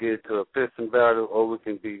kids get to a pissing battle, or we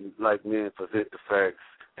can be like men, present the facts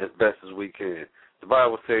as best as we can. The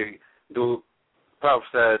Bible say, do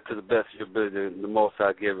prophesy to the best of your ability, and the Most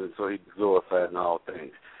High give it, so he be glorified in all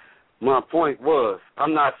things. My point was,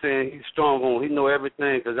 I'm not saying he's strong on, he know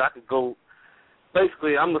everything, because I could go,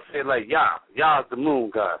 basically, I'm going to say like Yah. Yah's the moon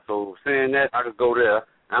god. So saying that, I could go there.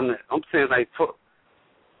 I'm saying like, what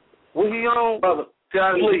he on? Brother,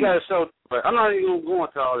 you got to show, but I'm not even going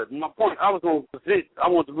to all that. My point, I was going to present, I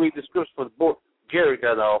want to read the scripture for the book Gary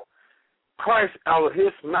got off. Christ out of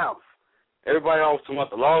his mouth. Everybody always talking about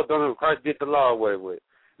the law done, Christ did the law away with.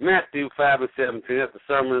 Matthew 5 and 17, that's the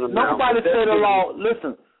Sermon on the Mount. Nobody said the law,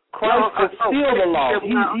 listen, Christ fulfilled the law.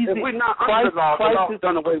 If we're not under the law is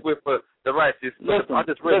done away with for the righteous. Listen,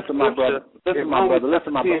 my brother.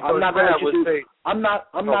 I'm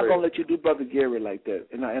not going to let you do Brother Gary like that.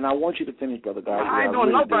 And I want you to finish, Brother Gary. I ain't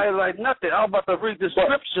doing nobody like nothing. I'm about to read the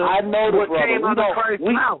scripture. I know the brother.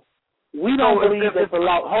 We don't believe that the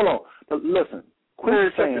law. Hold on. But listen.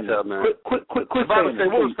 Quit saying that. Quit saying that.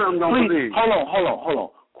 Hold on.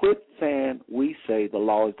 Quit saying we say the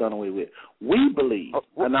law is done away with. We believe,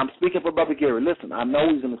 and I'm speaking for Brother Gary. Listen, I know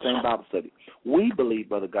he's in the same Bible study. We believe,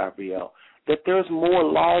 Brother Gabriel, that there's more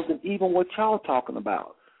laws than even what y'all talking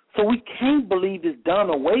about. So we can't believe it's done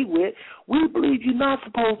away with. We believe you're not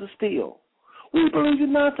supposed to steal. We believe you're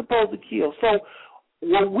not supposed to kill. So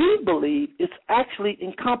what we believe is actually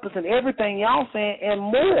encompassing everything y'all saying and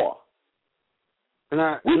more. We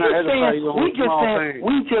just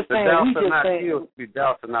saying.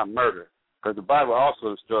 Thou shalt not murder, because the Bible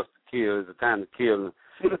also instructs to kill. Is a time to kill.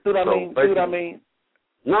 See what I mean?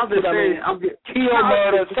 No, I'm just saying. Kill,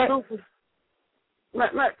 murder.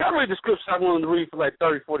 Matt, can I read the scripture I wanted to read for like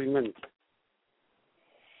 30, 40 minutes?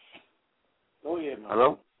 Go ahead, man.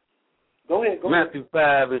 Hello? Go ahead. Matthew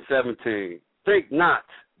 5 and 17. Think not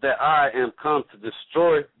that I am come to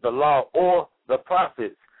destroy the law or the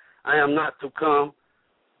prophets. I am not to come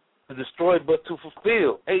to destroy, but to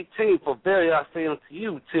fulfill. 18, for verily I say unto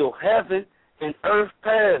you, till heaven and earth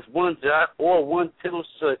pass, one jot or one tittle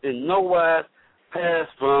shall in no wise pass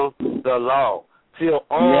from the law, till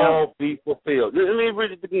all be fulfilled. Let me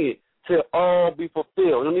read it again. Till all be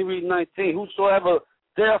fulfilled. Let me read 19. Whosoever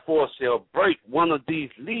therefore shall break one of these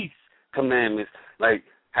least commandments, like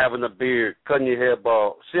having a beard, cutting your hair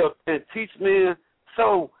bald, shall and teach men,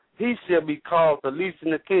 so he shall be called the least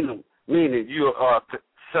in the kingdom, meaning you are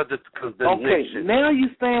subject to condemnation. Okay, now you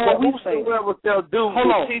saying what we saying. Whosoever shall do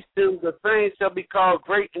to teach them the same shall be called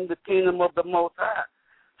great in the kingdom of the Most High.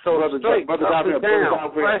 So Brother Gabriel,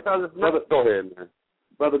 go ahead, man.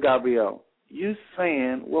 Brother Gabriel, you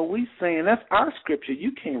saying what we saying, that's our scripture.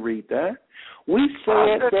 You can't read that. We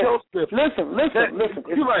said that. Listen.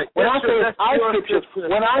 You're right. When I say our scripture,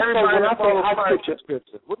 when I say our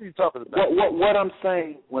scripture, what are you talking about? What I'm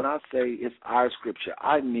saying when I say it's our scripture,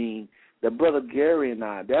 I mean that Brother Gary and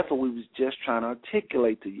I. That's what we was just trying to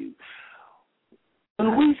articulate to you.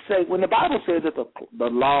 When the Bible says that the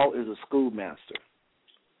law is a schoolmaster,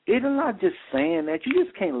 it's not just saying that. You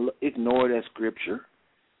just can't ignore that scripture.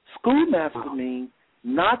 Schoolmaster means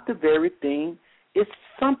not the very thing. It's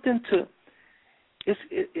something to.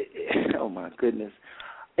 Oh my goodness!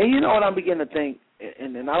 And you know what I'm beginning to think,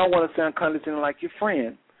 and I don't want to sound condescending like your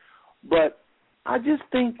friend, but I just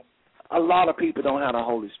think a lot of people don't have the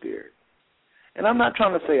Holy Spirit. And I'm not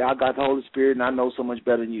trying to say I got the Holy Spirit and I know so much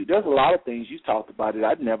better than you. There's a lot of things you talked about that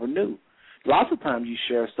I never knew. Lots of times you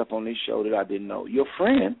share stuff on this show that I didn't know. Your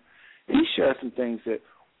friend, he shared some things that,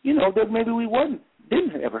 that maybe we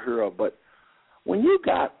didn't ever hear of. But when you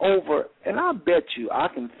got over, and I bet you I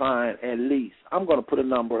can find at least, I'm going to put a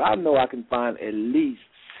number, I know I can find at least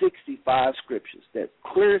 65 scriptures that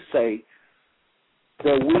clearly say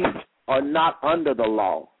that we are not under the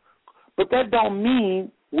law. But that don't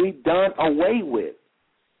mean we done away with.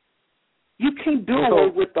 You can't do away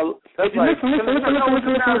with the. Listen. Can I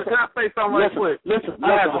say something right quick? Listen. Hold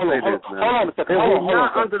on a second. If we're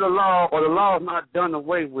not under the law, or the law is not done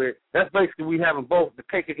away with, that's basically we having both the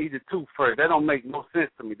cake and eat it too phrase. That don't make no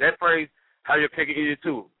sense to me. That phrase, how your cake and eat it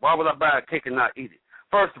too. Why would I buy a cake and not eat it?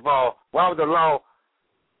 First of all, why would the law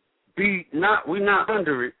be not? We not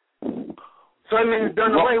under it. So it means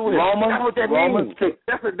done away with. That's what that means.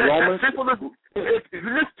 That's simple as. If you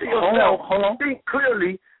listen to yourself, think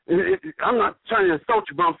clearly. I'm not trying to insult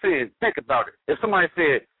you, but I'm saying think about it. If somebody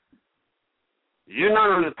said, you're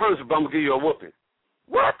not on the person, but I'm going to give you a whooping.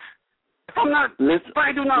 What? If I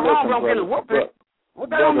ain't do nothing wrong, I'm getting a whooping. Well,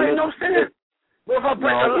 that don't make no sense. But if I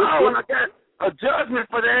break a law and I got a judgment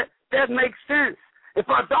for that, that makes sense. If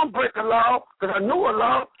I don't break a law because I knew a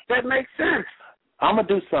law, that makes sense. I'm going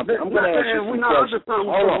to do something. I'm going to ask you some questions.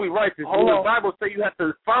 Hold on. We righteous. The Bible says you have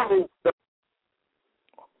to follow the...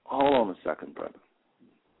 Hold on a second, brother.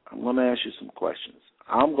 I'm going to ask you some questions.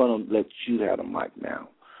 I'm going to let you have the mic now.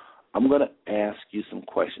 I'm going to ask you some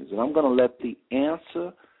questions, and I'm going to let the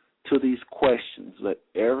answer to these questions let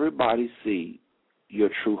everybody see your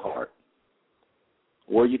true heart,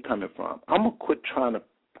 where you're coming from. I'm going to quit trying to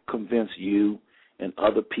convince you and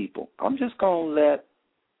other people. I'm just going to let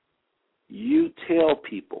you tell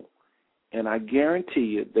people, and I guarantee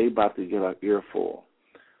you they about to get an earful.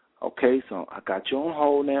 Okay, so I got you on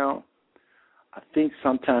hold now. I think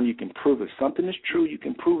sometimes you can prove it. If something is true, you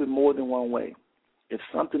can prove it more than one way. If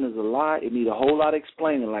something is a lie, it needs a whole lot of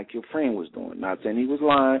explaining like your friend was doing. Not saying he was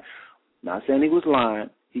lying.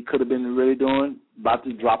 He could have been really about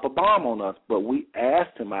to drop a bomb on us, but we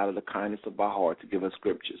asked him out of the kindness of our heart to give us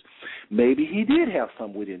scriptures. Maybe he did have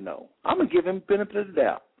something we didn't know. I'm going to give him benefit of the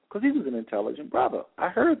doubt because he was an intelligent brother. I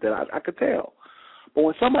heard that. I could tell. But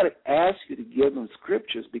when somebody asks you to give them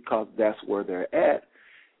scriptures because that's where they're at,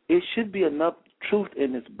 it should be enough truth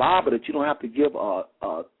in this Bible that you don't have to give a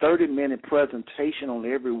 30-minute presentation on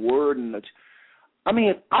every word.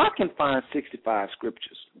 If I can find 65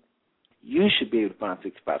 scriptures, you should be able to find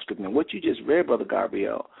 65 scriptures. Now, what you just read, Brother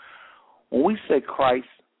Gabriel, when we say Christ,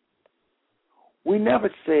 we never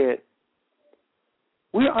said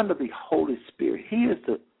we're under the Holy Spirit. He is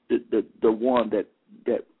the one that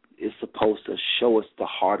is supposed to show us the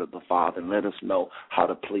heart of the Father and let us know how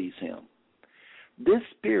to please him. This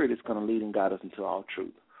Spirit is going to lead and guide us into all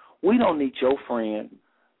truth. We don't need your friend,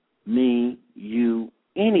 me, you,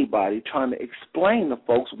 anybody trying to explain to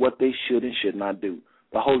folks what they should and should not do.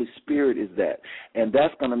 The Holy Spirit is that. And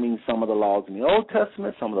that's going to mean some of the laws in the Old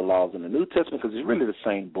Testament, some of the laws in the New Testament, because it's really the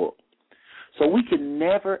same book. So we can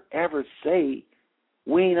never, ever say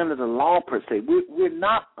we ain't under the law per se. We're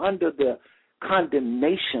not under the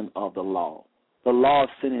condemnation of the law. The law of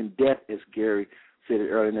sin and death, as Gary said it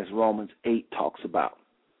earlier, and as Romans 8 talks about.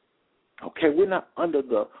 Okay, we're not under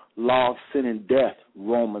the law of sin and death,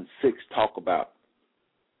 Romans 6 talk about.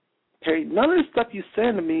 Okay, none of the stuff you're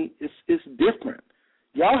saying to me is different.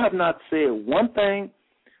 Y'all have not said one thing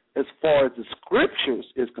as far as the scriptures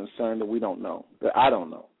is concerned that we don't know, that I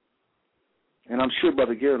don't know. And I'm sure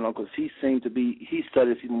Brother Gary knows because he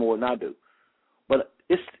studies even more than I do. But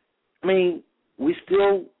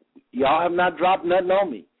y'all have not dropped nothing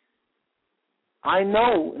on me. I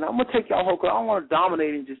know, and I'm going to take y'all home because I don't want to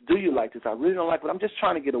dominate and just do you like this. I really don't like it, but I'm just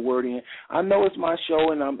trying to get a word in. I know it's my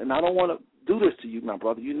show, and I don't want to do this to you, my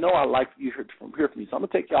brother. You know I like you hear from me, so I'm going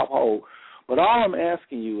to take y'all home. But all I'm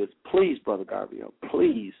asking you is, please, Brother Gabriel,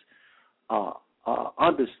 please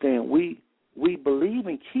understand we believe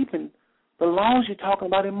in keeping the laws you're talking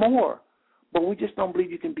about and more, but we just don't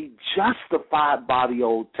believe you can be justified by the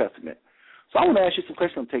Old Testament. So I want to ask you some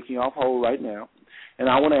questions. I'm taking you off hold right now, and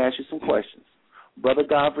I want to ask you some questions. Brother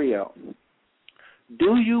Gabriel,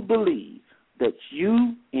 do you believe that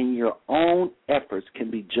you in your own efforts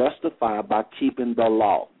can be justified by keeping the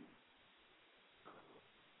law?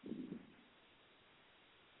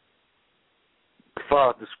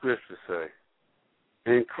 Father, the scriptures say,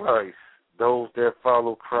 in Christ, those that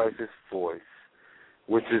follow Christ's voice,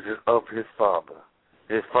 which is of his Father.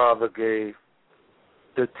 His Father gave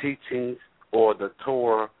the teachings or the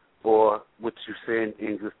Torah or what you say in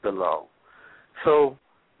English, the law. So,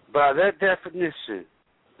 by that definition,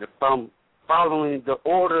 if I'm following the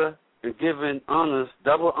order and giving honors,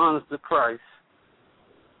 double honors to Christ,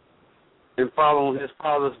 and following his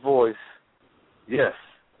Father's voice, yes.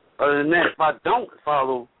 Other than that, if I don't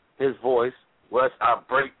follow his voice, well, I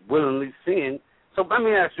break willingly sin. So let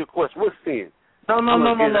me ask you a question. What's sin? No. I'm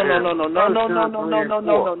not even gonna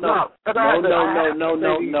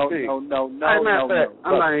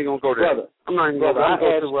go there. I'm not even gonna go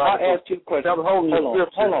there. I'll ask you a question. Hold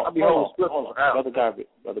on. Brother Garvey.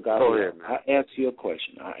 Go ahead, man. I ask you a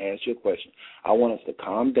question. I want us to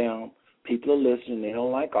calm down. People are listening. They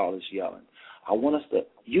don't like all this yelling. I want us to.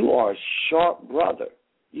 You are a sharp brother.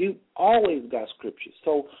 You always got scriptures.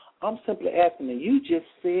 So I'm simply asking that you just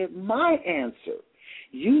said my answer.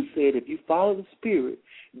 You said if you follow the Spirit,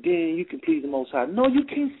 then you can please the Most High. No, you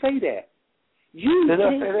can't say that. You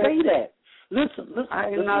can't say that. Listen. I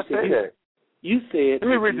did not say that. You said.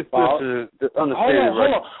 Let me read the scripture to understand it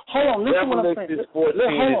right. Hold on. Listen what I'm saying.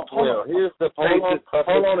 14:12. Here's the pages of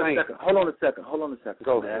the saints. Hold on a second.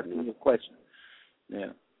 Go ahead. Asking you a question.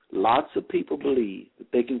 Now, lots of people believe that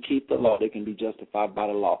they can keep the law, they can be justified by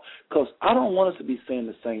the law. Because I don't want us to be saying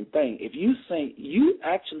the same thing. If you say, you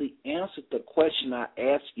actually answered the question I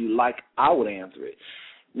asked you like I would answer it.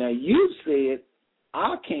 Now, you said,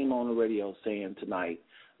 I came on the radio saying tonight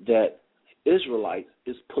that Israelites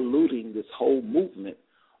is polluting this whole movement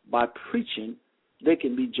by preaching they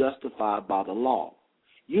can be justified by the law.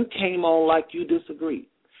 You came on like you disagreed.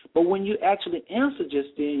 But when you actually answered just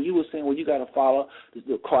then, you were saying, well, you got to follow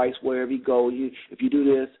the Christ wherever you go. If you do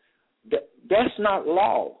this, that's not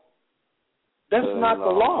law. That's not the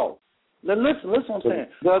law. Now listen what I'm saying.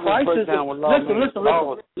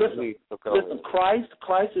 Listen.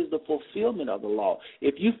 Christ is the fulfillment of the law.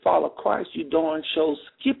 If you follow Christ, you darn sure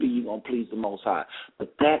skippy you're going to please the Most High.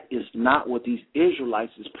 But that is not what these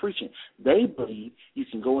Israelites is preaching. They believe you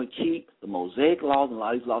can go and keep the Mosaic laws and a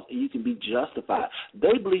lot of these laws and you can be justified.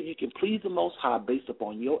 They believe you can please the Most High based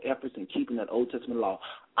upon your efforts in keeping that Old Testament law.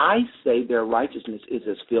 I say their righteousness is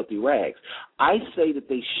as filthy rags. I say that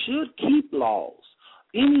they should keep laws.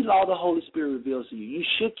 Any law the Holy Spirit reveals to you, you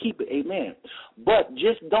should keep it, amen. But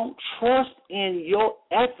just don't trust in your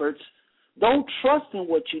efforts. Don't trust in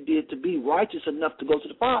what you did to be righteous enough to go to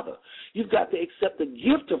the Father. You've got to accept the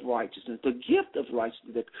gift of righteousness,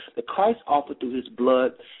 that Christ offered through his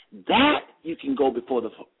blood. That you can go before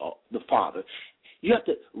the Father. You have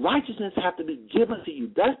to, righteousness have to be given to you.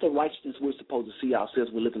 That's the righteousness we're supposed to see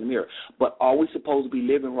ourselves when we look in the mirror. But are we supposed to be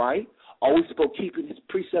living right? Are we supposed to keep his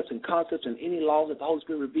precepts and concepts and any laws that the Holy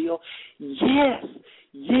Spirit reveal? Yes.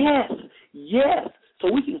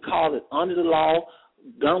 So we can call it under the law,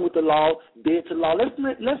 done with the law, dead to the law.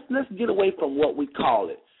 Let's get away from what we call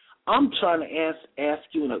it. I'm trying to ask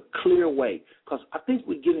you in a clear way, because I think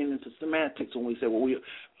we're getting into semantics when we say, well, what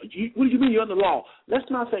do you mean you're under the law? Let's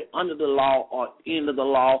not say under the law or end of the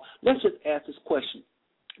law. Let's just ask this question.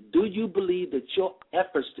 Do you believe that your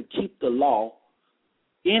efforts to keep the law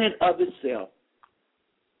in and of itself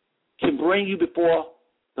can bring you before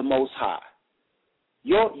the Most High?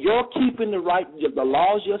 You're keeping the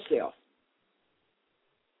laws yourself.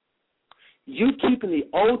 You keeping the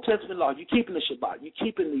Old Testament law. You keeping the Shabbat. You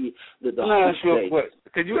keeping the Holy Days.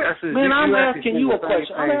 Could you ask? Man, I'm asking you a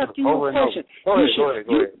question. Go ahead.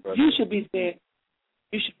 You should be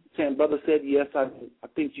saying, brother said yes. I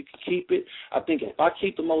think you can keep it. I think if I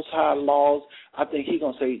keep the Most High laws, I think he's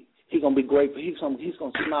gonna say he's gonna be grateful. He's gonna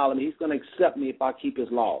smile at me. He's gonna accept me if I keep his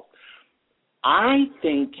laws. I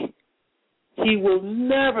think he will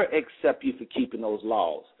never accept you for keeping those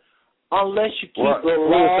laws. Unless you keep the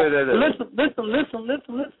law. Listen.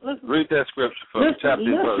 Read that scripture for me, chapter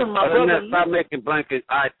and verse. Other than that, stop making blanket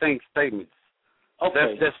I think statements.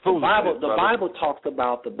 Okay. That's foolish. The Bible talks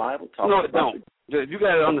about. No, it don't. You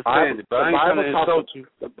got to understand it, but I ain't trying to insult you.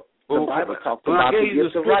 The Bible talks about the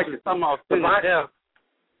gift of righteousness.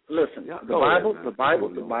 Listen, the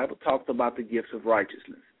Bible talks about the gifts of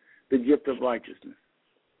righteousness. The gift of righteousness.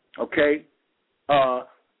 Okay?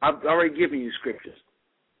 I've already given you scriptures.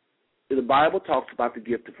 The Bible talks about the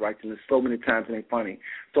gift of righteousness so many times it ain't funny.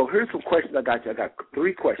 So here's some questions I got you. I got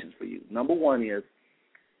 3 questions for you. Number 1 is,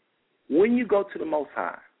 when you go to the Most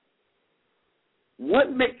High,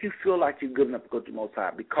 what makes you feel like you're good enough to go to the Most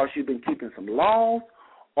High? Because you've been keeping some laws,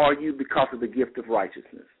 or are you because of the gift of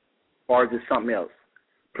righteousness? Or is it something else?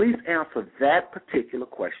 Please answer that particular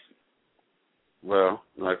question. Well,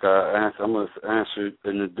 like I answered, I'm going to answer it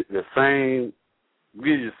in the same,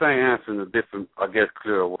 give you the same answer in a different, I guess,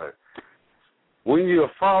 clearer way. When you're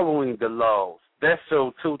following the laws, that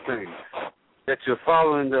shows 2 things. That you're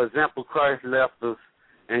following the example Christ left us,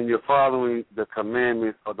 and you're following the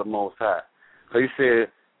commandments of the Most High. So he said,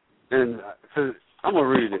 and so I'm gonna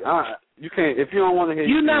read it. You can't if you don't want to hear.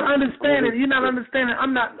 You're not understanding.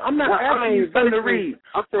 I'm not asking you something to read.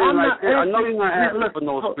 I'm saying I know you're not asking for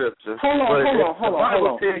no scripture. Hold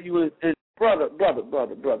on. Tell you Brother.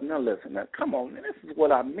 Now listen. Now come on. Man, this is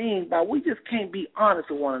what I mean by we just can't be honest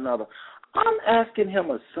with one another. I'm asking him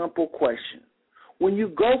a simple question. When you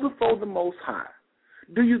go before the Most High,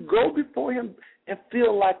 do you go before him and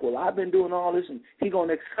feel like, well, I've been doing all this and he's going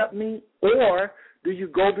to accept me? Or do you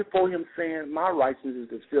go before him saying, my righteousness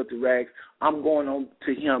is filthy rags, I'm going on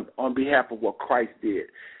to him on behalf of what Christ did?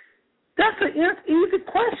 That's an easy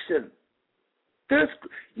question.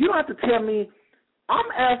 You don't have to tell me.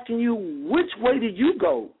 I'm asking you, which way did you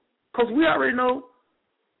go? Because we already know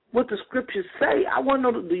what the scriptures say. I want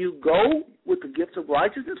to know, do you go with the gifts of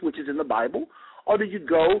righteousness, which is in the Bible, or do you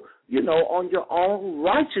go, on your own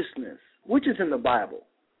righteousness, which is in the Bible?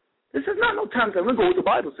 This is not no time to go with the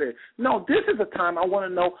Bible says. No, this is a time I want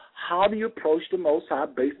to know, how do you approach the Most High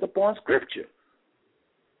based upon Scripture?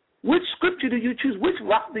 Which Scripture do you choose? Which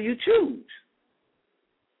rock do you choose?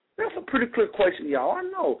 That's a pretty clear question, y'all. I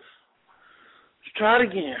know. Let's try it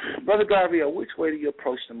again. Brother Gabriel, which way do you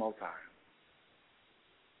approach the Most High?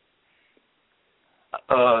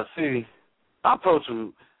 See, I approach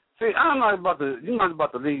him. See, I'm not about to. You're not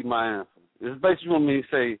about to leave my answer. It's basically you want me to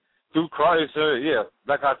say through Christ, yeah,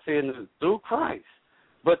 like I said, through Christ.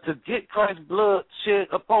 But to get Christ's blood shed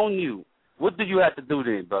upon you, what do you have to do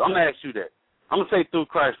then, brother? I'm gonna ask you that. I'm gonna say through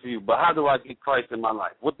Christ for you, but how do I get Christ in my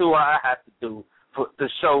life? What do I have to do to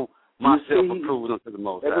show myself approved unto the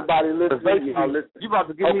Most High? Everybody listen. You about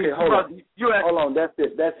to give me? Hold on. That's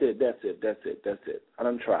it. I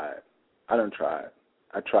done tried.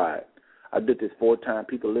 I tried. I did this 4 times.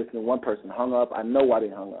 People listening. One person hung up. I know why they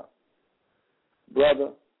hung up.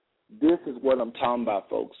 Brother, this is what I'm talking about,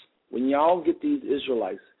 folks. When y'all get these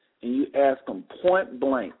Israelites and you ask them point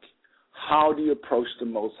blank, how do you approach the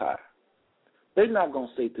Most High? They're not going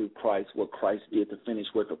to say through Christ what Christ did, the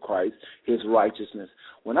finished work of Christ, his righteousness.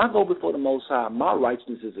 When I go before the Most High, my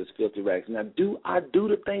righteousness is as filthy rags. Now, do I do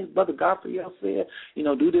the things Brother Gabriel said?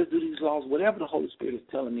 Do this, do these laws, whatever the Holy Spirit is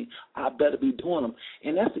telling me, I better be doing them.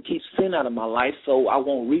 And that's to keep sin out of my life so I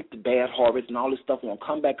won't reap the bad harvest and all this stuff won't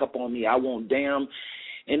come back up on me. I won't damn.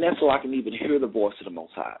 And that's so I can even hear the voice of the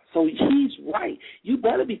Most High. So he's right. You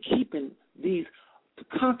better be keeping these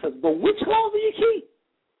concepts. But which laws do you keep?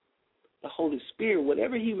 The Holy Spirit,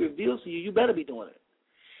 whatever he reveals to you, you better be doing it.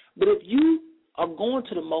 But if you are going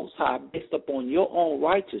to the Most High based upon your own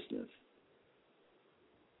righteousness,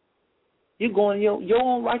 you're going your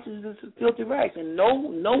own righteousness is filthy rags. And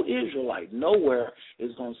no Israelite nowhere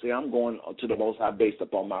is going to say, I'm going to the Most High based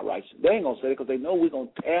upon my righteousness. They ain't going to say it because they know we're going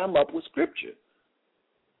to tear them up with Scripture.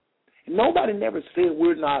 Nobody never said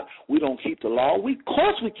we don't keep the law. Of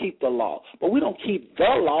course we keep the law, but we don't keep the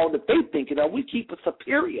law that they think of. We keep a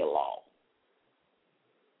superior law.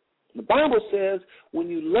 The Bible says when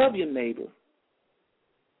you love your neighbor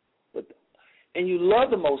and you love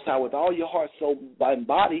the Most High with all your heart, soul, and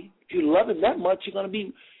body, if you love him that much, you're going to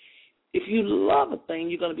be, if you love a thing,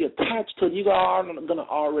 you're going to be attached to it. You're going to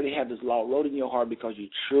already have this law wrote in your heart because you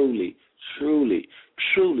truly, truly,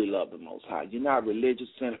 truly love the Most High. You're not religious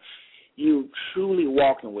center. You're truly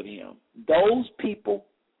walking with him. Those people,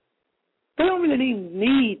 they don't really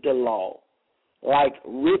need the law like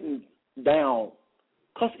written down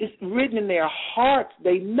because it's written in their hearts.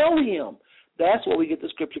 They know him. That's where we get the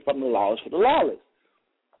scripture from, the law is for the lawless.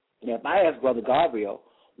 Now, if I ask Brother Gabriel,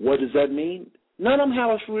 what does that mean? None of them have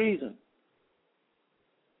a reason.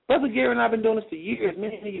 Brother Gary and I have been doing this for years,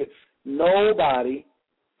 many years. Nobody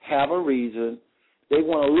have a reason. They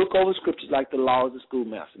want to look over scriptures like the law is the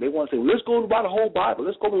schoolmaster. They want to say, well, let's go by the whole Bible.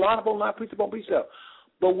 Let's go line upon line, precept upon precept.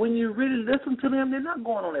 But when you really listen to them, they're not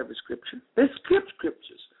going on every scripture. They skip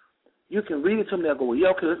scriptures. You can read it to them, they'll go, well, yeah,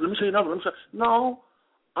 okay, let me show you another. No,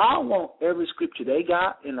 I want every scripture they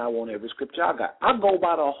got, and I want every scripture I got. I go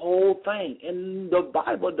by the whole thing, and the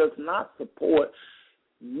Bible does not support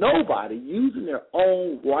nobody using their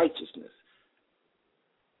own righteousness.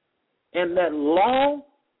 And that law,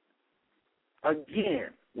 again,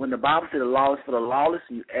 when the Bible says the law is for the lawless,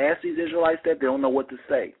 and you ask these Israelites that, they don't know what to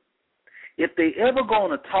say. If they ever go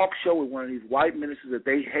on a talk show with one of these white ministers that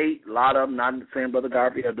they hate, a lot of them, not saying Brother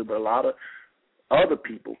Gabriel, but a lot of other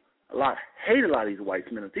people, hate a lot of these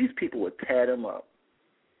white ministers. These people would tear them up.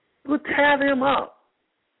 Would tear them up.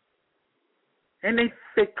 And they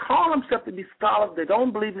call themselves to be scholars. They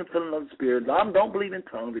don't believe in the filling of the Spirit. They don't believe in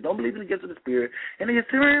tongues. They don't believe in the gifts of the Spirit. And they sit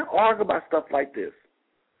here and argue about stuff like this.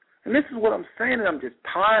 And this is what I'm saying that I'm just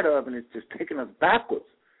tired of, and it's just taking us backwards.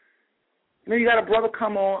 You got a brother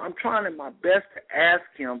come on. I'm trying my best to ask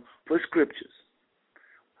him for scriptures.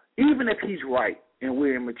 Even if he's right and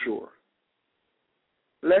we're immature.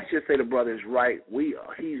 Let's just say the brother is right.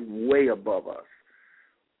 He's way above us.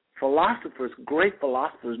 Philosophers, great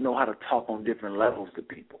philosophers, know how to talk on different levels to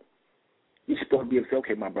people. You're supposed to be able to say,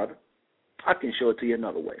 okay, my brother, I can show it to you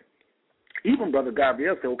another way. Even Brother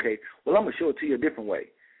Gabriel said, okay, well, I'm going to show it to you a different way.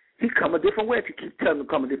 He come a different way if you keep telling him to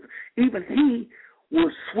come a different. Even he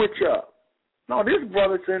will switch up. No, this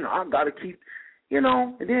brother saying, I got to keep, and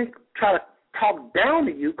then try to talk down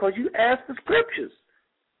to you because you asked for scriptures.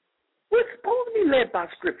 We're supposed to be led by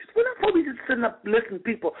scriptures. We're not supposed to be just sitting up listening to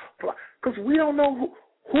people because we don't know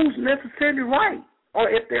who's necessarily right or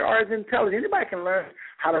if they are as intelligent. Anybody can learn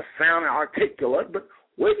how to sound and articulate, but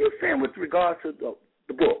what are you saying with regards to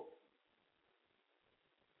the book?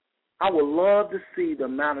 I would love to see the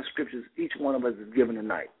amount of scriptures each one of us is given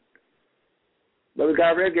tonight. Brother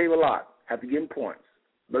Gabriel gave a lot. Have to give him points.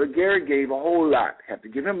 Brother Gary gave a whole lot. Have to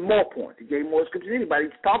give him more points. He gave more scriptures than anybody.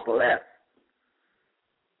 He's talked for less.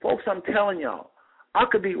 Folks, I'm telling y'all, I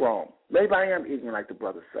could be wrong. Maybe I am ignorant like the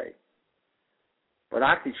brothers say. but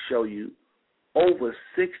I can show you over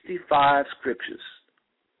 65 scriptures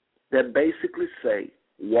that basically say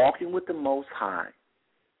walking with the Most High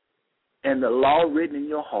and the law written in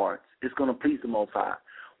your hearts is going to please the Most High.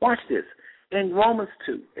 Watch this. In Romans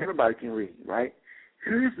 2, everybody can read, right?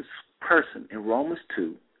 Here's this person in Romans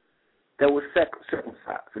 2 that was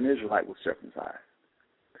circumcised. An Israelite was circumcised.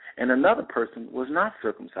 And another person was not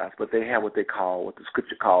circumcised, but they had what the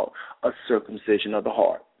scripture called a circumcision of the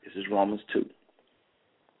heart. This is Romans 2.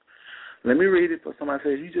 Let me read it for somebody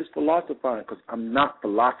says, you just philosophizing, because I'm not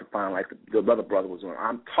philosophizing like the other brother was doing.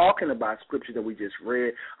 I'm talking about scripture that we just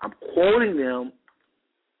read. I'm quoting them.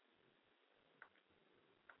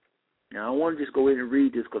 Now, I don't want to just go in and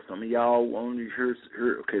read this because some of y'all want to hear.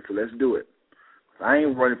 Okay, so let's do it. I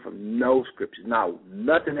ain't running from no scripture. Now,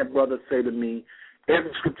 nothing that brother say to me,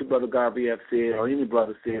 every scripture Brother Garvey have said or any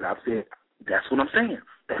brother said, I've said, that's what I'm saying.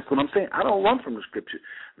 That's what I'm saying. I don't run from the scripture.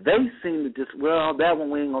 They seem to just, well, that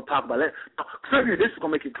one we ain't going to talk about that. Clearly, this is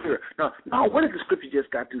going to make it clear. No, what did the scripture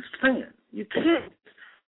just got to saying? You can't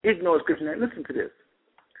ignore scripture. Now, listen to this.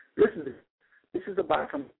 Listen to this. This is about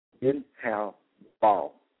some didn't have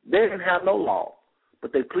law. They didn't have no law,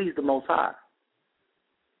 but they pleased the Most High.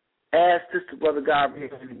 Ask this to Brother Garvey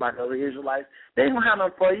and anybody other Israelites. They don't have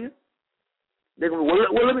nothing for you. They're going to,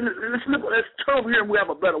 let's turn over here and we have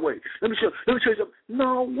a better way. Let me show you something.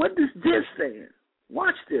 No, what is this saying?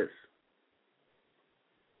 Watch this.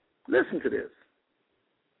 Listen to this.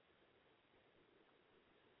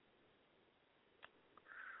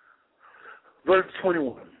 Verse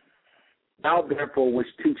 21. Thou therefore which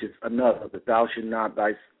teachest another that thou should not thou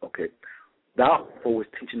therefore which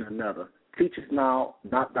teaching another, teachest now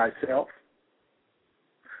not thyself.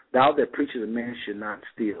 Thou that preachest a man should not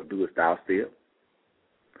steal, doest thou steal?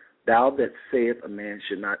 Thou that saith a man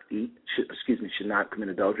should not commit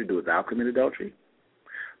adultery, doest thou commit adultery?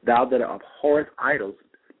 Thou that abhorrest idols,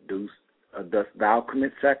 dost thou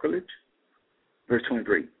commit sacrilege? Verse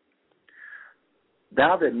 23.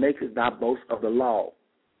 Thou that makest thy boast of the law,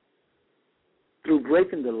 through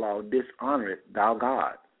breaking the law dishonoreth thou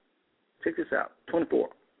God. Check this out. 24.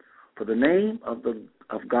 For the name of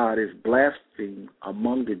God is blasphemed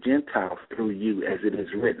among the Gentiles through you, as it is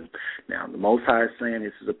written. Now, the Most High is saying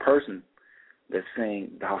this is a person that's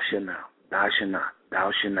saying, thou shalt not, thou shalt not,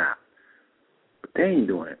 thou shalt not. But they ain't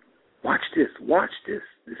doing it. Watch this.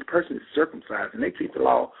 This person is circumcised, and they keep the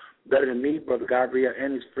law better than me, Brother Gabriel,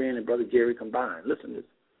 and his friend and Brother Gary combined. Listen to this.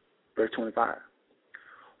 Verse 25.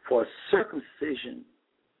 For circumcision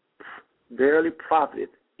verily profiteth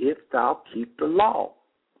if thou keep the law.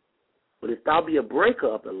 But if thou be a breaker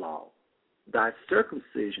of the law, thy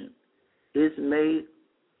circumcision is made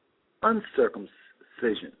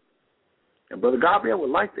uncircumcision. And Brother Gabriel would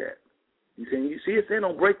like that. He's saying, you see, it's saying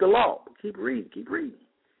don't break the law. But keep reading.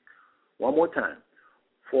 One more time.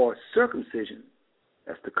 For circumcision,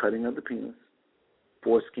 that's the cutting of the penis,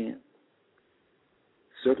 foreskin.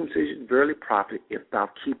 Circumcision verily profit if thou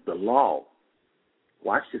keep the law.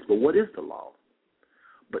 Watch this. But what is the law?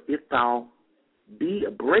 But if thou be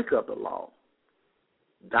a breaker of the law,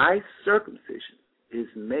 thy circumcision is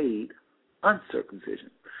made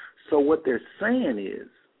uncircumcision. So what they're saying is,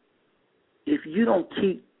 if you don't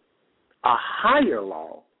keep a higher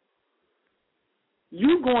law,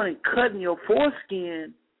 you going and cutting your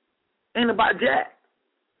foreskin ain't about jack.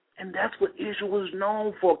 And that's what Israel was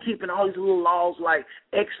known for, keeping all these little laws like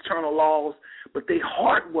external laws, but their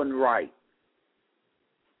heart wasn't right.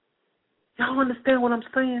 Y'all understand what I'm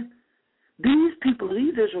saying? These people,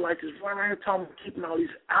 these Israelites, is running around here talking about keeping all these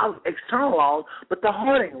external laws, but the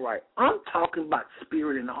heart ain't right. I'm talking about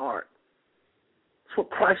spirit in the heart. That's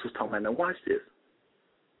what Christ was talking about. Now watch this.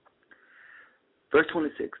 Verse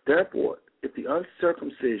 26. Therefore, if the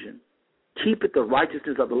uncircumcision keepeth the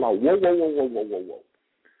righteousness of the law. Whoa.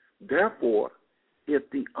 Therefore, if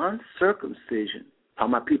the uncircumcision,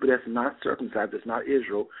 talking about people that's not circumcised, that's not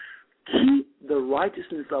Israel, keep the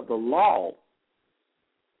righteousness of the law,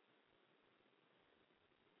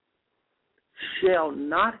 shall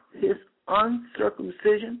not his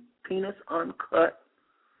uncircumcision, penis uncut,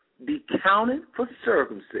 be counted for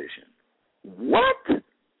circumcision? What?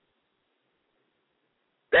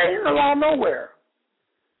 That ain't in the law nowhere.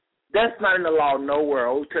 That's not in the law nowhere.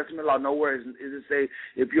 Old Testament law nowhere is it say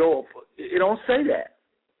it don't say that.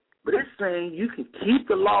 But it's saying you can keep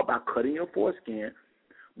the law by cutting your foreskin,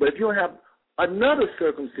 but if you don't have another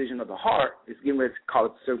circumcision of the heart, it's getting ready to call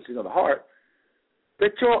it circumcision of the heart,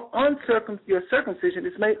 that your circumcision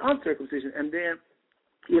is made uncircumcision. And then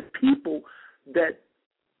if people that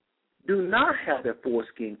do not have their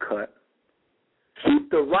foreskin cut keep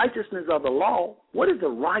the righteousness of the law, what is the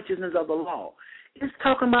righteousness of the law? It's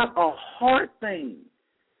talking about a heart thing.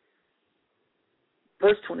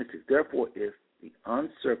 Verse 26, therefore, if the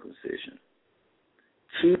uncircumcision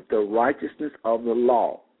keep the righteousness of the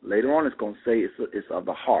law, later on it's going to say it's of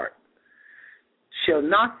the heart, shall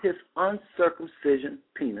not his uncircumcision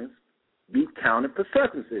penis be counted for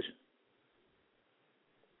circumcision?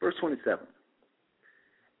 Verse 27,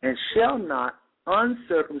 and shall not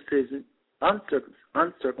uncircumcision,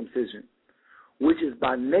 which is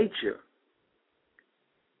by nature,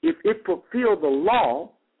 if it fulfill the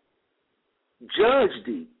law, judge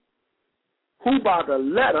thee, who by the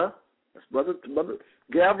letter, that's Brother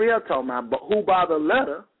Gabriel talking about, but who by the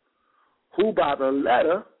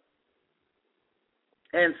letter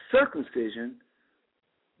and circumcision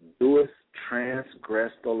doeth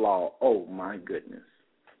transgress the law. Oh my goodness.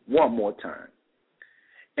 One more time.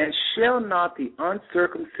 And shall not the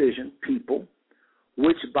uncircumcision people,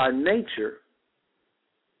 which by nature,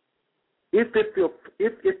 if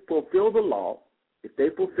it fulfill the law, if they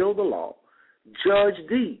fulfill the law, judge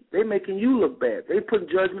thee. They making you look bad. They putting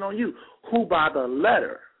judgment on you. Who by the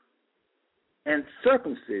letter and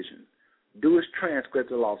circumcision doest transgress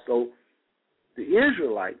the law. So the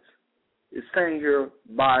Israelites is saying here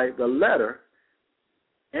by the letter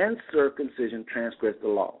and circumcision transgress the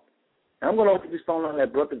law. Now I'm going to open this phone on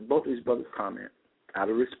that both of these brothers comment out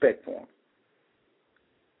of respect for them.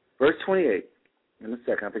 Verse 28, in a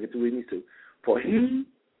second, I forget to read these two. For he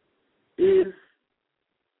is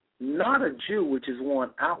not a Jew which is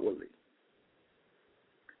one outwardly,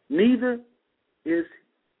 neither is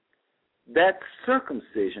that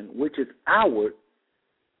circumcision which is outward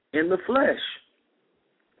in the flesh.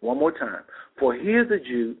 One more time. For he is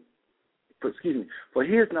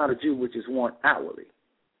not a Jew which is one outwardly,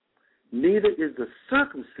 neither is the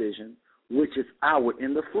circumcision which is outward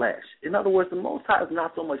in the flesh. In other words, the Most High is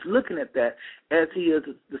not so much looking at that as he is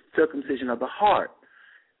the circumcision of the heart.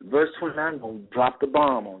 Verse 29 is going to drop the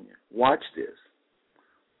bomb on you. Watch this.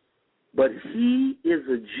 But he is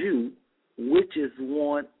a Jew which is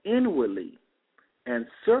one inwardly, and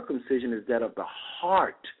circumcision is that of the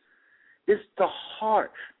heart. It's the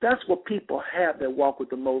heart. That's what people have that walk with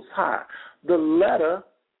the Most High. The letter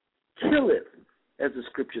killeth, as the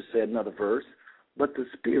scripture said, another verse, but the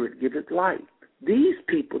Spirit giveth life. These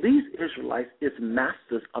people, these Israelites, is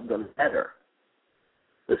masters of the letter.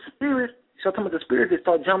 The Spirit, so talking about the Spirit, they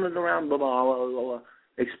start jumping around, blah, blah, blah, blah, blah,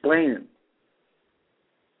 explaining.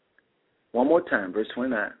 One more time, verse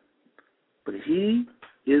 29. But he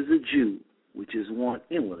is a Jew, which is one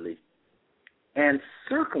inwardly, and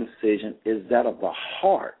circumcision is that of the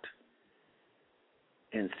heart,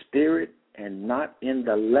 in spirit and not in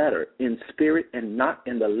the letter. In spirit and not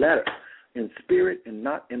in the letter. In spirit and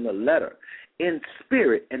not in the letter. In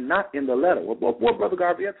spirit and not in the letter. What Brother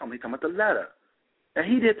Gabriel told me? He's talking about the letter. And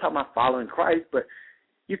he did talk about following Christ, but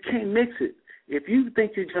you can't mix it. If you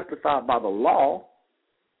think you're justified by the law,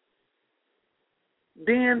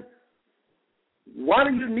 then why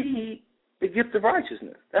do you need the gift of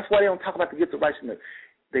righteousness? That's why they don't talk about the gift of righteousness.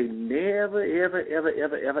 They never, ever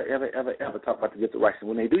talk about the gift of righteousness.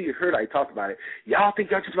 When they do, you heard I talked about it. Y'all think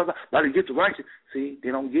y'all justified by the gift of righteousness. See, they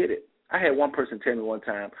don't get it. I had one person tell me one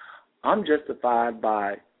time, I'm justified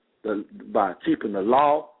by keeping the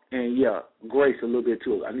law and, grace a little bit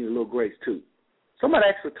too. I need a little grace too. Somebody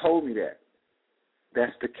actually told me that.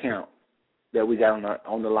 That's the count that we got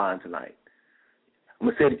on the line tonight. I'm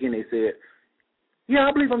going to say it again. They said,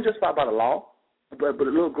 I believe I'm justified by the law, but a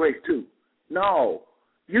little grace too. No,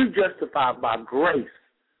 you're justified by grace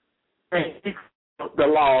and the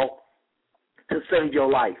law to save your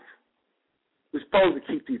life. We're supposed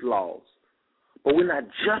to keep these laws, but we're not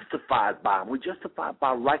justified by them. We're justified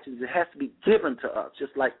by righteousness. It has to be given to us,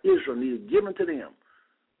 just like Israel needed given to them,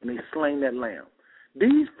 and they slain that lamb.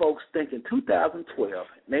 These folks think in 2012,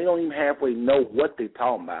 they don't even halfway know what they're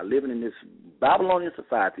talking about, living in this Babylonian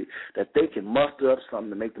society, that they can muster up something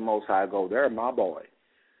to make the Most High go, there, my boy.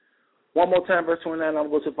 One more time, verse 29, I'm going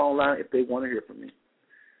to go to the phone line if they want to hear from me.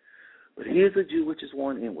 But he is a Jew which is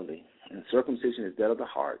one inwardly, and circumcision is that of the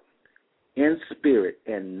heart, in spirit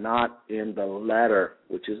and not in the letter,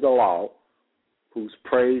 which is the law, whose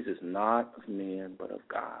praise is not of men but of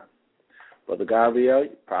God. Brother Gabriel,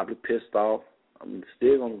 you're probably pissed off. I'm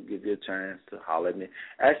still going to give you a chance to holler at me.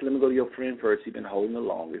 Actually, let me go to your friend first. He's been holding the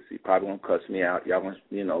longest. He's probably going to cuss me out. Y'all going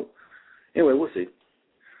to, Anyway, we'll see.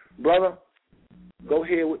 Brother, go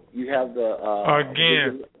ahead. You have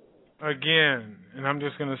the... Again, and I'm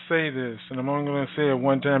just going to say this, and I'm only going to say it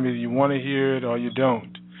one time. Either you want to hear it or you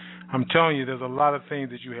don't. I'm telling you, there's a lot of things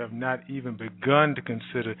that you have not even begun to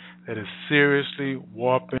consider that is seriously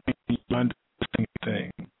warping your understanding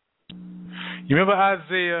thing. You remember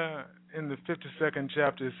Isaiah in the 52nd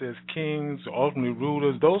chapter, it says kings, ultimately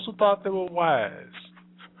rulers, those who thought they were wise,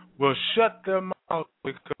 will shut their mouth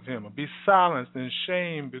because of him, or be silenced and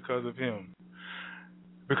shamed because of him.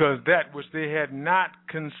 Because that which they had not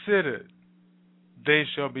considered, they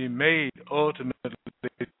shall be made ultimately.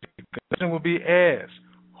 The question will be asked,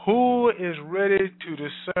 who is ready to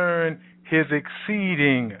discern his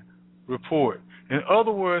exceeding report? In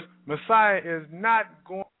other words, Messiah is not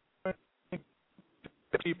going to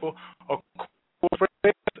people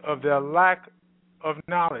afraid of their lack of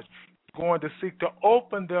knowledge. He's going to seek to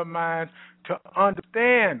open their minds to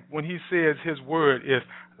understand when he says his word is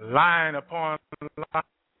line upon line,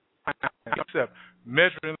 except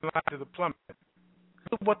measuring line to the plummet.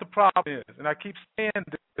 This is what the problem is, and I keep saying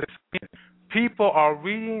this. People are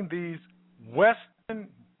reading these Western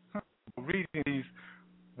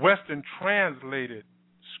translated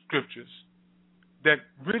scriptures that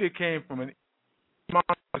really came from an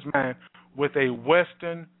mind with a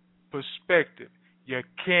Western perspective. You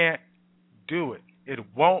can't do it. It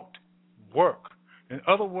won't work. In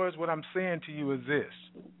other words, what I'm saying to you is this.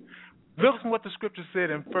 Look at what the scripture said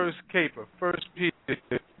in First Peter.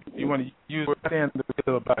 You want to use the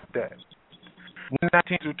bill about that.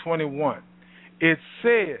 19 through 21. It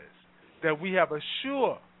says that we have a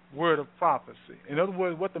sure word of prophecy. In other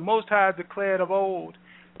words, what the Most High declared of old,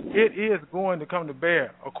 it is going to come to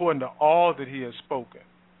bear according to all that he has spoken.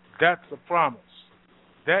 That's a promise.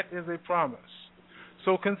 That is a promise.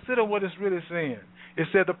 So consider what it's really saying. It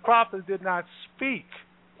said the prophets did not speak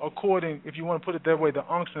according, if you want to put it that way, the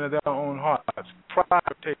unction of their own hearts,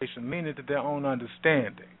 prioritization, leaning to their own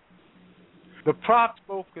understanding. The prophets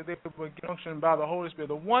spoke because they were unctioned by the Holy Spirit,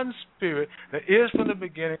 the one Spirit that is from the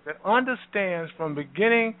beginning, that understands from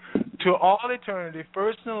beginning to all eternity,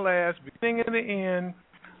 first and last, beginning and the end,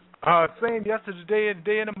 same yesterday,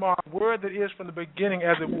 today, and tomorrow, word that is from the beginning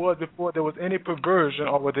as it was before there was any perversion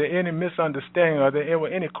or was there any misunderstanding or there were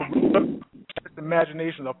any corrupt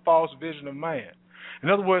imagination or false vision of man. In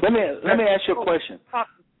other words, let me ask you a question.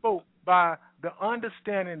 Spoke by the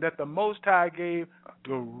understanding that the Most High gave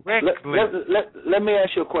directly. Let me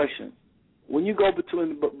ask you a question. When you go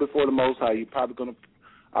before the Most High, you're probably going to,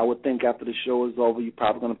 I would think after the show is over, you're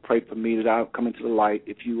probably going to pray for me that I'll come into the light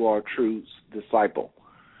if you are a true disciple.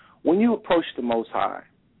 When you approach the Most High,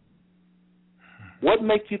 what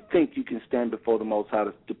makes you think you can stand before the Most High?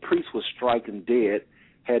 The priest was striking dead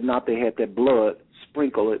had not they had that blood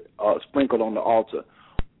sprinkled on the altar.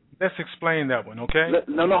 Let's explain that one, okay?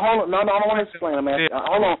 No, hold on. No, I don't want to explain. I'm asking,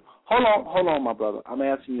 hold on, my brother. I'm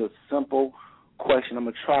asking you a simple question. I'm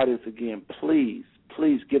going to try this again. Please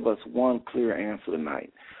give us one clear answer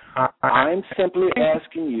tonight. I'm simply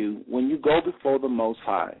asking you, when you go before the Most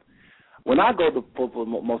High, when I go before the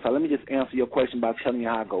Most High, let me just answer your question by telling you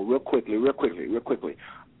how I go real quickly.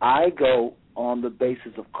 I go on the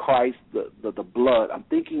basis of Christ, the blood. I'm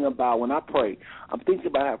thinking about, when I pray, I'm thinking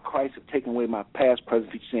about how Christ has taken away my past,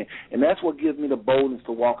 present, future sin. And that's what gives me the boldness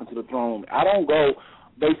to walk into the throne room. I don't go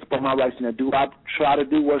based upon my righteousness. Do I try to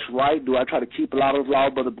do what's right? Do I try to keep a lot of law,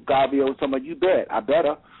 Brother Gavio or somebody? You bet. I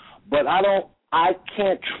better. But I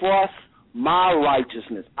can't trust my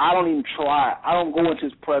righteousness. I don't even try. I don't go into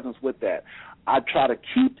his presence with that. I try to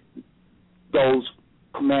keep those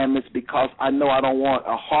commandments because I know I don't want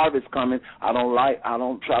a harvest coming. I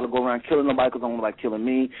don't try to go around killing nobody because I don't like killing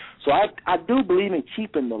me. So I do believe in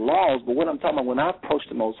keeping the laws, but what I'm talking about, when I approach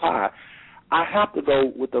the Most High, I have to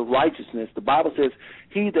go with the righteousness. The Bible says,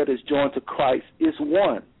 he that is joined to Christ is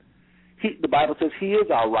one. The Bible says he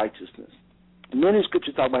is our righteousness. Many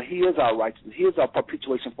scriptures talk about he is our righteousness. He is our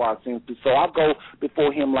perpetuation for our sins. So I go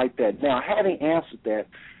before him like that. Now, having answered that,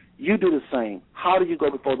 you do the same. How do you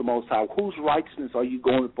go before the Most High? Whose righteousness are you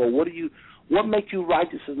going for? What makes you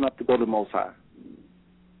righteous enough to go to the Most High?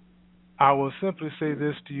 I will simply say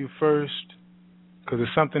this to you first, because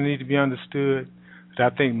it's something that needs to be understood,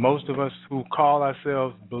 that I think most of us who call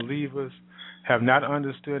ourselves believers have not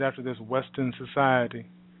understood after this Western society.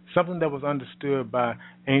 Something that was understood by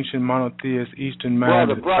ancient monotheists, Eastern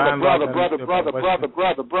minded. Brother,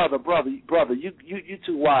 you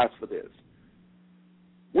too wise for this.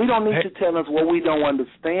 We don't need to tell us what we don't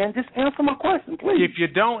understand. Just answer my question, please. If you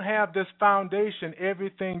don't have this foundation,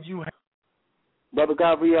 everything you have. Brother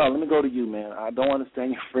Gabriel, let me go to you, man. I don't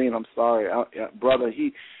understand your friend. I'm sorry. Brother,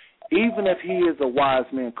 even if he is a wise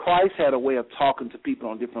man, Christ had a way of talking to people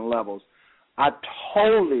on different levels. I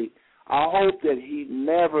hope that he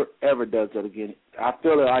never, ever does that again. I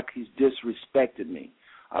feel like he's disrespected me.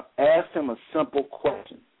 I've asked him a simple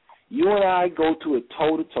question. You and I go to it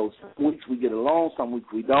toe-to-toe. Some weeks we get along, some weeks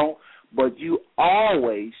we don't, but you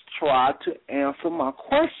always try to answer my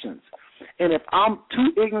questions. And if I'm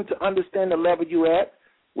too ignorant to understand the level you at,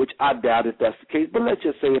 which I doubt if that's the case, but let's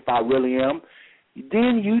just say if I really am,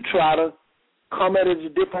 then you try to come at it a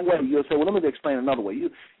different way. You'll say, well, let me explain another way.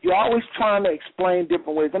 You're always trying to explain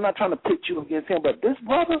different ways. I'm not trying to pit you against him, but this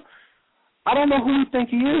brother, I don't know who you think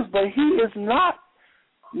he is, but he is not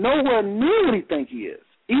nowhere near what he think he is,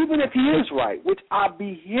 even if he is right, which I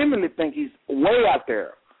vehemently think he's way out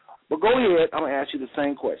there. But go ahead, I'm going to ask you the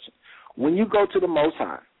same question. When you go to the Most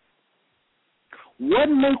High, what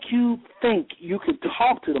makes you think you can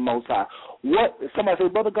talk to the Most High? What somebody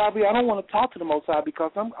says, Brother Gabriel, I don't want to talk to the Most High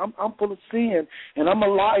because I'm full of sin and I'm a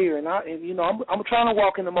liar and I'm trying to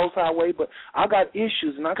walk in the Most High way, but I got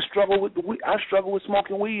issues and I struggle with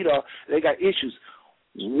smoking weed. Or they got issues.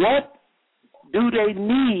 What do they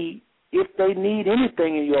need, if they need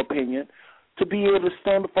anything in your opinion, to be able to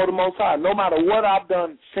stand before the Most High? No matter what I've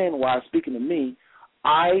done sin-wise, speaking to me,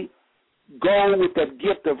 I go with the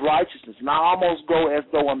gift of righteousness. And I almost go as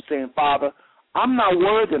though I'm saying, Father, I'm not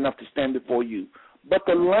worthy enough to stand before you. But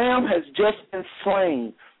the Lamb has just been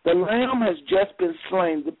slain. The Lamb has just been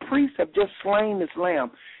slain. The priests have just slain this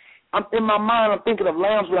Lamb. In my mind, I'm thinking of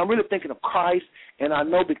lambs, but I'm really thinking of Christ. And I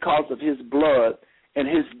know because of his blood and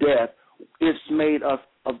his death, it's made us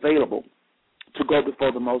available to go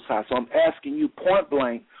before the Most High. So I'm asking you point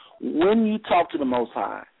blank, when you talk to the Most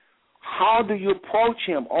High, how do you approach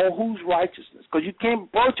him on whose righteousness? Because you can't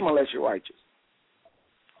approach him unless you're righteous.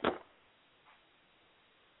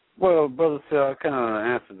 Well, Brother Sal, I kind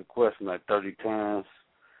of answered the question like 30 times,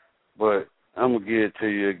 but I'm going to give it to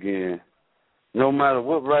you again. No matter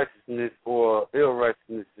what righteousness or ill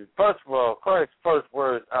righteousness is, first of all, Christ's first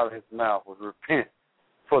words out of his mouth was repent,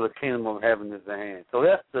 for the kingdom of heaven is at hand. So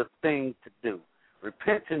that's the thing to do.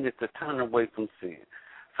 Repenting is to turn away from sin.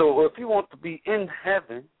 So if you want to be in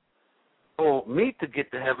heaven, for me to get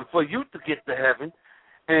to heaven, for you to get to heaven,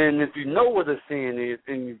 and if you know what a sin is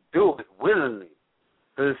and you do it willingly,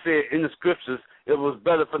 because it said in the scriptures it was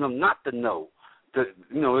better for them not to know. I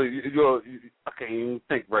can't even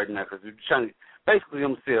think right now because you're trying to. Basically,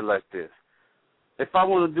 I'm going to say it like this: if I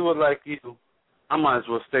want to do it like you, I might as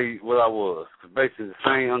well stay where I was. Because basically the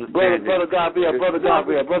same understanding. Brother Gabriel,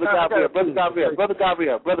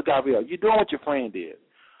 you're doing what your friend did.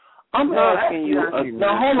 I'm asking you.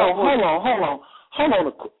 Now hold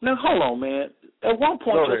on, man. At one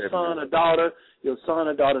point, your son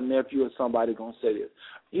or daughter, nephew, or somebody gonna say this.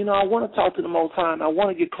 I want to talk to the Most High and I want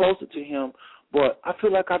to get closer to him, but I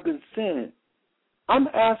feel like I've been sinning. I'm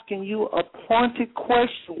asking you a pointed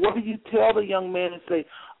question. What do you tell the young man and say,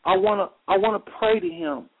 I want to pray to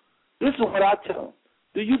him? This is what I tell him.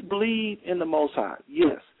 Do you believe in the Most High?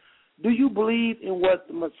 Yes. Do you believe in what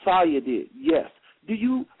the Messiah did? Yes.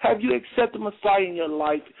 Have you accepted Messiah in your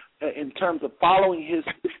life in terms of following his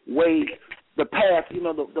ways, the path?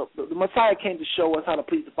 The Messiah came to show us how to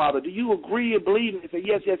please the Father. Do you agree and believe and say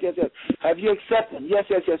yes? Have you accepted him? Yes.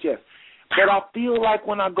 But I feel like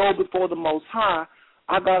when I go before the Most High,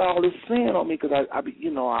 I got all this sin on me because I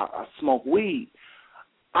smoke weed.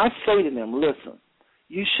 I say to them, listen,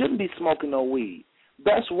 you shouldn't be smoking no weed.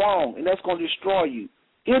 That's wrong, and that's going to destroy you.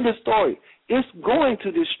 In the story, it's going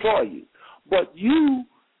to destroy you. But you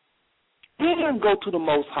can go to the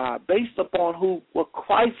Most High based upon what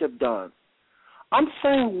Christ have done. I'm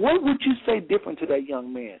saying, what would you say different to that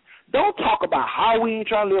young man? Don't talk about how we ain't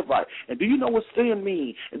trying to live right. And do you know what sin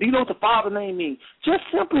means? And do you know what the Father name means? Just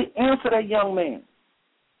simply answer that young man.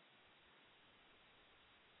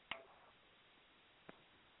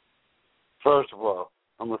 First of all,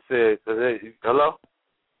 I'm going to say, hello?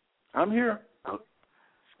 I'm here.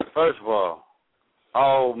 First of all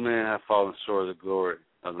men have fallen short of the glory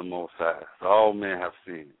of the Most High. So all men have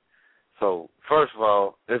sinned. So, first of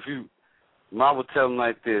all, I would tell them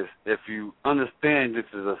like this: if you understand this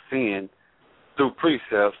is a sin through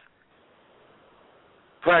precepts,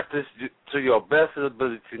 practice to your best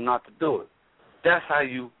ability not to do it. That's how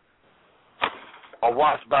you are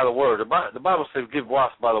washed by the Word. The Bible says get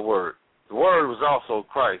washed by the Word. The Word was also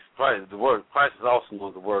Christ. Christ is also known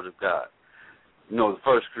as the Word of God. The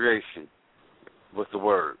first creation was the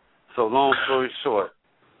Word. So long story short,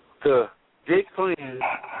 to get clean,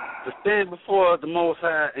 to stand before the Most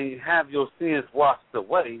High and have your sins washed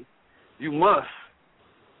away, you must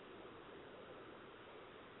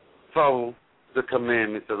follow the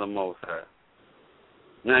commandments of the Most High.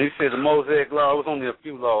 Now, you said the Mosaic law, it was only a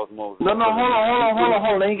few laws, Moses. No, hold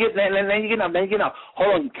on. Let you get up.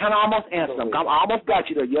 Hold on, you kind of almost answered them. I almost got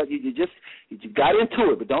you there. You got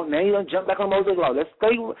into it, but don't jump back on the Mosaic law. Let's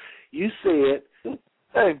stay. You said,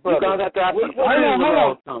 hey, brother,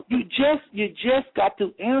 hold on. You just got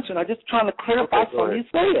to answer, and I'm just trying to clarify something you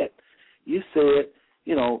said. You said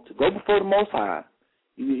to go before the Most High,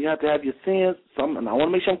 you have to have your sins. And I want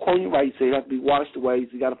to make sure I'm quoting you right. You say you have to be washed away.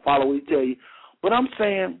 So you got to follow what He tell you. But I'm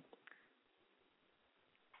saying,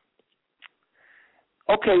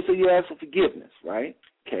 okay, so you ask for forgiveness, right?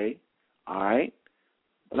 Okay, all right.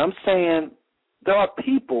 But I'm saying there are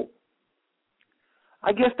people.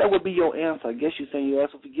 I guess that would be your answer. I guess you're saying you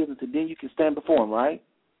ask for forgiveness, and then you can stand before Him, right?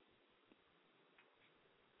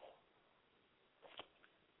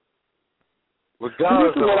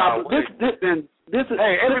 Regardless of how every man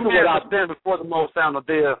will stand before the Most High on the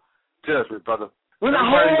day of judgment, brother. Hold on.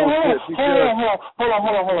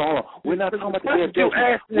 We're not talking about the day of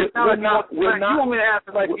judgment. We're not. You want me to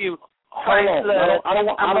answer like you? Hold on. I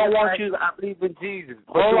don't want you. I believe in Jesus.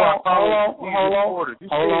 Hold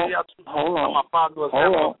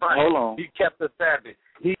on. He kept the Sabbath.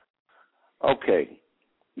 Okay.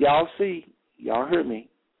 Y'all see? Y'all heard me?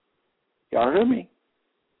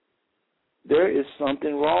 There is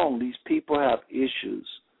something wrong. These people have issues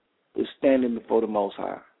with standing before the Most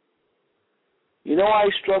High. You know why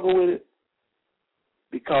they struggle with it?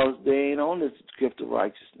 Because they ain't on this gift of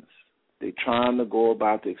righteousness. They're trying to go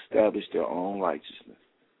about to establish their own righteousness.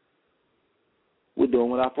 We're doing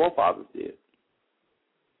what our forefathers did.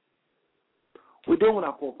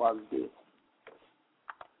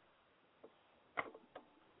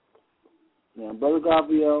 Now, Brother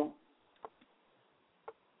Gabriel,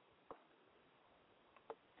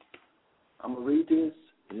 I'm going to read this,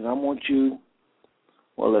 and I want you,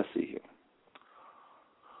 let's see here.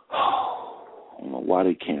 I don't know why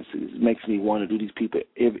they can't see this. It makes me wonder, do these people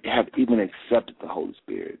have even accepted the Holy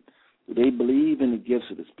Spirit? Do they believe in the gifts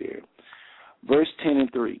of the Spirit? Verse 10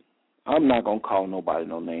 and 3. I'm not going to call nobody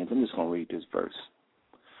no names. I'm just going to read this verse.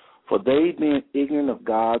 For they, being ignorant of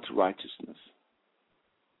God's righteousness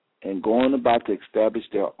and going about to establish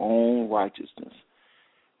their own righteousness,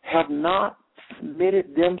 have not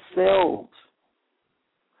submitted themselves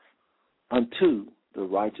unto the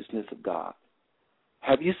righteousness of God.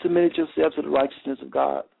 Have you submitted yourself to the righteousness of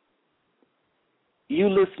God? You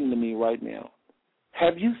listen to me right now.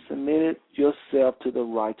 Have you submitted yourself to the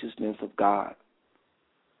righteousness of God?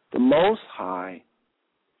 The Most High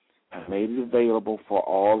has made it available for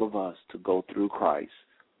all of us to go through Christ.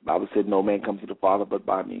 The Bible said, no man comes to the Father but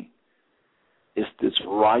by me. It's this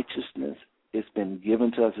righteousness. It's been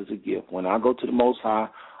given to us as a gift. When I go to the Most High,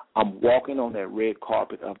 I'm walking on that red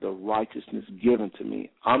carpet of the righteousness given to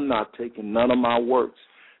me. I'm not taking none of my works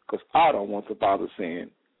because I don't want the Father saying,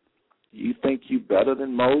 you think you better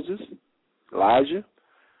than Moses, Elijah?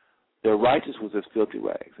 Their righteousness was as filthy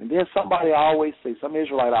rags. And then some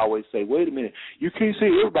Israelite always say, wait a minute, you can't say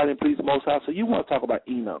everybody please the Most High, so you want to talk about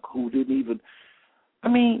Enoch, who didn't even,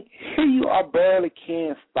 here you are barely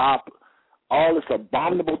can't stop all this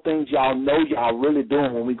abominable things y'all know y'all really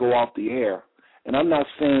doing when we go off the air. And I'm not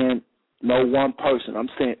saying no one person. I'm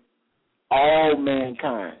saying all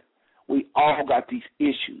mankind. We all got these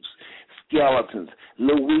issues, skeletons,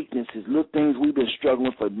 little weaknesses, little things we've been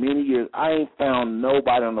struggling for many years. I ain't found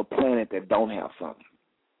nobody on the planet that don't have something.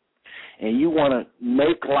 And you want to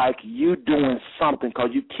make like you doing something because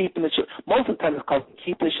you keeping the Shabbat. Most of the time it's because you're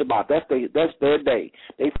keeping the Shabbat. That's their day.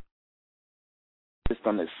 They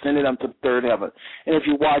from the ascended unto the third heaven. And if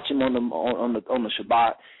you watch them on the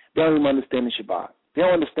Shabbat, they don't even understand the Shabbat. They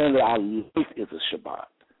don't understand that our life is a Shabbat.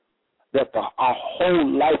 That our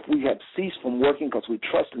whole life we have ceased from working because we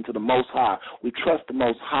trust into the Most High. We trust the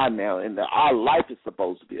Most High now, and that our life is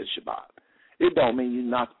supposed to be a Shabbat. It don't mean you're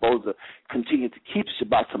not supposed to continue to keep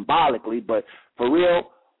Shabbat symbolically, but for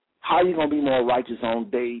real, how are you going to be more righteous on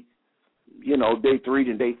day 3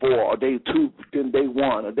 than day 4, or day 2 than day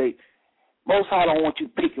 1, or day... Most High don't want you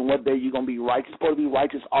picking what day you're going to be righteous. You're supposed to be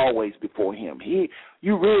righteous always before Him.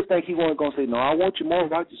 You really think He wasn't going to say, no, I want you more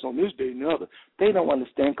righteous on this day than the other. They don't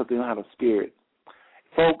understand because they don't have a spirit.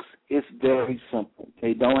 Folks, it's very simple.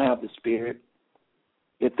 They don't have the Spirit.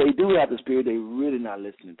 If they do have the Spirit, they're really not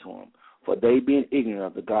listening to Him. For they being ignorant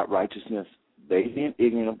of the God righteousness, they being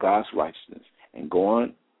ignorant of God's righteousness and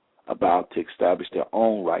going about to establish their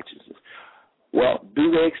own righteousness. Well,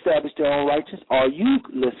 do they establish their own righteousness? Are you,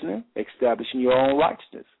 listener, establishing your own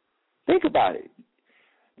righteousness? Think about it.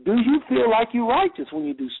 Do you feel like you're righteous when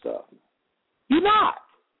you do stuff? You're not.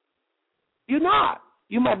 You're not.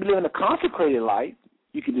 You might be living a consecrated life.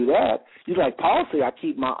 You can do that. You like Paul say, I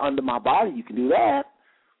keep under my body. You can do that.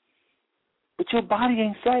 But your body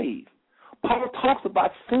ain't saved. Paul talks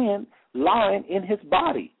about sin lying in his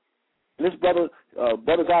body. This brother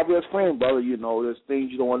Gabriel's friend, brother, there's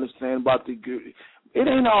things you don't understand about the good. It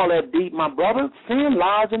ain't all that deep, my brother. Sin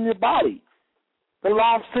lies in your body. The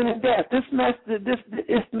law of sin and death. This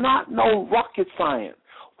it's not no rocket science.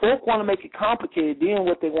 Folk want to make it complicated. Then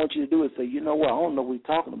what they want you to do is say, you know what, I don't know what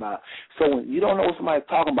you're talking about. So when you don't know what somebody's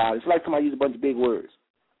talking about, it's like somebody uses a bunch of big words.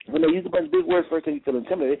 When they use a bunch of big words, first thing you feel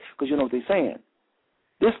intimidated because you know what they're saying.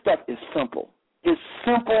 This stuff is simple. It's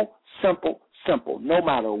simple, simple, simple. No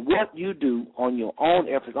matter what you do on your own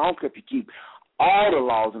efforts, I don't care if you keep all the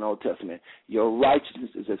laws in the Old Testament, your righteousness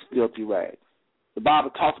is as filthy rags. The Bible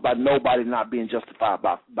talks about nobody not being justified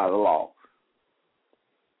by the law.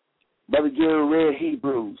 Brother Gary read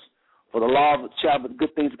Hebrews. For the law of the child of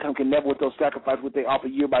good things to come can never with those sacrifices which they offer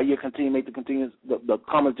year by year continue to make the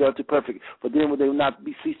common judgment perfect. For then will they not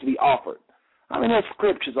cease to be offered. I mean, there's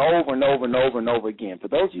scriptures over and over and over and over again. For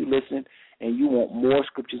those of you listening and you want more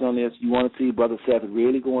scriptures on this, you want to see Brother Seth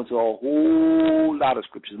really go into a whole lot of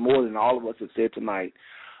scriptures, more than all of us have said tonight,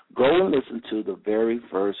 go and listen to the very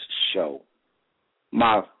first show,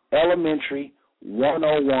 my elementary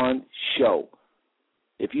 101 show.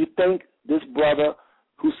 If you think this brother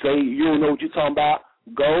who say you don't know what you're talking about,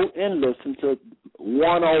 go and listen to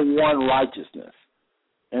 101 righteousness.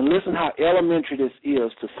 And listen how elementary this is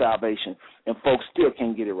to salvation, and folks still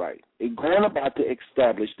can't get it right. They're going about to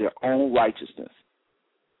establish their own righteousness,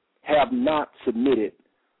 have not submitted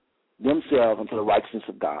themselves unto the righteousness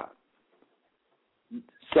of God.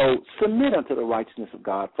 So submit unto the righteousness of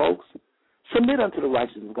God, folks. Submit unto the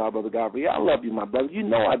righteousness of God, Brother Gabriel. I love you, my brother. You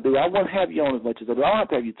know I do. I won't have you on as much as I do. I don't have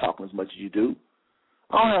to have you talking as much as you do.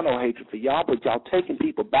 I don't have no hatred for y'all, but y'all taking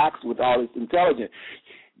people back with all this intelligence.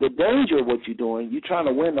 The danger of what you're doing, you're trying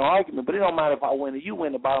to win the argument, but it don't matter if I win or you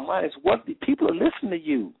win. The bottom line is what the people are listening to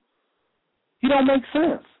you. You don't make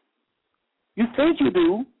sense. You think you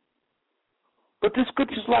do, but the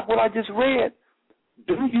scriptures like what I just read,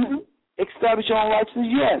 do you establish your own righteousness?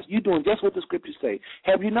 Yes, you're doing just what the scriptures say.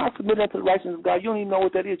 Have you not submitted to the righteousness of God? You don't even know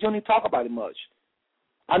what that is. You don't even talk about it much.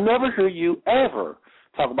 I never hear you ever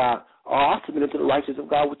talk about, I submitted to the righteousness of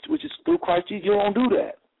God, which is through Christ Jesus. You don't do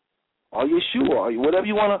that. Or Yeshua, or whatever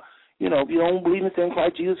you want to, if you don't believe in the same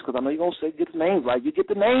Christ Jesus, because I know you're going to say get the name right. You get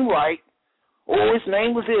the name right. Oh, his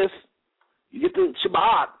name was this. You get the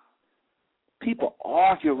Shabbat. People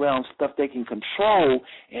argue around stuff they can control,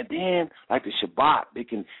 and then, like the Shabbat, they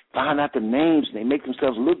can find out the names, and they make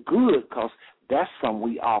themselves look good, because that's something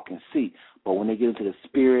we all can see. But when they get into the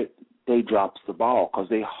spirit, they drop the ball, because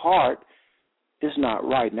their heart is not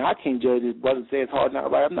right. Now, I can't judge this brother say his heart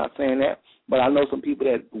not right. I'm not saying that. But I know some people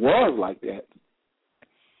that was like that.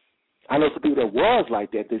 I know some people that was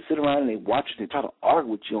like that. They sit around and they watch and they try to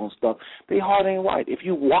argue with you on stuff. Their heart ain't right. If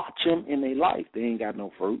you watch them in their life, they ain't got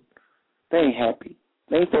no fruit. They ain't happy.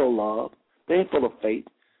 They ain't full of love. They ain't full of faith.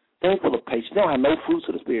 They ain't full of patience. They don't have no fruits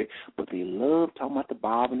of the Spirit. But they love talking about the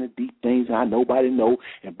Bible and the deep things that nobody know.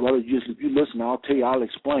 And, brother, if you listen, I'll tell you, I'll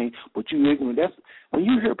explain. But you ignorant. When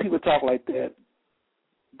you hear people talk like that,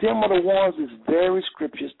 them are the ones this very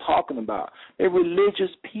scripture's talking about. They're religious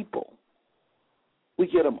people. We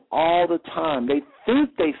get them all the time. They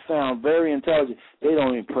think they sound very intelligent. They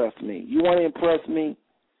don't impress me. You want to impress me?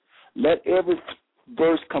 Let every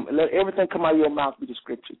verse come. Let everything come out of your mouth be the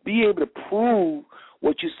scriptures. Be able to prove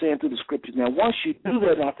what you're saying through the scriptures. Now, once you do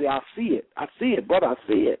that, I say, I see it. I see it, brother. I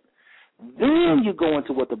see it. Then you go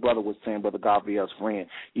into what the brother was saying, Brother Gabriel's friend.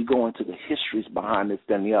 You go into the histories behind this,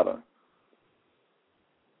 then the other.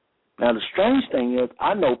 Now, the strange thing is,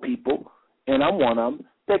 I know people, and I'm one of them,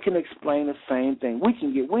 that can explain the same thing. We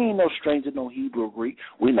ain't no stranger to no Hebrew or Greek.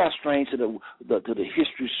 We're not strange to the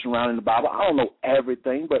history surrounding the Bible. I don't know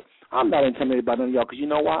everything, but I'm not intimidated by none of y'all, because you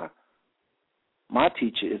know why? My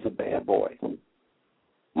teacher is a bad boy.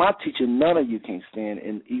 My teacher, none of you can stand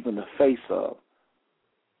in even the face of.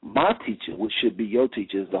 My teacher, which should be your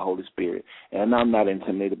teacher, is the Holy Spirit, and I'm not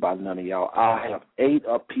intimidated by none of y'all. I have ate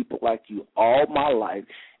up people like you all my life,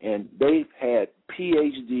 and they've had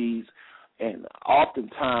PhDs, and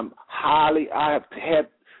oftentimes I have had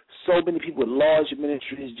so many people with large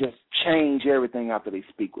ministries just change everything after they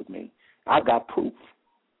speak with me. I got proof.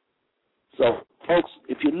 So, folks,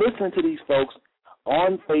 if you're listening to these folks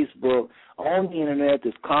on Facebook, on the Internet,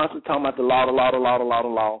 that's constantly talking about the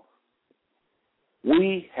law,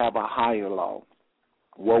 we have a higher law.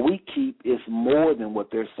 What we keep is more than what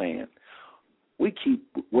they're saying. We keep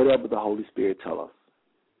whatever the Holy Spirit tells us.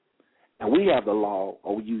 And we have the law,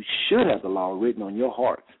 or you should have the law written on your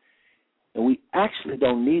hearts. And we actually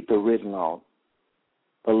don't need the written law.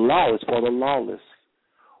 The law is for the lawless.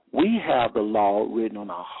 We have the law written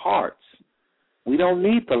on our hearts. We don't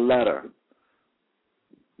need the letter.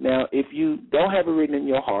 Now, if you don't have it written in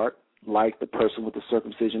your heart, like the person with the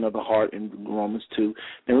circumcision of the heart in Romans 2,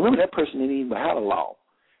 then remember that person didn't even have a law.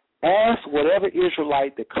 Ask whatever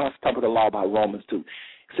Israelite that comes to talk about the law by Romans 2.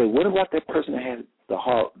 Say, what about that person that has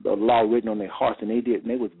the law written on their hearts, and they did, and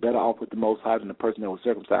they was better off with the Most High than the person that was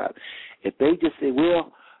circumcised. If they just say,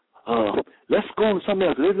 well, let's go on to something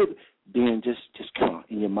else, then just kind of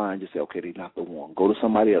in your mind, just say, okay, they're not the one. Go to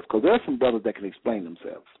somebody else, because there are some brothers that can explain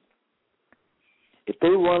themselves. If they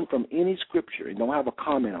run from any scripture and don't have a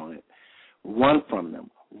comment on it, run from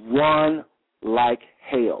them. Run like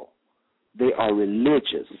hell. They are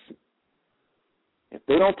religious. If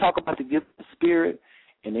they don't talk about the gift of the Spirit,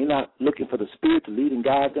 and they're not looking for the Spirit to lead and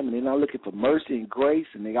guide them, and they're not looking for mercy and grace,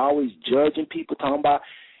 and they always judging people, talking about,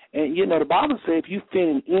 and you know, the Bible says if you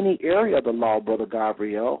offend in any area of the law, Brother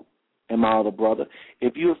Gabriel and my other brother,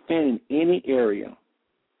 if you offend in any area,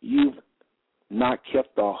 you've not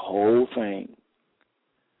kept the whole thing.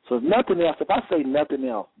 So if nothing else, if I say nothing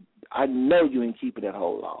else, I know you ain't keeping that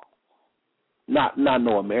whole law. Not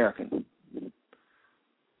no American.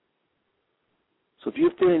 So if you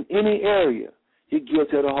offend in any area, you're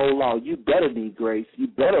guilty of the whole law. You better need grace. You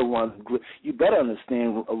better You better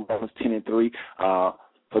understand Romans 10:3.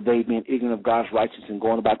 For they being ignorant of God's righteousness and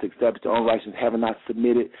going about to accept their own righteousness, having not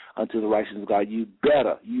submitted unto the righteousness of God. You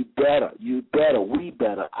better, we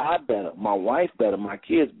better, I better, my wife better, my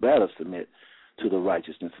kids better submit to the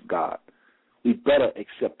righteousness of God. We better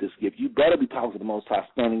accept this gift. You better be talking to the Most High,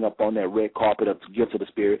 standing up on that red carpet of the gift of the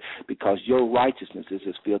Spirit, because your righteousness is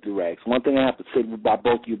as filthy rags. One thing I have to say about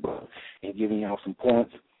both of you, brother, and giving y'all some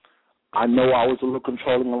points, I know I was a little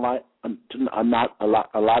controlling a lot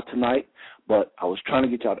tonight, but I was trying to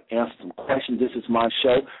get y'all to answer some questions. This is my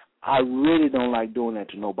show. I really don't like doing that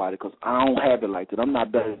to nobody, because I don't have it like that. I'm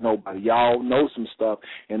not better than nobody. Y'all know some stuff,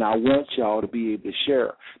 and I want y'all to be able to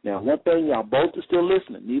share. Now, one thing, y'all both are still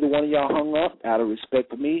listening. Neither one of y'all hung up out of respect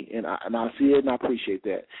for me, and I see it, and I appreciate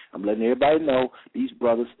that. I'm letting everybody know these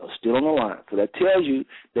brothers are still on the line. So that tells you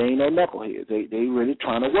they ain't no knuckleheads. They really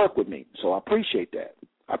trying to work with me. So I appreciate that.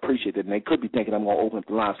 And they could be thinking I'm going to open up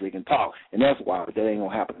the line so they can talk, and that's why, but that ain't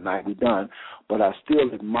going to happen tonight. We done. But I still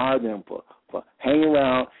admire them for hanging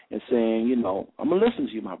around and saying, you know, I'm going to listen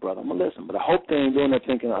to you, my brother. I'm going to listen. But I hope they ain't doing that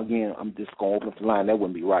thinking, again, I'm just going to open up the line. That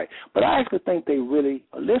wouldn't be right. But I actually think they really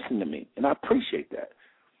are listening to me, and I appreciate that.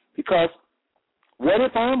 Because what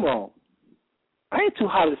if I'm wrong? I ain't too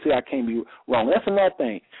hot to say I can't be wrong. That's another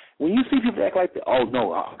thing. When you see people act like that, oh,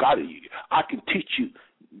 no, I got it. I can teach you.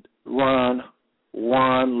 Run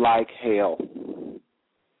like hell.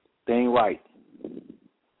 They ain't right.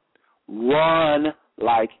 Run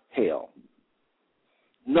like hell.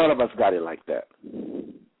 None of us got it like that.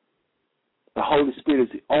 The Holy Spirit is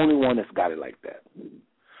the only one that's got it like that.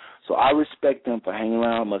 So I respect them for hanging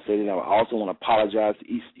around. I must say that I also want to apologize to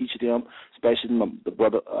each of them, especially the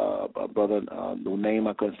brother, the name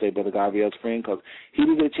I couldn't say, Brother Gabriel's friend, because he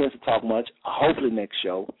didn't get a chance to talk much. Hopefully next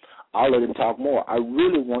show I'll let him talk more. I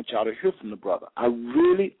really want y'all to hear from the brother. I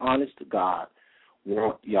really, honest to God,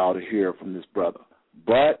 want y'all to hear from this brother.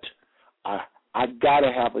 But I got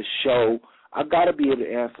to have a show. I got to be able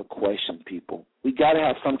to answer questions, people. We got to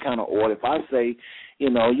have some kind of order. If I say, you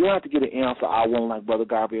know, you don't have to get an answer I want, like Brother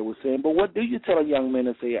Gabriel was saying, but what do you tell a young man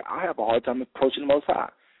that say, I have a hard time approaching the Most High?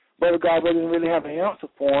 Brother Gabriel didn't really have an answer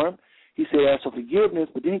for him. He said, ask for forgiveness,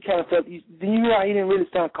 but then he kind of felt, then you know, he didn't really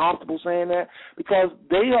sound comfortable saying that, because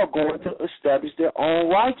they are going to establish their own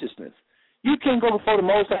righteousness. You can't go before the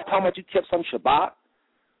Most High talking about you kept some Shabbat,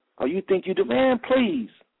 or you think you do. Man, please.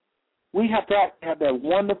 We have to have that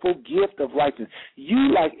wonderful gift of righteousness.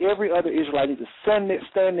 You, like every other Israelite, need to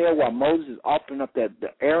stand there while Moses is offering up that, the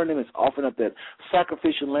Aaron is offering up that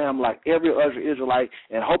sacrificial lamb like every other Israelite,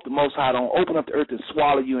 and hope the Most High don't open up the earth and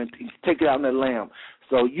swallow you and take it out in that lamb.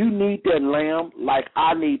 So you need that lamb like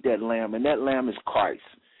I need that lamb, and that lamb is Christ.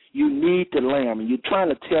 You need the lamb, and you're trying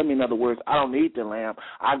to tell me, in other words, I don't need the lamb.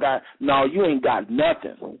 No, you ain't got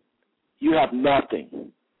nothing. You have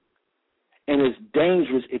nothing. And it's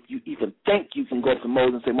dangerous if you even think you can go to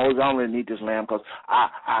Moses and say, Moses, I don't really need this lamb, because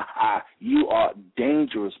you are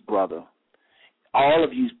dangerous, brother. All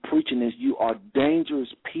of you preaching this, you are dangerous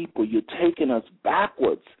people. You're taking us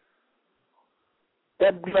backwards.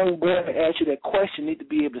 That young boy that asked you that question need to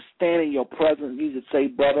be able to stand in your presence, need to say,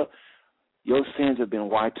 brother, your sins have been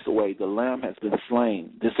wiped away. The lamb has been slain.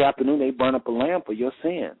 This afternoon they burn up a lamb for your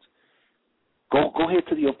sins. Go ahead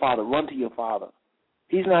to your father. Run to your father.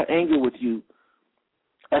 He's not angry with you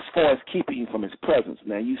as far as keeping you from his presence.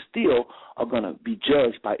 Now, you still are going to be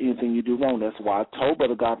judged by anything you do wrong. That's why I told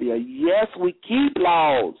Brother Gabriel, yes, we keep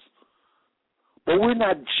laws, but we're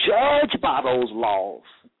not judged by those laws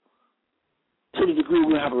to the degree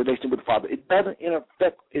we have a relationship with the Father. It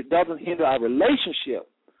doesn't hinder our relationship.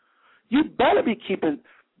 You better be keeping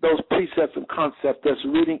those precepts and concepts that's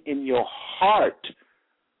reading in your heart,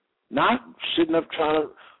 not sitting up trying to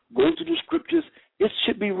go to the scriptures It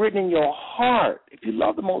should be written in your heart. If you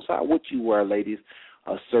love the Most High, what you wear, ladies,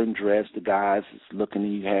 a certain dress, the guys is looking at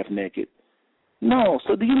you half naked. No,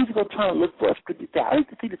 so do you need to go try and look for a scripture? I need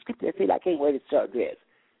to see the scripture that says I can't wear this short dress.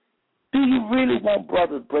 Do you really want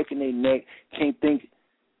brothers breaking their neck, can't think?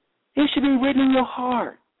 It should be written in your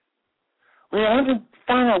heart. Well, I'm going to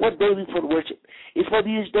find out what day we're supposed to worship. It's supposed to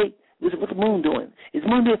be this date. This is what the moon doing. It's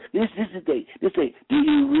Monday. This is the day. This day. Do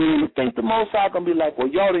you really think the Most High going to be like, well,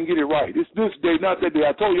 y'all didn't get it right. It's this day, not that day.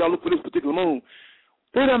 I told y'all look for this particular moon.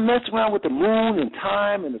 They done mess around with the moon and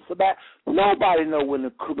time and the Shabbat. Nobody know when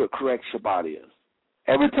the correct Shabbat is.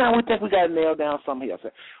 Every time we think we got to nail down something, he'll say,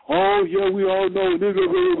 oh, yeah, we all know.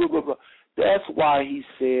 That's why he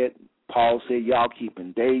said, Paul said, y'all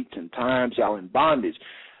keeping dates and times, y'all in bondage.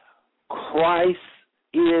 Christ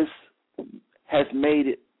has made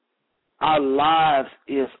it, our lives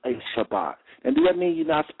is a Shabbat. And does that mean you're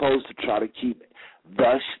not supposed to try to keep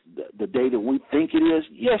the day that we think it is?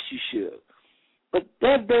 Yes, you should. But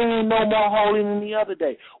that day ain't no more holy than the other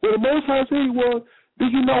day. Well, the Most High said it was. Do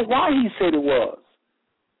you know why he said it was?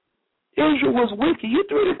 Israel was wicked. You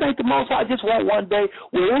really think the Most High just want one day?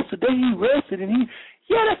 Well, that's the day he rested, and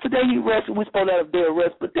that's the day he rested. We're supposed to have a day of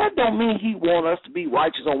rest, but that don't mean he want us to be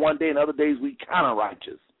righteous on one day, and other days we kind of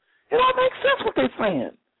righteous. It don't make sense what they're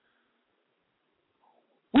saying.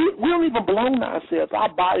 We don't even belong to ourselves.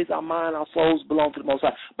 Our bodies, our mind, our souls belong to the Most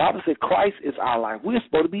High. The Bible said Christ is our life. We're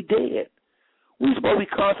supposed to be dead. We're supposed to be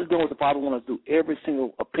constantly doing what the Father wants us to do. Every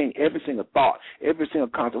single opinion, every single thought, every single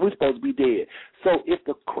concept. We're supposed to be dead. So if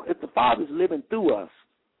the Father's living through us,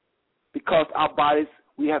 because our bodies,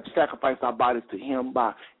 we have to sacrifice our bodies to him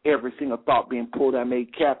by every single thought being pulled and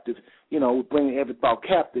made captive, bringing every thought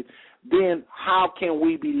captive, then how can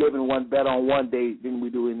we be living one better on one day than we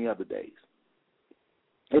do any other days?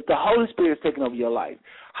 If the Holy Spirit is taking over your life,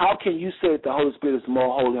 how can you say that the Holy Spirit is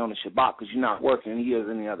more holy on the Shabbat because you're not working than he is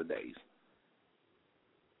any other days?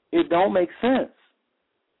 It don't make sense.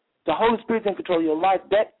 The Holy Spirit's in control of your life.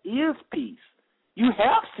 That is peace. You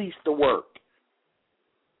have ceased to work.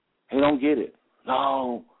 They don't get it.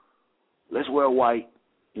 No, let's wear white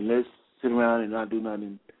and let's sit around and not do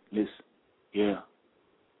nothing.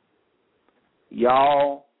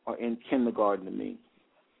 Y'all are in kindergarten to me.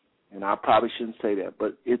 And I probably shouldn't say that,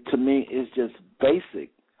 but to me, it's just basic.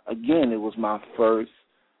 Again, it was my first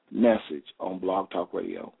message on Blog Talk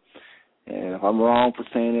Radio. And if I'm wrong for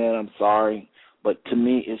saying that, I'm sorry. But to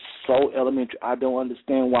me, it's so elementary. I don't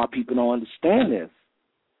understand why people don't understand this.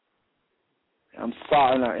 I'm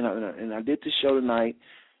sorry, and I did the show tonight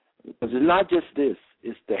because it's not just this.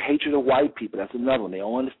 It's the hatred of white people. That's another one. They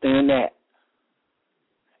don't understand that.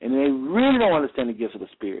 And they really don't understand the gifts of the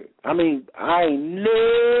Spirit. I mean, I ain't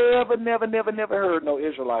never heard no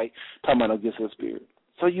Israelite talking about no gifts of the Spirit.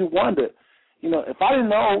 So you wonder, if I didn't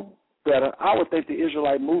know better, I would think the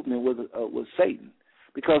Israelite movement was Satan,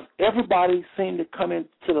 because everybody seemed to come into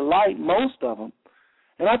the light, most of them,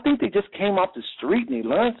 and I think they just came off the street and they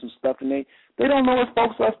learned some stuff, and they don't know what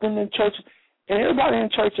folks that's been in church, and everybody in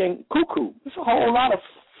church ain't cuckoo. There's a whole lot of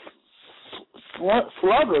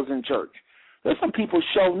sluggers in church. There's some people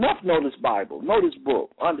show enough know this Bible, know this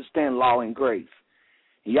book, understand law and grace.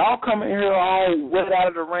 Y'all come in here all wet out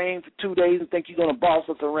of the rain for 2 days and think you're going to boss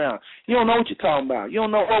us around. You don't know what you're talking about. You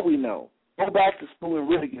don't know what we know. Go back to school and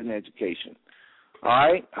really get an education. All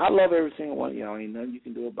right? I love every single one of y'all. Ain't nothing you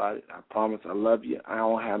can do about it. I promise I love you. I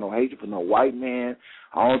don't have no hatred for no white man.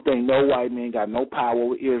 I don't think no white man got no power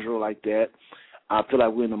over Israel like that. I feel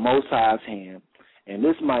like we're in the Most High's hand. And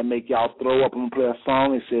this might make y'all throw up and play a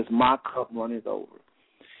song that says, "My cup runneth over."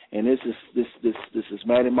 And this is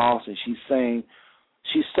Maddie Moss, and she's saying,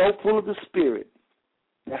 she's so full of the Spirit,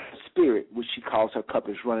 that Spirit, which she calls her cup,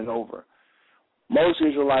 is running over. Most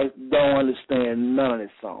Israelites don't understand none of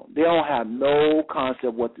this song. They don't have no concept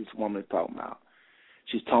of what this woman is talking about.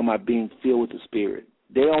 She's talking about being filled with the Spirit.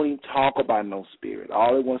 They don't even talk about no Spirit.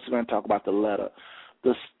 All they want to sit around and talk about the letter.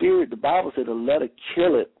 The Spirit, the Bible said the letter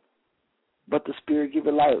kill it, but the Spirit give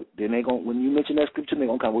it life. Then they going, when you mention that scripture, they're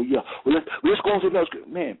going to come, let's go into that scripture.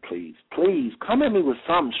 Man, please, come at me with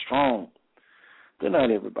something strong. Good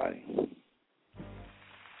night, everybody.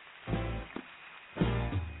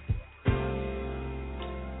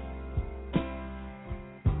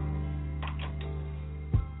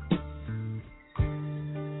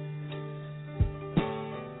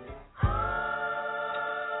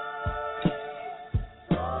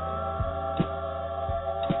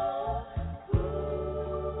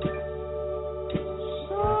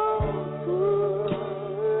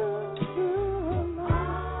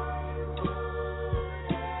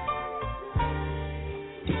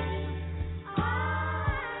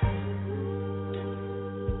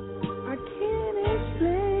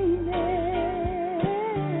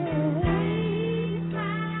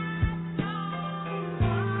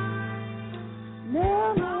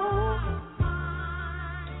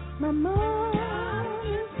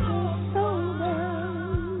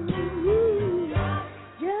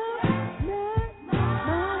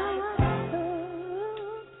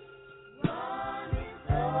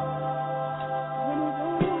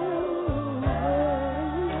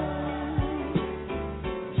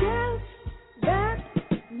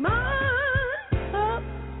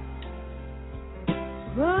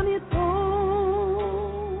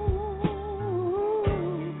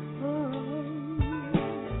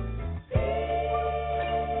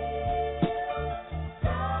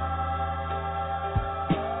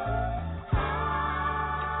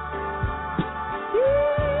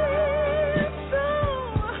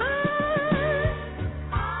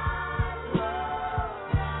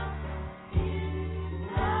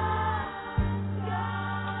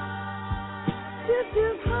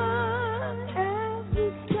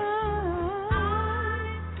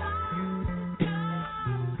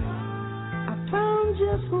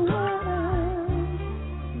 just one.